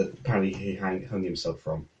beam that apparently he hung himself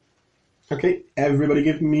from. Okay, everybody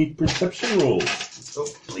give me perception rolls. Oh,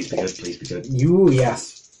 please be good, please be good. You,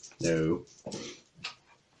 yes. No.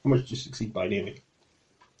 How much did you succeed by, Naomi?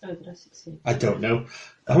 Oh, did I succeed? I don't know.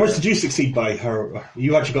 How much did you succeed by her?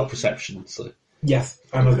 You actually got perception, so... Yes,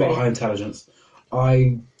 and I've got high intelligence.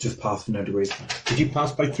 I just passed for no degrees. Did you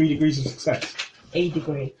pass by 3 degrees of success? A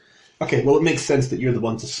degree. Okay, well, it makes sense that you're the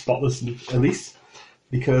one to spot this, at least,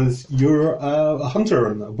 because you're a hunter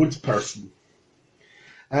and a woods person.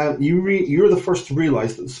 You're the first to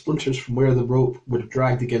realise that the splinters from where the rope would have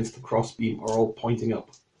dragged against the crossbeam are all pointing up.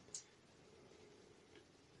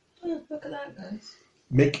 Oh, look at that, guys.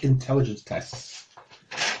 Make intelligence tests.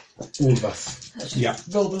 All of us. That's Yeah.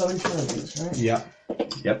 roll below intelligence, right? Yeah.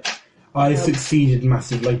 Yep. I succeeded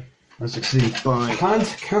massively. I succeed by... Had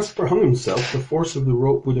Casper hung himself, the force of the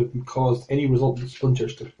rope would have caused any resultant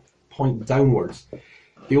splinters to point downwards.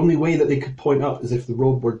 The only way that they could point up is if the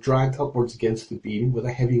rope were dragged upwards against the beam with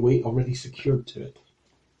a heavy weight already secured to it.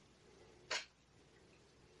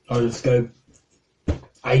 I'll just go,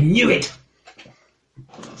 I knew it!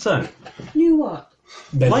 So, Knew what?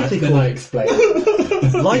 Then, Likely then I explain.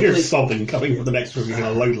 You're sobbing coming from the next room. You're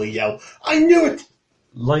going to loudly yell, "I knew it!"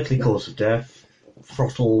 likely cause of death,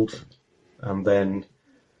 throttled, and then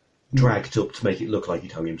dragged up to make it look like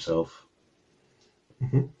he'd hung himself.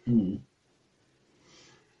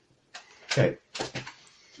 Okay.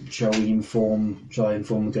 Shall I inform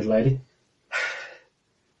the good lady?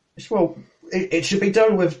 Well, it should be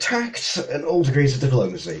done with tact and all degrees of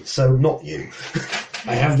diplomacy, so not you.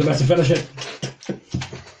 I have the better fellowship.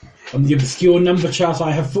 On the obscure number chart,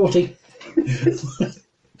 I have 40.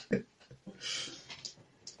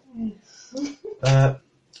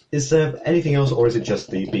 Is there anything else, or is it just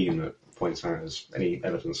the beam that points out as any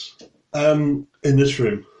evidence? In this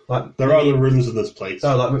room. Like There are other rooms in this place.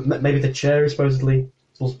 Oh, like maybe the chair he supposedly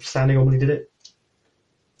was standing on when he did it?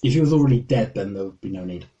 If he was already dead, then there would be no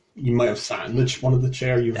need. You might have sat in one of the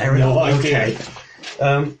chairs. You've Fair no enough, idea.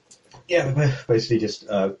 okay. Yeah, but basically just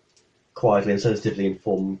quietly and sensitively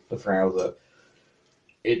inform the Frau that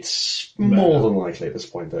it's more than likely at this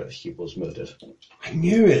point that he was murdered. I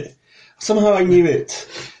knew it. Somehow I knew it.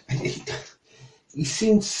 He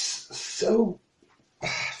seemed so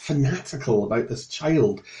fanatical about this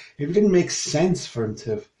child. It didn't make sense for him to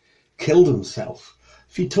have killed himself.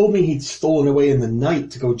 If he told me he'd stolen away in the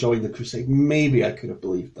night to go join the crusade, maybe I could have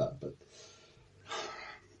believed that. But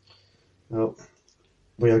Well,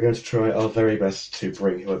 we are going to try our very best to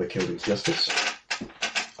bring whoever killed him to justice.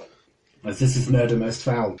 As this is murder most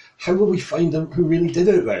foul. how will we find him who really did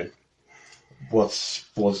it then? What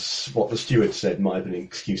the steward said might have been an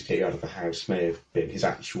excuse to get you out of the house may have been his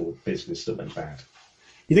actual business that went bad.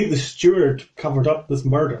 You think the steward covered up this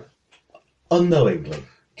murder? Unknowingly.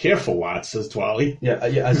 Careful, lad, says Twally. Yeah,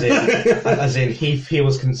 as in he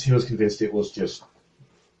was convinced it was just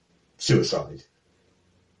suicide.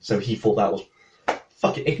 So he thought that was...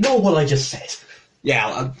 Fuck it, ignore what I just said.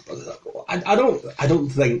 Yeah, I don't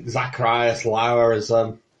think Zacharias Lauer is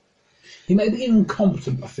He may be an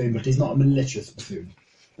incompetent buffoon, but he's not a malicious buffoon.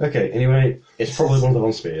 Okay, anyway, it's probably one of the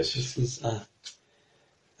Von Spears. This is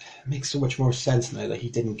makes so much more sense now that he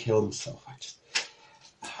didn't kill himself.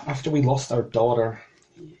 After we lost our daughter,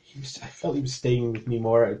 I felt he was staying with me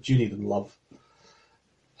more out of duty than love.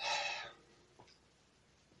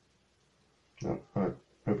 No, I hope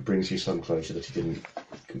it brings you some closure that he didn't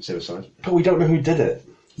commit suicide. But we don't know who did it.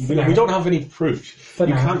 We don't have any proof. You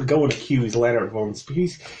now. can't go and accuse Leonard Von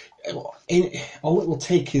Spears. All it will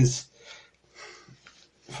take is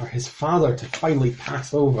for his father to finally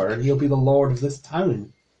pass over, and he'll be the lord of this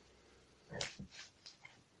town.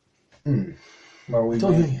 Well, we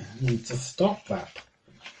Don't may need to stop that.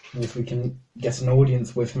 If we can get an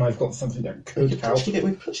audience with him, I've got something that We could could help. actually get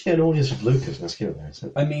an audience with Lucas and ask him about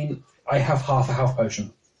it. I mean, I have half a health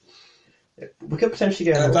potion. We could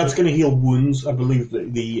potentially get... That's going to heal wounds, I believe.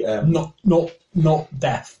 Not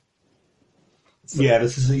death. Yeah,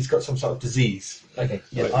 he's got some sort of disease. Okay.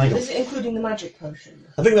 Yeah, Right. I got... Is it including the magic potion?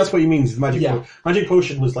 I think that's what he means. Magic. Yeah. Magic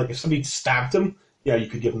potion was like if somebody stabbed him, yeah, you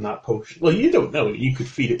could give him that potion. Well, you don't know. You could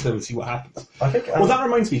feed it to him and see what happens. I think... Well, that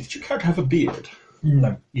reminds me. Did you care to have a beard?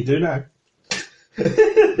 No. You do now.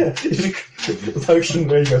 the potion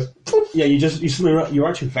where he goes... Yeah, you're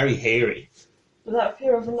actually very hairy. Did that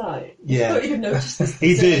appear overnight? Yeah. I thought you'd noticed this.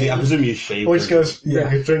 He did. I presume you shaved. Voice goes... Yeah.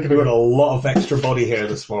 He's drinking We got a lot of extra body hair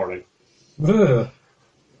this morning. Ugh.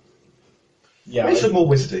 Yeah. Makes it more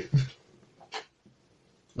wizardy.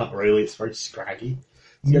 Not really. It's very scraggy.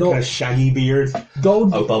 He's got Not- kind of shaggy beard.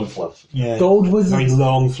 Gold. Oh, bum fluff. Yeah. Gold Very wizards.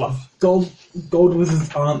 long fluff. Gold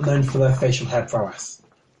wizards aren't known for their facial hair prowess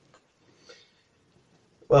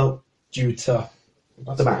Well, due to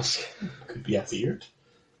the mask. Could be Yes. a beard.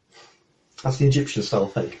 That's the Egyptian-style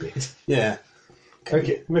fake beard. Yeah.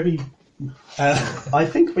 Okay. Maybe. I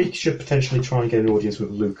think we should potentially try and get an audience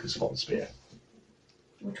with Lucas Von Spear.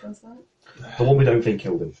 Which one's that? The one we don't think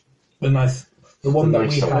killed him. the one The that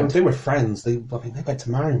nice we one. had. They were friends. They went to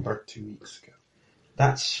Marienburg 2 weeks ago.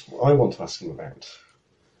 That's what I want to ask him about.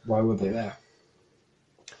 Why were they there?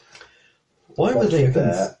 Why were What they chickens?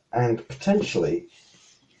 there? And potentially...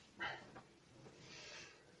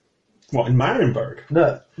 What, in Marienburg?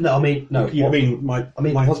 No, I mean... No, I what- mean, my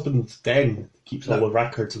what- husband's den keeps all the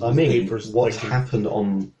records of I the mean, papers. what like, happened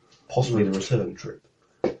on possibly the return trip?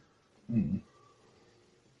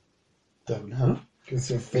 Don't know.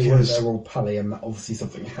 Because if they weren't there all Pallium, that obviously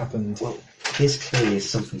something happened. Well, this clearly is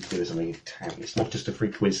something to do with something in town. It's not just a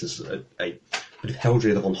freak coincidence that a bit of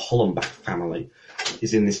Heldre, the von Hollenbach family,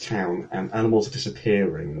 is in this town, and animals are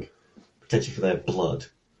disappearing, potentially for their blood.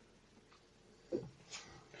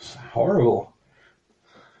 It's horrible.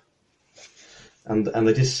 And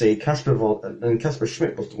they did see Caspar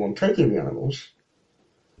Schmidt was the one taking the animals.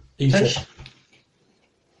 You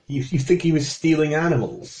think he was stealing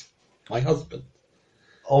animals? My husband.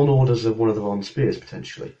 On orders of one of the von Spears,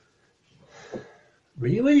 potentially.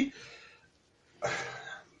 Really?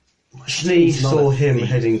 Schnee He's not saw a him thief.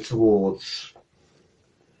 heading towards...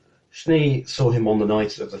 Schnee saw him on the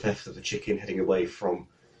night of the theft of the chicken heading away from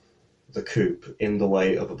the coop in the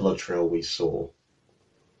way of a blood trail we saw.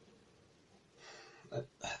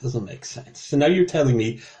 That doesn't make sense. So now you're telling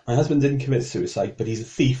me my husband didn't commit suicide, but he's a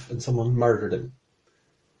thief and someone murdered him.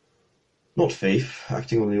 Not thief,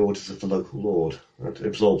 acting on the orders of the local lord. That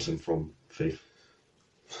absolves him from thief.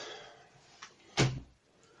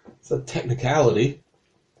 It's a technicality.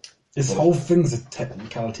 This whole thing's a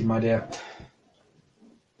technicality, my dear.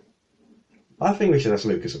 I think we should ask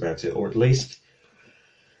Lucas about it, or at least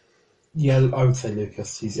Yeah, I would say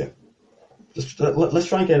Lucas. He's Yeah. just let's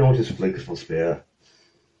try and get an audience with Lucas von Speer.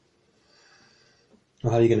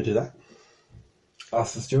 Well, how are you going to do that?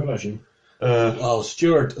 ask the steward, I assume. Well,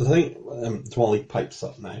 Stewart, I think, Twally pipes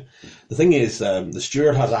up now. The thing is, the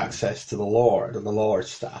steward has access to the Lord and the Lord's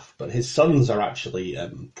staff, but his sons are actually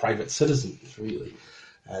private citizens, really.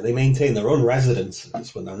 They maintain their own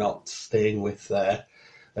residences when they're not staying with their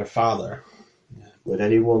father. Would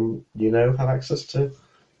anyone you know have access to?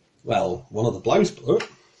 Well, one of the blouse bloke.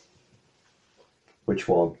 Which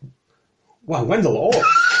one? Well, Wendell Orr.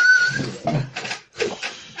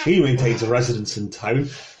 He maintains a residence in town.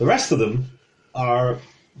 The rest of them are...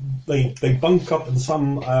 They bunk up in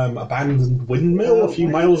some abandoned windmill a few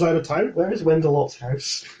miles out of town. Where is Wendell Lott's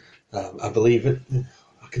house? I believe it.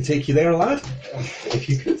 I can take you there, lad. If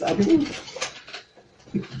you could, that'd be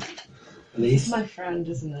At least. It's my friend,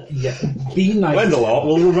 isn't it? Yeah. Be nice. Wendell Ott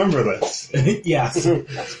will remember this. Yes.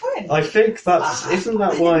 That's fine. I think that's... Isn't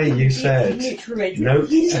that why you said... Mutual arrangement. Note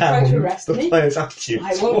He didn't try down to arrest the me. player's attitude.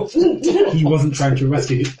 I won't. He wasn't trying to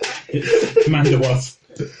rescue Commander was.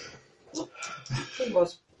 He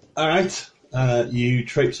was. Alright, you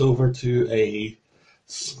traipse over to a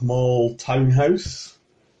small townhouse.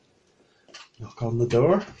 Knock on the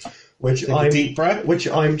door. Which Take a I'm, deep breath. which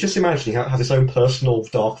I'm just imagining had its own personal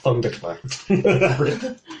dark thunderclap. Or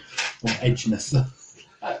edginess.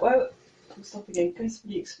 Well, I'm stopping again. Can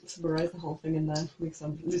somebody summarise the whole thing and then because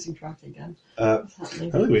I'm losing track again. What's I happening?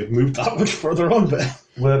 don't think we've moved that much further on, but...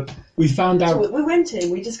 We're We found out. So we went in.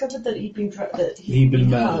 We discovered that he'd been He'd been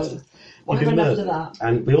murdered. hung. What He'd been happened after murdered. that?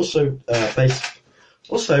 And we also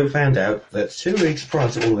found out that 2 weeks prior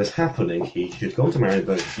to all this happening, he had gone to marry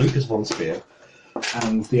both Lucas von Speer.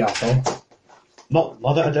 And the arsehole.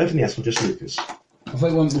 I don't think the asshole, just Lucas. I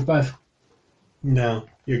thought we went with both. No,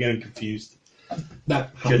 you're getting confused.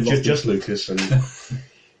 That happened Just Lucas.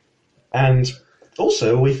 And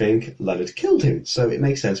also, we think Leonard killed him, so it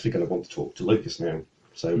makes sense we're going to want to talk to Lucas now.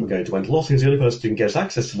 So we're going to Wendell Lott, who's the only person who can get us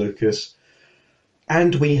access to Lucas.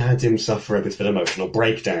 And we had him suffer a bit of an emotional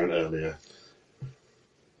breakdown earlier.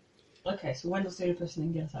 Okay, so Wendell's the only person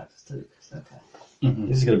who can get access to Lucas. Okay. Mhm.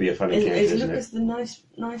 This is going to be a funny game, Is isn't Lucas it? the nice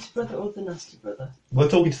brother or the nasty brother? We're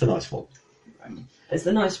talking to the nice one. It's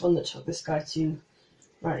the nice one that took this guy to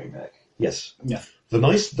Marienburg. Yes. Yeah. The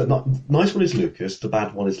nice one is Lucas, the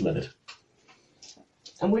bad one is Leonard.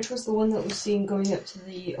 And which was the one that was seen going up to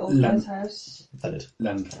the old Lem. guy's house? Leonard.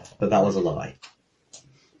 Land. But that was a lie.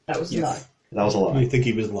 That was a Yes. lie. That was a You lie. think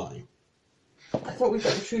he was lying? I thought we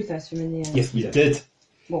got the truth out of him in the end. Yes, we You did. did.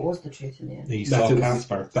 What was the truth in the end? He That saw it was-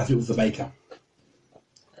 Caspar. That it was the baker.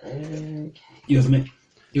 Okay. It was me.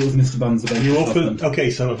 It was Mr. Buns, the baker. You open. Okay,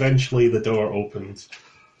 so eventually the door opens.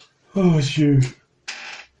 Oh, it's you.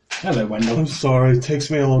 Hello, Wendell. I'm sorry. It takes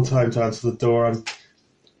me a long time to answer the door. I'm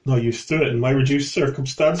not used to it in my reduced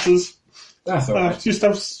circumstances. That's I alright. just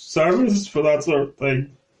have service for that sort of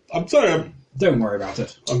thing. I'm sorry. Don't worry about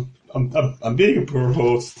it. I'm being a poor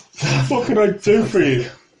host. What can I do for you?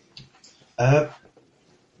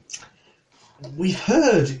 We've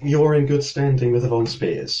heard you're in good standing with the Von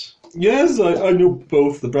Spears. Yes, I know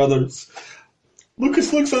both the brothers.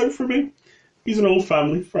 Lucas looks out for me. He's an old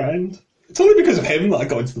family friend. It's only because of him that I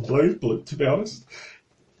got into the Blue, to be honest.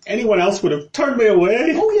 Anyone else would have turned me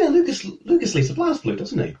away. Oh yeah, Lucas leads the Blast Blue,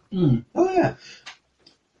 doesn't he? Mm. Oh yeah.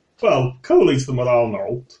 Well, Cole leads them with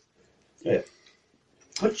Arnold.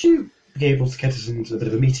 Would you be able to get us into a bit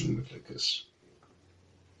of a meeting with Lucas?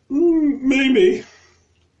 Maybe.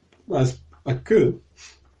 I could.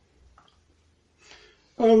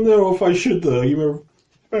 I don't know if I should, though. You were a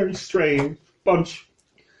very strange bunch.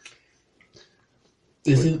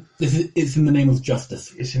 It's in the name of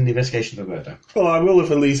justice. It's in the investigation of a murder. Well, I will if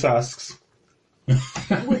Elise asks.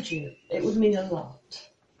 Would you? It would mean a lot.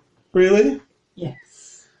 Really?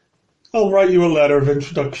 Yes. I'll write you a letter of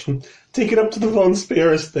introduction. Take it up to the Von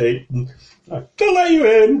Speer estate. And they'll let you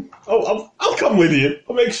in. I'll come with you.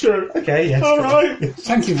 I'll make sure. Okay, yes. All right.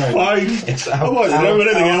 Thank you very much. Fine. It's I don't have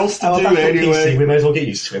anything else to do anyway. We may as well get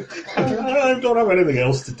used to it. I don't have anything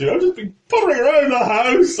else to do. I've just been pottering around the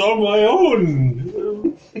house on my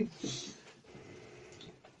own.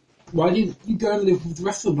 Why didn't you go and live with the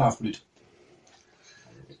rest of the Blaufoot?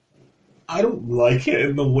 I don't like it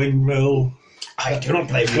in the windmill. I do not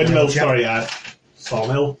blame you. Windmill, sorry,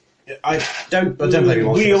 sawmill. I don't blame you. The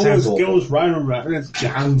wheel It sounds awful. goes round and round, and it's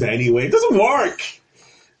jammed anyway. It doesn't work.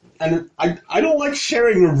 And I don't like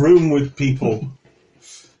sharing a room with people.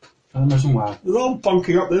 I don't imagine why. It's all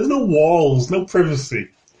bunking up. There's no walls, no privacy.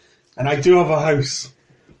 And I do have a house.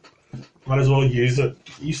 Might as well use it.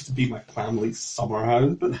 It used to be my family's summer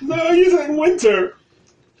house, but no, I use it in winter.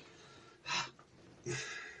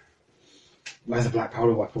 Where's the black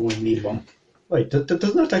powder weapon when you need one? Wait, doesn't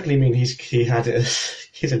that technically mean he had it as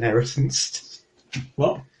his inheritance?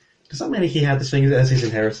 What? Does that mean he had this thing as his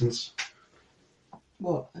inheritance?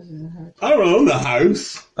 What? I don't know. I don't own the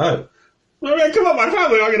house. Oh. I mean, come on, my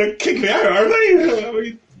family are going to kick me out, are they? I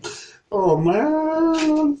mean, oh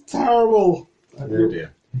man, that's terrible. Oh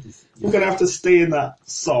dear. I'm going to have to stay in that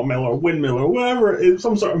sawmill or windmill or whatever. It's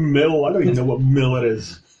some sort of mill. I don't even know what mill it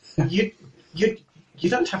is. You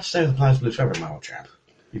don't have to stay with the Plows Blue forever, my old chap.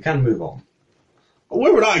 You can move on.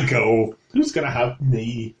 Where would I go? Who's going to have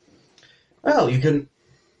me? Well, you can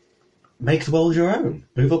make the world your own.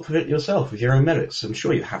 Move up with it yourself with your own merits. I'm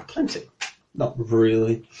sure you have plenty. Not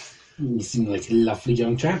really. You seem like a lovely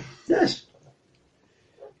young chap. Yes.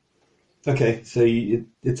 Okay, so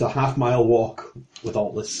it's a half-mile walk with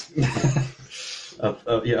all this.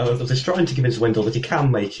 Of just trying to convince Wendell that he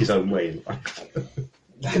can make his own way in life.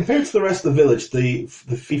 Compared to the rest of the village,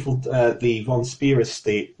 the Von Speer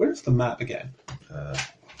estate, where's the map again?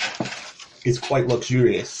 Is quite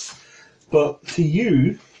luxurious. But to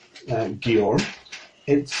you, Georg,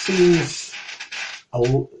 it seems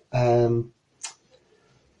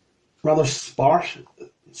rather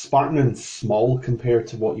Spartan and small compared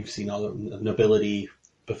to what you've seen other nobility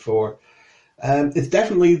before. It's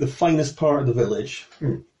definitely the finest part of the village,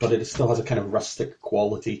 but it still has a kind of rustic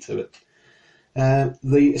quality to it.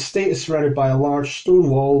 The estate is surrounded by a large stone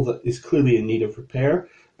wall that is clearly in need of repair,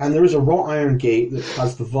 and there is a wrought iron gate that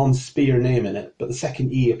has the Von Speer name in it, but the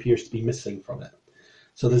second E appears to be missing from it.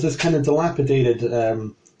 So there's this kind of dilapidated,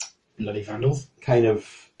 Bloody vandals. kind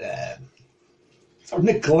of sort of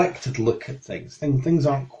neglected look at things. Things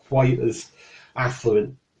aren't quite as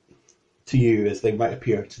affluent to you as they might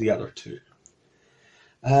appear to the other two.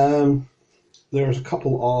 There's a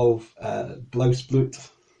couple of Blausblut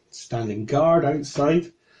standing guard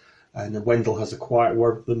outside, and Wendell has a quiet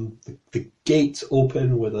word with them. The gate's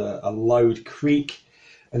open with a loud creak,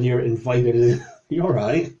 and you're invited in. You all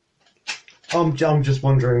right? I'm just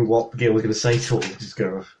wondering what Gil was going to say to all this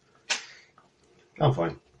girl. I'm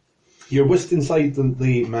fine. You're whisked inside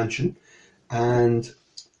the mansion, and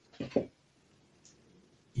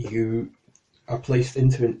you are placed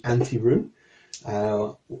into an anteroom.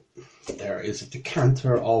 There is a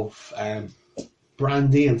decanter of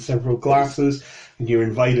brandy and several glasses, and you're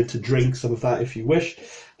invited to drink some of that if you wish.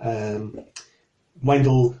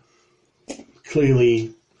 Wendell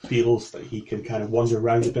clearly feels that he can kind of wander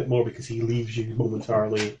around a bit more because he leaves you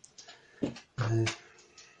momentarily.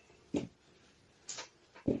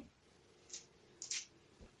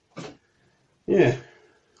 Yeah.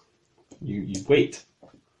 You wait.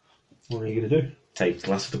 What are you going to do? Take a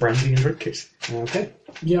glass of the brandy and drink it. Okay.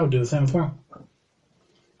 Yeah, I'll do the same as well.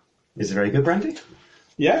 Is it very good brandy?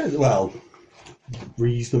 Yeah, well,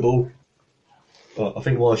 reasonable. Well, I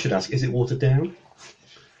think what I should ask, is it watered down?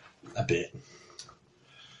 A bit.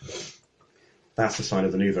 That's the sign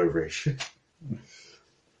of the nouveau riche.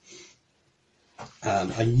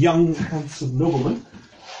 A young, handsome nobleman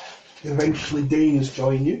eventually deigns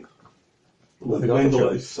join you. Well, the Wendell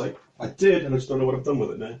is like, I did, and I just don't know what I've done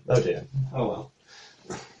with it now. Oh dear. Oh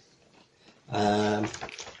well.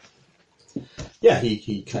 Yeah,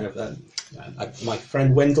 he kind of. My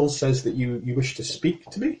friend Wendell says that you wish to speak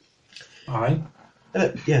to me. Aye.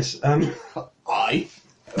 Yes, I.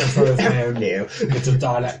 Sorry, my own no. bit of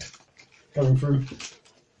dialect coming through.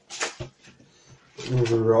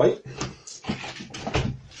 Right.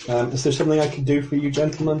 Is there something I can do for you,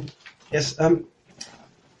 gentlemen? Yes,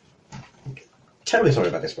 terribly sorry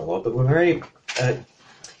about this, my lord, but we're very...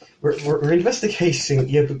 we're investigating...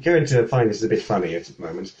 You're going to find this a bit funny at the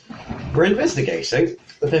moment. We're investigating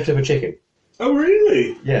the theft of a chicken. Oh,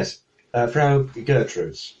 really? Yes. Frau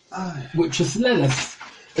Gertrude's. Which has led us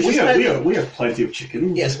We have plenty of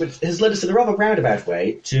chickens. Yes, which has led us in a rather roundabout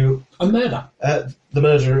way to a murder. the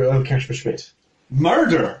murder of Caspar Schmidt.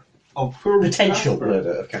 Murder of poor Potential Casper.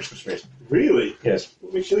 murder of Caspar Schmidt. Really? Yes.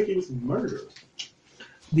 What makes you think he was murdered?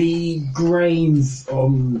 The grains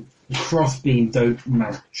on the crossbeam don't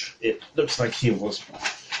match. It looks like he was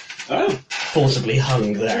Oh, forcibly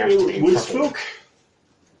hung there. after you're being woods throttled. folk.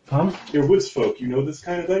 Huh? You're woods folk. You know this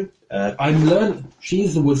kind of thing. I'm learned.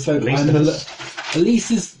 She's the wood folk.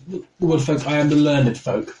 Elise is the wood folk. I am the learned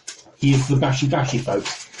folk. He is the bashy folk.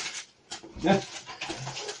 Yeah.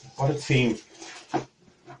 What a team.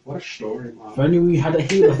 What a story, man. If only we had a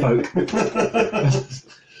healer folk.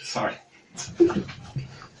 Sorry.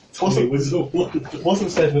 Wasn't- was so wonderful.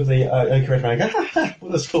 Wasn't said with the correct man.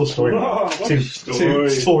 What a cool story. Oh, what two a story.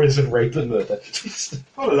 stories of rape and murder.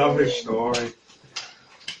 What a lovely story.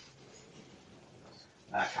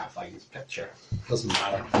 I can't find his picture. Doesn't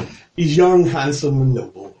matter. He's young, handsome, and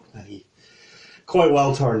noble, and he quite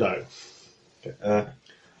well turned out.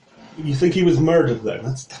 You think he was murdered, then?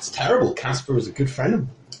 That's terrible. Casper was a good friend of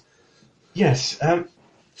mine. Yes, kind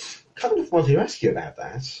of wanted to ask you about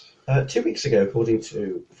that. 2 weeks ago, according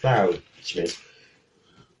to Frau Schmidt,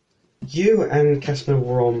 you and Caspar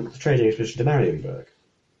were on the trading expedition to Marienburg.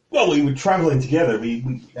 Well, we were travelling together.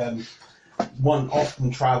 One often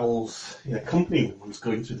travels in a company when one's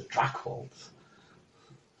going through the Dracwald.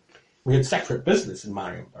 We had separate business in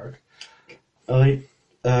Marienburg.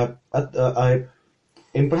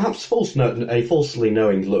 In perhaps a falsely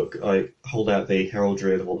knowing look, I hold out the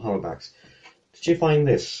heraldry of the von Hollenbachs. Did you find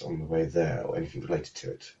this on the way there, or anything related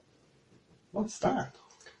to it? What's that?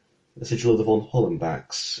 The sigil of the von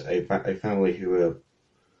Hollenbachs, a family who were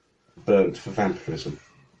burnt for vampirism.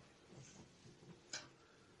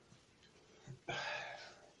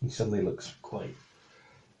 He suddenly looks quite...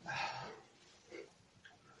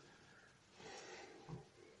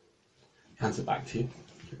 Hands it back to you.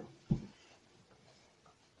 Do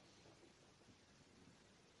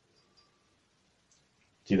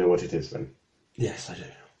you know what it is, then? Yes, I do.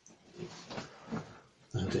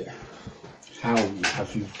 Oh dear. How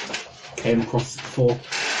have you came across it before?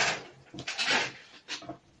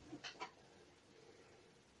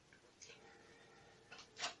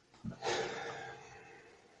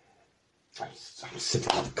 I'm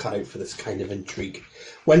sitting up cut out for this kind of intrigue.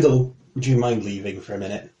 Wendell, would you mind leaving for a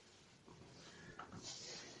minute?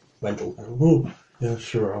 Wendell, oh, yeah,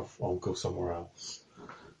 sure, I'll go somewhere else.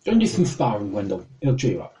 Don't do some sparring, Wendell. It'll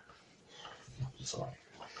cheer you up. Sorry.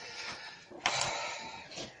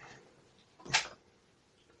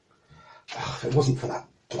 If it wasn't for that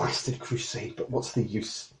blasted crusade, but what's the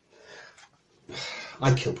use?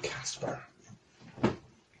 I killed Casper.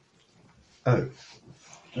 Oh.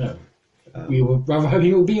 Oh. We were rather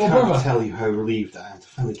hoping it would be your I can't brother. tell you how relieved I am to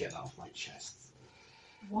finally get that off my chest.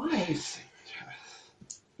 Why?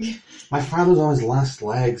 My father's on his last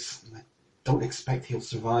legs, and I don't expect he'll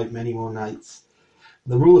survive many more nights.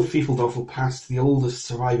 The rule of Fiefeldorf will pass to the oldest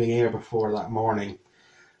surviving heir before that morning.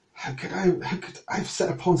 How could I have set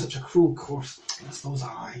upon such a cruel course against those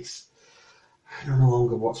eyes? I know no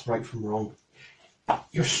longer what's right from wrong.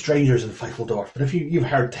 You're strangers in Fiefeldorf, but if you've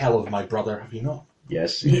heard tell of my brother, have you not?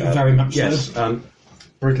 Yes. Very much yes. so.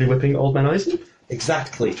 Brutally whipping Old Man Eisen?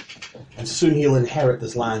 Exactly. And soon he'll inherit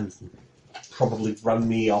this land and probably run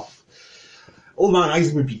me off. Old Man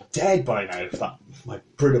Eisen would be dead by now if my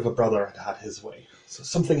brute of a brother had had his way. So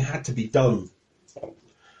something had to be done.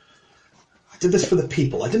 I did this for the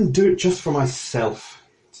people. I didn't do it just for myself.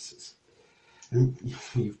 And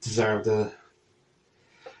you've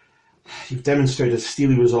demonstrated a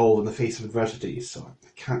steely resolve in the face of adversity, so I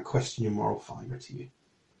can't question your moral fibre to you.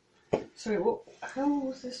 Sorry, how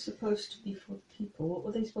was this supposed to be for people? What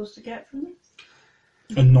were they supposed to get from this?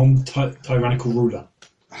 A non-tyrannical ruler.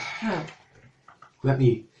 How? Let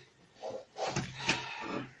me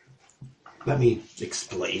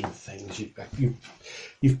explain things.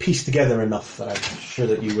 You've pieced together enough that I'm sure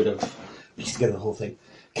that you would have pieced together the whole thing.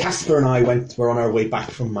 Casper and I were on our way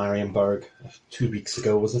back from Marienburg 2 weeks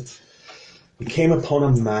ago, was it? We came upon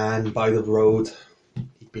a man by the road.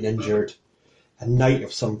 He'd been injured. A knight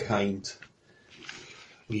of some kind.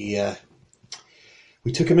 We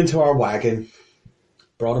took him into our wagon,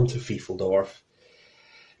 brought him to Fiefeldorf.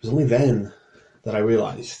 It was only then that I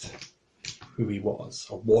realised who he was,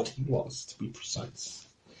 or what he was, to be precise.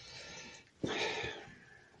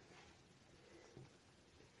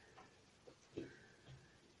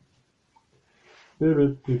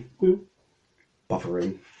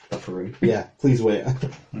 Buffering. Yeah, please wait.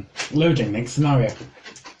 Loading, next scenario.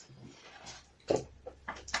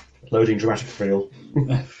 Loading dramatic reel.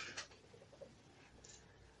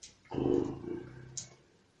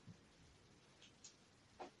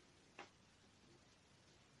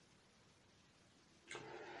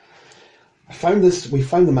 We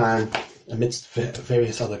found the man amidst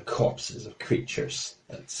various other corpses of creatures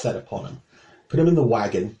that set upon him. Put him in the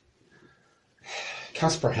wagon.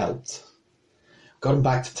 Caspar helped. Got him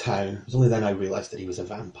back to town. It was only then I realised that he was a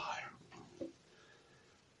vampire.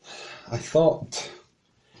 I thought...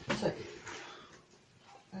 So,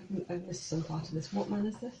 I've missed some part of this. What man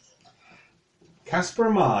is this? Caspar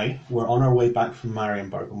and I were on our way back from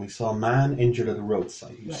Marienburg when we saw a man injured at the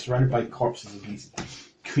roadside. He was surrounded by corpses of these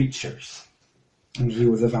creatures. And he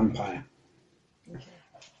was a vampire. Okay.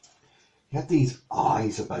 He had these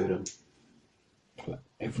eyes about him.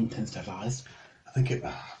 Everyone tends to have eyes. I think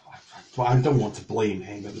I don't want to blame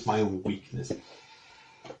him, it was my own weakness.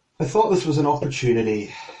 I thought this was an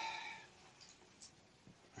opportunity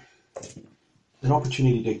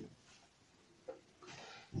to,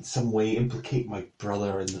 in some way, implicate my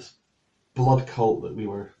brother in this blood cult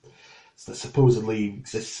that supposedly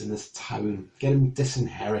exists in this town, get him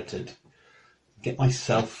disinherited, get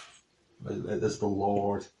myself as the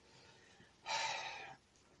Lord.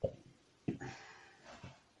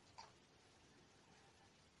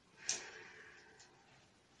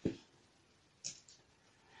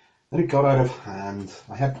 Then it got out of hand.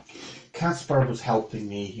 Caspar was helping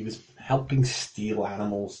me. He was helping steal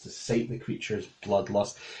animals to sate the creature's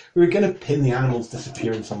bloodlust. We were going to pin the animal's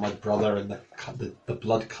disappearance on my brother and the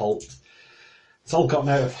blood cult. It's all gotten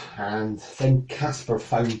out of hand. Then Caspar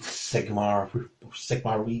found Sigmar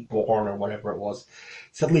Reborn or whatever it was.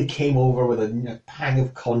 Suddenly came over with a pang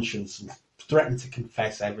of conscience and threatened to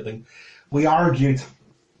confess everything. We argued.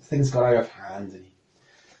 Things got out of hand and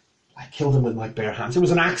I killed him with my bare hands. It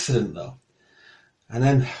was an accident, though. And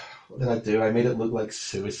then, what did I do? I made it look like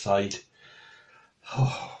suicide.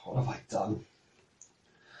 Oh, what have I done?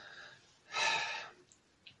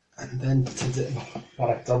 And then, what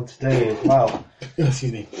I've done today as well.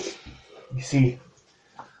 Excuse me. You see,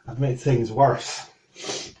 I've made things worse.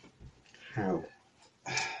 How?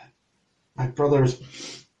 My brother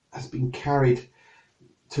has been carried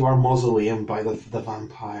to our mausoleum by the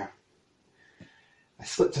vampire. I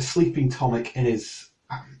slipped a sleeping tonic in his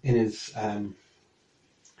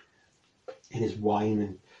wine,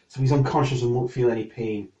 and so he's unconscious and won't feel any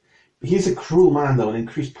pain. But he's a cruel man, though, and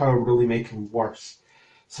increased power would only make him worse.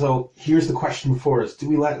 So here's the question before us: do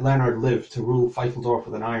we let Leonard live to rule Feifeldorf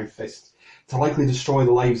with an iron fist, to likely destroy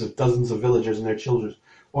the lives of dozens of villagers and their children,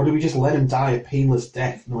 or do we just let him die a painless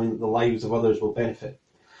death, knowing that the lives of others will benefit?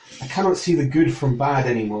 I cannot see the good from bad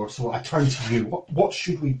anymore, so I turn to you. What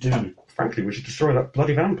should we do? Frankly, we should destroy that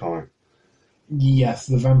bloody vampire. Yes,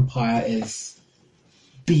 the vampire is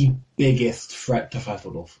the biggest threat to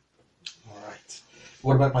Feifeldorf. Alright.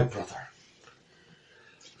 What about my brother?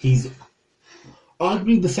 He's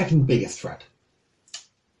arguably the second biggest threat.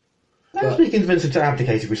 I was pretty convinced to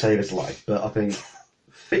abdicate if we save his life, but I think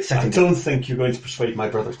I second. don't think you're going to persuade my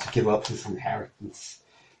brother to give up his inheritance,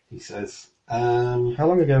 he says. How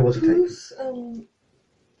long ago was it taken?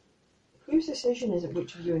 Whose decision is it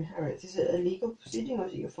which of you inherits? Is it a legal proceeding or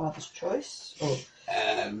is it your father's choice? Or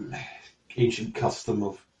Ancient custom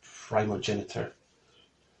of primogeniture.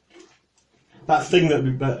 That thing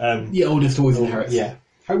that The oldest always inherits. yeah.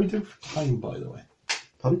 How are we doing for time, by the way?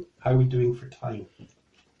 Pardon? How are we doing for time?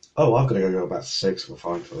 Oh, I've got to go about 6. We're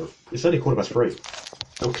fine for... It's only 3:15.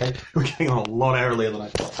 Okay, we're getting on a lot earlier than I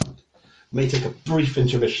thought. May take a brief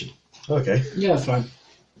intermission. Okay. Yeah, that's fine.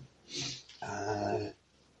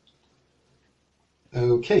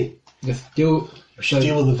 Okay. Just steal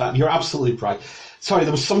Deal with the van. You're absolutely right. Sorry,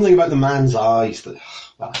 there was something about the man's eyes that...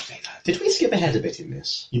 Well, I say that. Did we skip ahead a bit in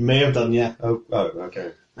this? You may have done, yeah. Oh,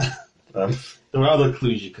 okay. There were other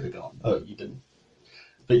clues you could have gotten. Oh, you didn't.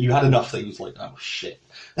 But you had enough that he was like, oh, shit.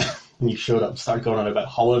 When you showed up and started going on about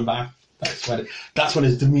Hollenbach, that's when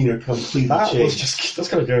his demeanour completely changed. That's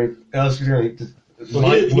kind of going... He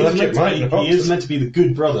is meant to be the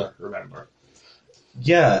good brother, remember?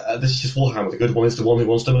 Yeah, this is just Warhammer. The good one is the one who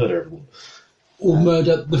wants to murder everyone. or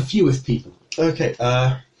murder the fewest people. Okay,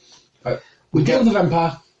 We deal with the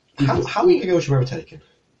vampire. how long ago was your brother taken?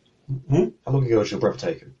 Hmm? How long ago was your brother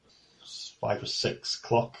taken? 5 or 6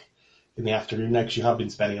 o'clock in the afternoon. Next, you have been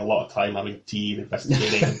spending a lot of time having tea and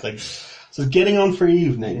investigating and things. So getting on for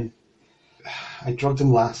evening. I drugged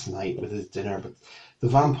him last night with his dinner, but the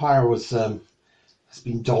vampire has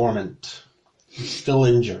been dormant. He's still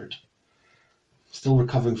injured. Still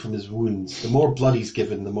recovering from his wounds. The more blood he's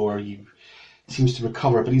given, the more he seems to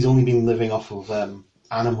recover, but he's only been living off of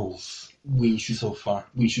animals We should. so far.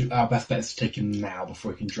 Our best bet is to take him now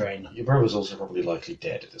before he can drain. Your brother's also probably likely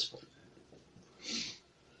dead at this point.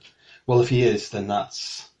 Well, if he is, then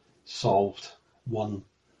that's solved one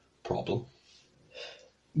problem.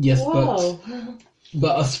 Yes, Whoa.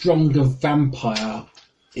 but a stronger vampire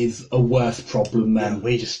is a worse problem than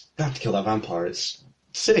We just have to kill that vampire. It's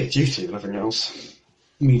civic duty and nothing else.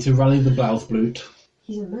 we need to rally the Blausblut.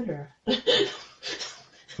 He's a murderer.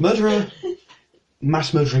 Murderer,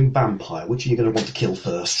 mass murdering vampire. Which are you going to want to kill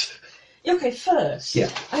first? Okay, first. Yeah.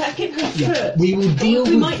 I keep hearing Yeah, first. we will deal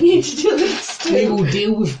We with might need to do this too. we will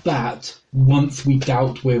deal with that once we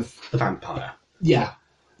dealt with The vampire. yeah.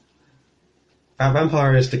 That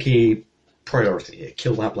vampire is the key priority here.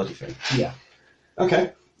 Kill that bloody thing. Yeah.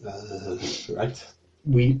 Okay. Right.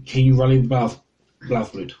 Can you rally the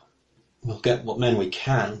Blausblut? We'll get what men we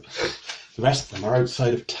can. The rest of them are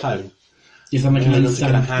outside of town. Yes, I can Yeah, they'll get a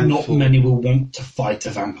understand not handful. many will want to fight a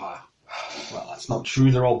vampire. Well, that's not true.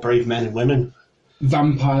 They're all brave men and women.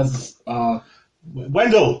 Vampires are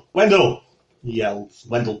Wendell! Wendell! He yells.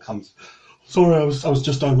 Wendell comes. Sorry, I was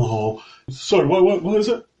just down the hall. Sorry, what is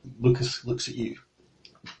it? Lucas looks at you.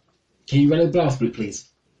 Can you rally the Blausblut, please?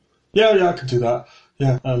 Yeah, I can do that.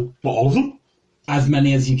 Yeah, what, all of them? As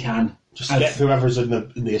many as you can. Just get whoever's in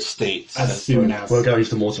the estates. As soon as. We're going to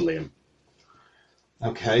the mausoleum.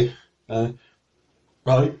 Okay.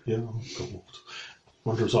 Right, yeah, I'm gold.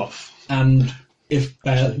 Wanders off. And if He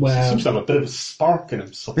where seems to have a bit of a spark in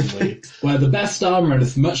him suddenly. wear the best armour and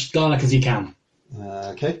as much garlic as you can.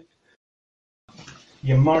 Okay.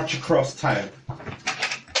 You march across town.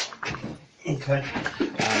 Okay.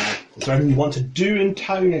 Is there anything you want to do in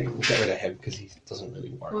town? We'll get rid of him because he doesn't really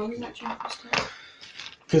work. Well, we're actually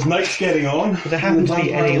Because night's getting on. Would there happen to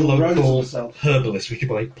be any local herbalist we could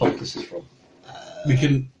buy poultices from?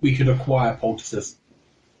 We could acquire poultices.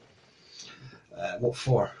 What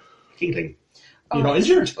for? Healing. You're not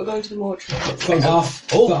injured? We're going to the mortuary. For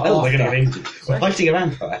after, Oh, hell, we're going to after. get injured. We're fighting a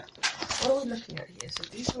vampire. What are we looking at here? So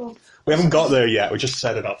these are all... We haven't got there yet. We just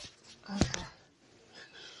set it up.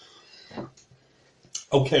 Okay.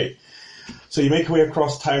 Okay. So you make your way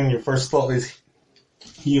across town. And your first thought is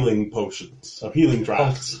healing potions, or healing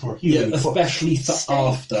drafts, or Yeah, healing. especially for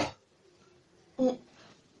after.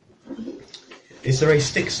 Is there a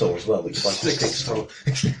stick store as well? We can buy some Stick stick store.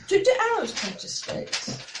 Do arrows come to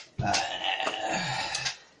stakes?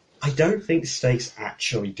 I don't think stakes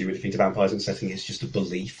actually do anything to vampires in the setting. It's just a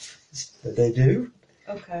belief that they do.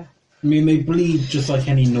 Okay. I mean, they bleed just like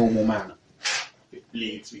any normal man. If it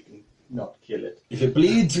bleeds, we can not kill it. If it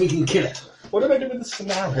bleeds, we can kill it. What did I do with the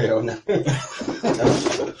scenario now?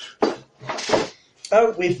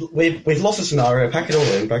 Oh, we've lost the scenario. Pack it all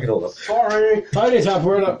in. Pack it all up. Sorry. Tidy it up,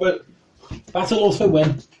 we're up, but battle also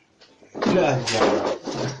win.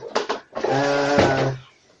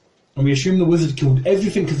 And we assume the wizard killed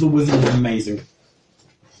everything because the wizard is amazing.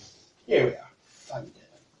 Here we are. Found it.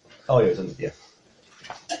 Oh yeah, it's in, yeah.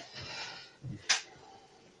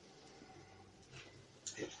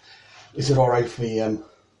 Is it all right if we, if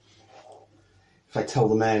I tell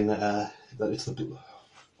the men that it's the?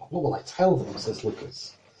 What will I tell them? Says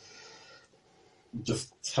Lucas.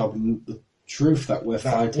 Just tell them the truth that we're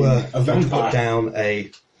fighting We're a going to put vampire down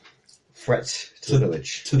a threat to the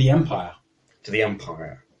village, to the Empire. to the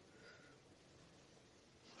Empire.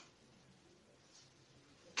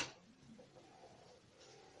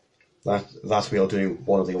 That we are doing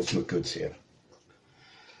one of the ultimate goods here.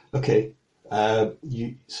 Okay. So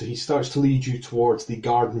he starts to lead you towards the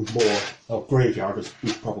garden moor, or graveyard, as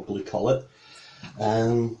we probably call it,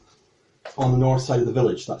 on the north side of the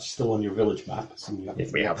village. That's still on your village map. So you haven't,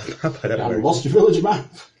 If we have a map, I don't you haven't know. lost your village map.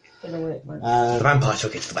 Don't know where it went. The vampire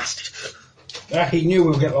took it, the bastard. He knew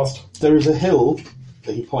we would get lost. There is a hill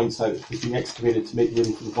that he points out has been excavated to make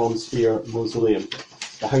room for the Von Speer mausoleum.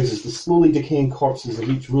 It houses the slowly decaying corpses of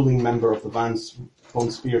each ruling member of the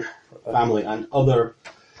Von Speer family and other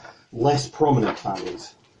less prominent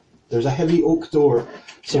families. There's a heavy oak door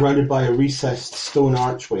surrounded by a recessed stone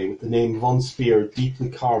archway with the name Von Speer deeply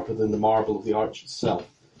carved within the marble of the arch itself.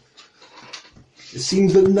 It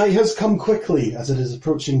seems that night has come quickly as it is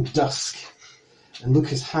approaching dusk, and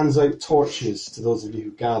Lucas hands out torches to those of you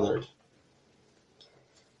who gathered.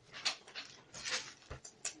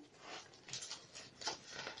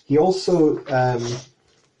 He also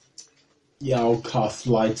Yeah, I'll cast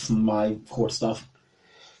lights on my court stuff.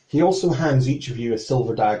 He also hands each of you a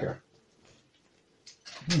silver dagger.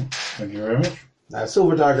 Thank you very much. Now, a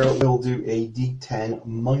silver dagger will do a d10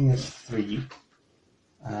 -3.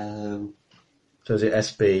 So is it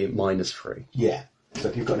SB -3? Yeah. So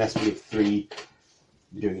if you've got an SP of 3,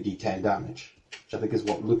 you're doing a D10 damage, which I think is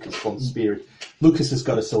what Lucas von Spear. Lucas has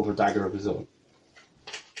got a silver dagger of his own.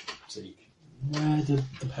 So you Where did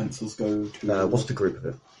the pencils go to? What's the group of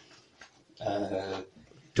it? can,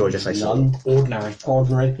 Do I just say none. Ordinary.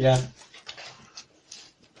 Ordinary, yeah.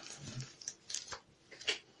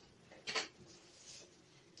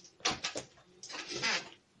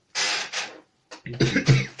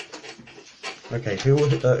 Okay,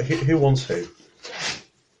 who wants who?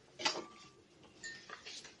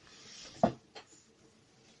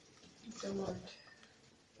 Don't mind.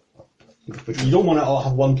 You don't want to all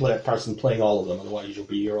have one person playing all of them, otherwise you'll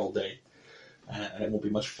be here all day, and it won't be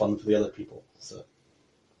much fun for the other people. So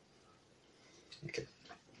Okay.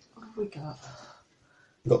 What have we got?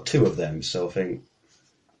 We've got 2 of them, so I think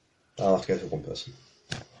I'll have to go for one person.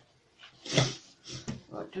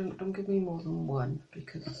 Right, don't give me more than one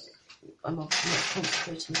because I'm obviously not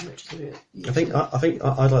concentrating as much as you. I think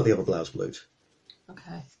I'd like the other blouse blues.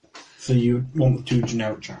 Okay. So you want the 2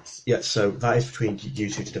 generic chaps. Yeah, so that is between you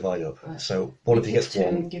 2 to divide up. Right. So one of you gets Take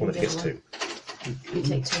 2 1, and give one of me you the gets other 2. You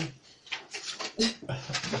take 2.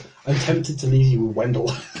 I'm tempted to leave you with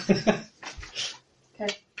Wendell.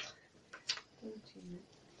 Okay.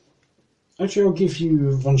 Actually, I'll give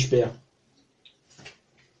you Von Speer.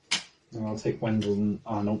 And I'll take Wendell and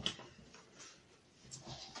Arnold.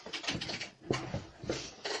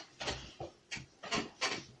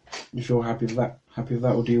 If you're happy with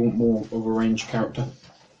that, or do you want more of a ranged character?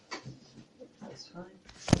 That's fine.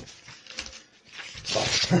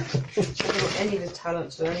 fine. I don't want any of the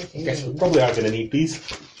talents or anything. Guess we probably are going to need these.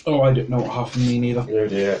 Oh, I don't know what half of me neither. Oh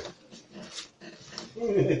dear.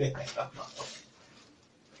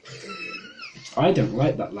 I don't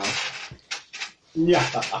like that laugh. Yeah.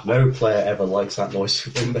 No player ever likes that noise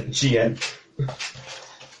from the GM.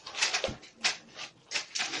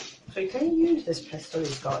 So can you use this pistol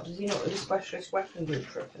he's got? Does he not with a specialist weapon group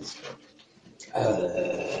for a pistol?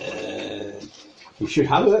 We should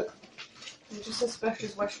have it. It's just a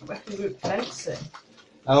specialist weapon group fencing.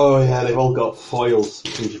 Oh yeah, they've all got foils,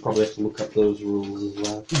 which means you probably have to look up those rules as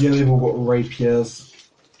well. Yeah, they've all got rapiers.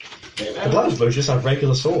 The blouse blues just have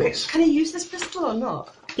regular swords. Can he use this pistol or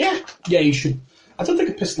not? Yeah. Yeah, you should. I don't think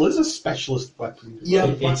a pistol is a specialist weapon. Yeah,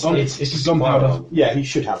 It's just gunpowder. firearm. Yeah, he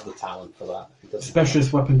should have the talent for that. If he doesn't.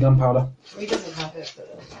 Specialist weapon gunpowder. He doesn't have it,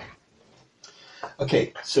 but...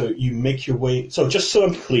 Okay, so you make your way. So just so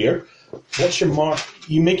I'm clear, what's your mark?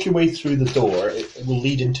 You make your way through the door. It will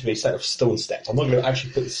lead into a set of stone steps. I'm not going to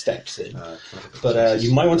actually put the steps in, but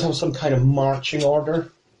you might want to have some kind of marching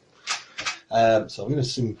order. So I'm going to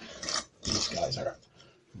assume these guys are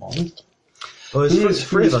mine. Well, there's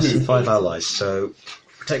three of us who's and who? 5 allies, so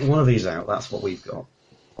take one of these out, that's what we've got.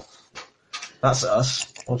 That's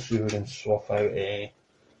us. Let's see if we can swap out a.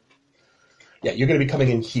 Yeah, you're going to be coming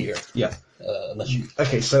in here, Yeah. unless you.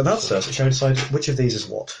 Okay, so that's us. Shall we decide which of these is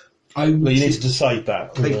what? I would Well, you need say- to decide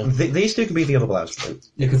that. I think these two can be the other blouse blue.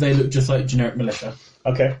 Yeah, because they look just like generic militia.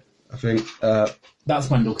 Okay, I think That's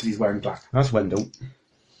Wendell because he's wearing black. that's Wendell.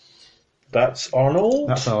 that's Arnold.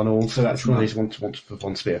 That's Arnold. So that's Which one of mine. these wants for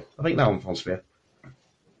Von Spear? I think that one for Von Spear.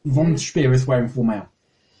 Von Speer is wearing full mail.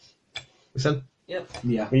 We said Yep.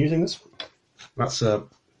 Yeah. We're using this. that's Would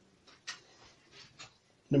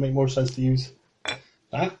it make more sense to use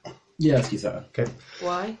that? Yeah, let's use that. okay.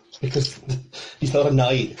 Why? Because he's not a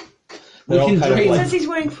knight. We They're all can kind of trade- He like says he's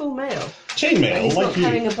wearing full mail. And chainmail, he's like not you.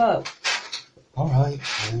 carrying a bow. All right.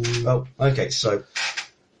 Oh, okay. So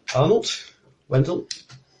Arnold, Wendell,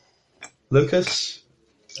 Lucas,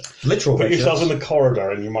 literal Put yourself in Richards. the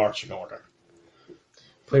corridor in your marching order.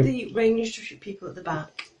 Put the ranged people at the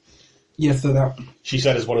back. Yeah, so that. She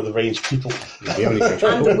said as one of the ranged people. The only ranged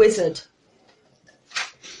And people. the wizard.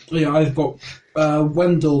 Yeah, I've got.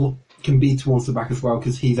 Wendell can be towards the back as well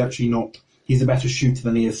because he's actually not. He's a better shooter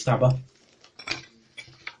than he is stabber.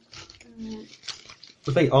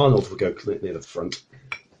 I think Arnold will go near the front.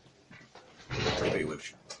 Maybe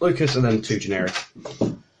with Lucas and then 2 generic.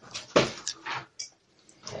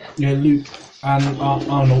 Yeah, Luke and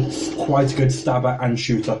Arnold's quite a good stabber and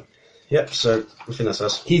shooter. Yep. So I think that's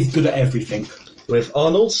us. He's good at everything. With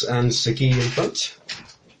Arnold's and Sagi in front.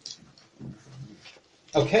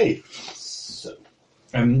 Okay. So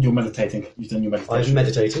You're meditating. You've done your meditation. I'm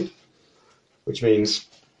meditating, which means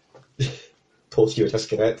Paul Stewart has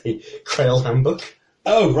to get out the Crail handbook.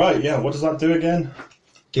 oh right, yeah. What does that do again?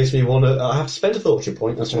 Gives me one. I have to spend a fortune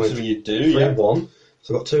point. That's why Assuming you do. 3 Yeah. and 1.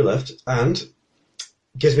 So I've got 2 left, and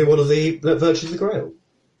gives me one of the virtues of the Grail.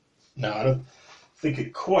 No, I don't think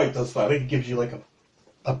it quite does that. I think it gives you like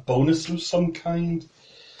a bonus of some kind.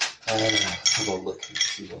 Have a look and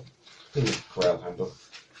see what. Grail handle.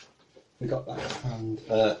 We got that. And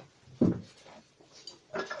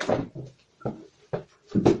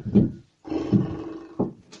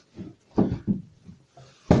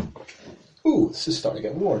ooh, this is starting to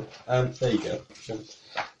get warm. There you go.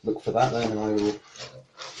 Look for that then, and I will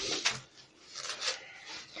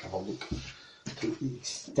have a look to the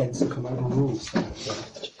extensive command rules.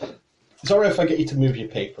 It's alright if I get you to move your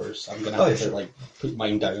papers. I'm going to have to put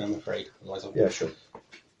mine down, I'm afraid. Otherwise I'll... Yeah, sure.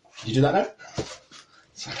 Did you do that now?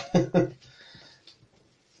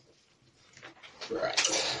 Right.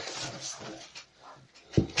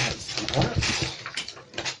 Let's do that.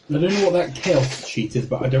 I don't know what that chaos sheet is,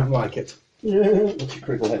 but I don't like it. What's your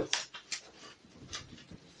critical hit?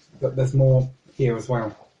 But there's more here as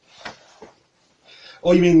well.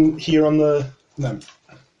 Oh, you mean here on the... No.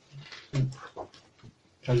 Can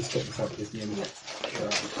I just get this out at the end? Yeah.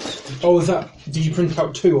 Oh, is that... Did you print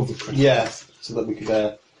out 2 of the critical? Yeah, so that we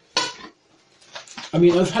could... I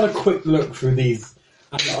mean, I've had a quick look through these,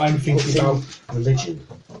 and I'm thinking about... Religion.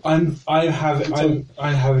 I'm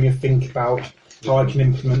having a think about how I can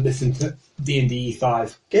implement this into D&D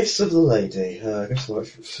 5. Gifts of the Lady. Gifts of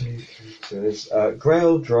the Lady.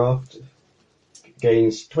 Grail Draft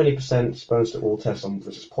gains 20% bonus to all tests on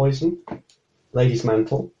versus poison. Lady's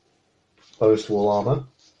Mantle. Bonus to all armor.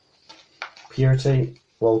 Purity.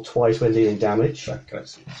 Roll twice when dealing damage. Can I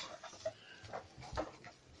see?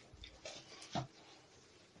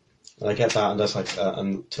 And I get that and that's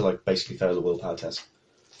until I basically fail the willpower test.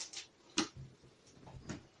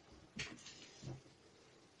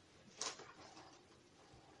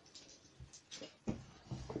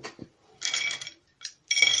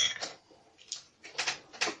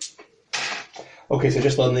 Okay, so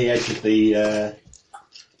just on the edge of the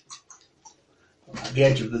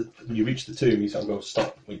when you reach the tomb, you sort of go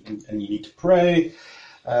stop, and you need to pray.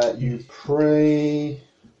 You pray,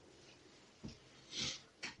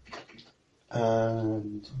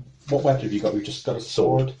 and what weapon have you got? We've just got a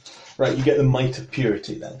sword, right? You get the Might of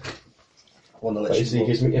Purity then. I want to let Basically, you it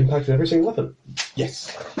gives me impact with every single weapon.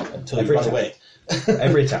 yes, until Every you run attack. away.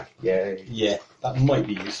 Every attack. Yeah. Yeah, that might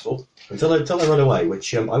be useful. Until I run away,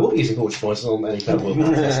 which I will be using fortune points on any kind of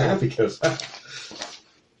willpower test now because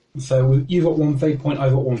So you've got 1 fate point,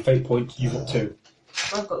 I've got 1 fate point, you've got 2.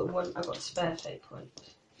 I've got a spare fate point.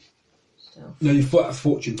 Still. No, you've got a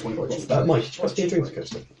fortune point. that might just be a drink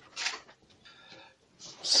coaster.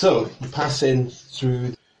 So you pass in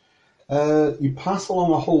through. You pass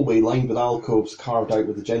along a hallway lined with alcoves carved out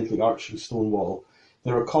with a gently arching stone wall.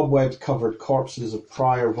 There are cobweb-covered corpses of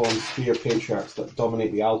prior Von Spear patriarchs that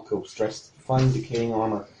dominate the alcoves, dressed in fine decaying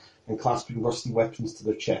armour and clasping rusty weapons to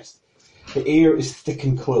their chest. The air is thick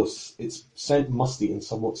and close, its scent musty and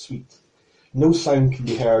somewhat sweet. No sound can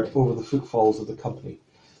be heard over the footfalls of the company.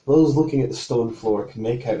 Those looking at the stone floor can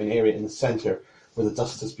make out an area in the centre where the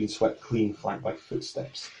dust has been swept clean, flanked by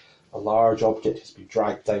footsteps. A large object has been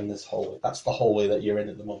dragged down this hallway. That's the hallway that you're in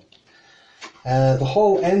at the moment. The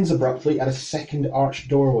hall ends abruptly at a second arched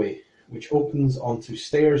doorway, which opens onto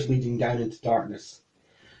stairs leading down into darkness.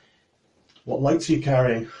 What lights are you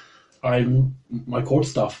carrying? I'm my cord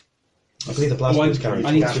stuff. I believe the blaster is carrying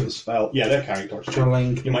I need torches. to Spell. Yeah, they're carrying torches.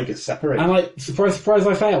 channeling. You might get separated. And surprise, surprise,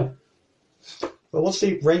 I fail. Well, what's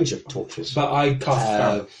the range of torches? But I cast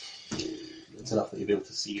spell. It's enough that you'll be able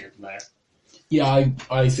to see here from there. Yeah,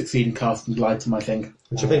 I succeed in casting light to my thing.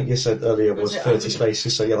 Which I think you said earlier was 30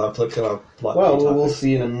 spaces, so you'll have to look at our light. Well, we'll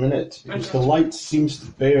see in a minute, because Okay. the light seems to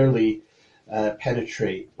barely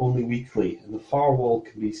penetrate, only weakly, and the far wall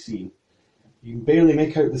can be seen. You can barely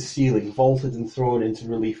make out the ceiling, vaulted and thrown into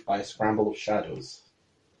relief by a scramble of shadows.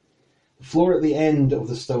 The floor at the end of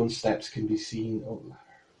the stone steps can be seen,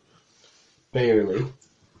 barely, and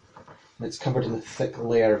it's covered in a thick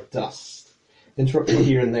layer of dust, interrupted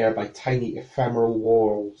here and there by tiny ephemeral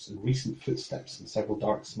walls and recent footsteps and several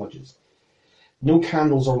dark smudges. No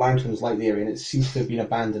candles or lanterns light the area, and it seems to have been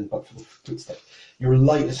abandoned but for the footsteps. Your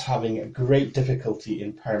light is having a great difficulty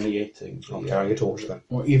in permeating. I'm carrying a torch then.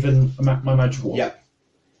 Or even my magic wand. Yep.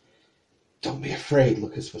 Don't be afraid,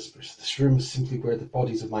 Lucas whispers. This room is simply where the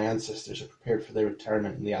bodies of my ancestors are prepared for their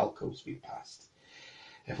interment in the alcoves we've passed.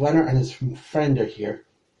 If Leonard and his friend are here,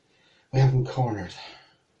 we have them cornered.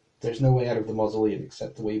 There's no way out of the mausoleum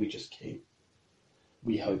except the way we just came.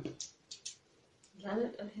 We hope.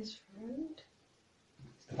 Leonard and his friend?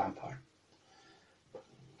 The vampire.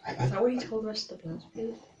 Is that what he told the rest of the Blood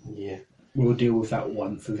Spirit? Yeah. We'll deal with that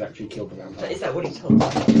once we've actually killed the vampire. Is that what he told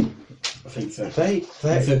them? I think so.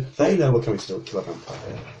 They know we're coming to kill a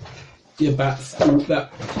vampire. Yeah,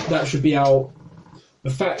 that should be our... The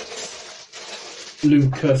fact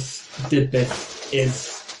Lucas did this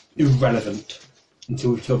is irrelevant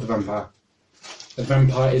until we've killed the vampire. The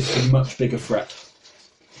vampire is a much bigger threat.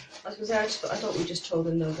 I was going to say, I thought we just told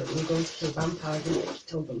him though that we were going to kill a vampire. I didn't think he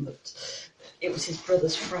told them that it was his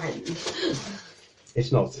brother's friend.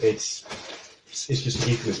 It's not. It's just a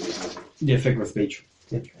euphemism. Yeah, figure of speech.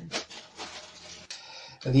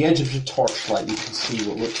 At the edge of the torchlight, you can see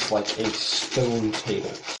what looks like a stone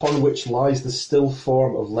table, upon which lies the still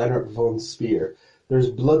form of Leonard von Speer. There is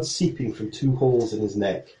blood seeping from 2 holes in his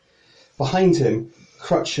neck. Behind him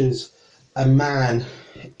crouches a man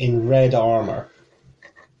in red armour,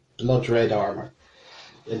 blood red armour,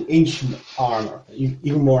 an ancient armour,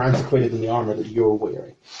 even more antiquated than the armour that you're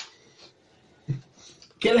wearing.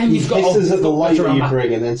 Get him, He he's got hisses at the light that you armor.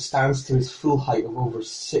 bring and then stands to his full height of over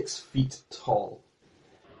 6 feet tall.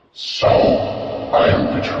 So, I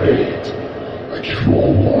am betrayed. I give you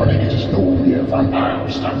all warning, it is no mere vampire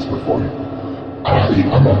who stands before you. I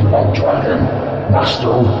am a blood dragon, master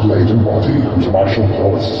of blade and body, whose martial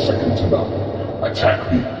prowess second to none.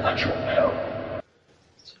 Attack me at your peril.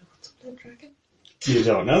 So what's a blood dragon? You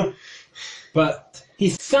don't know. But he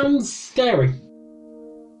sounds scary.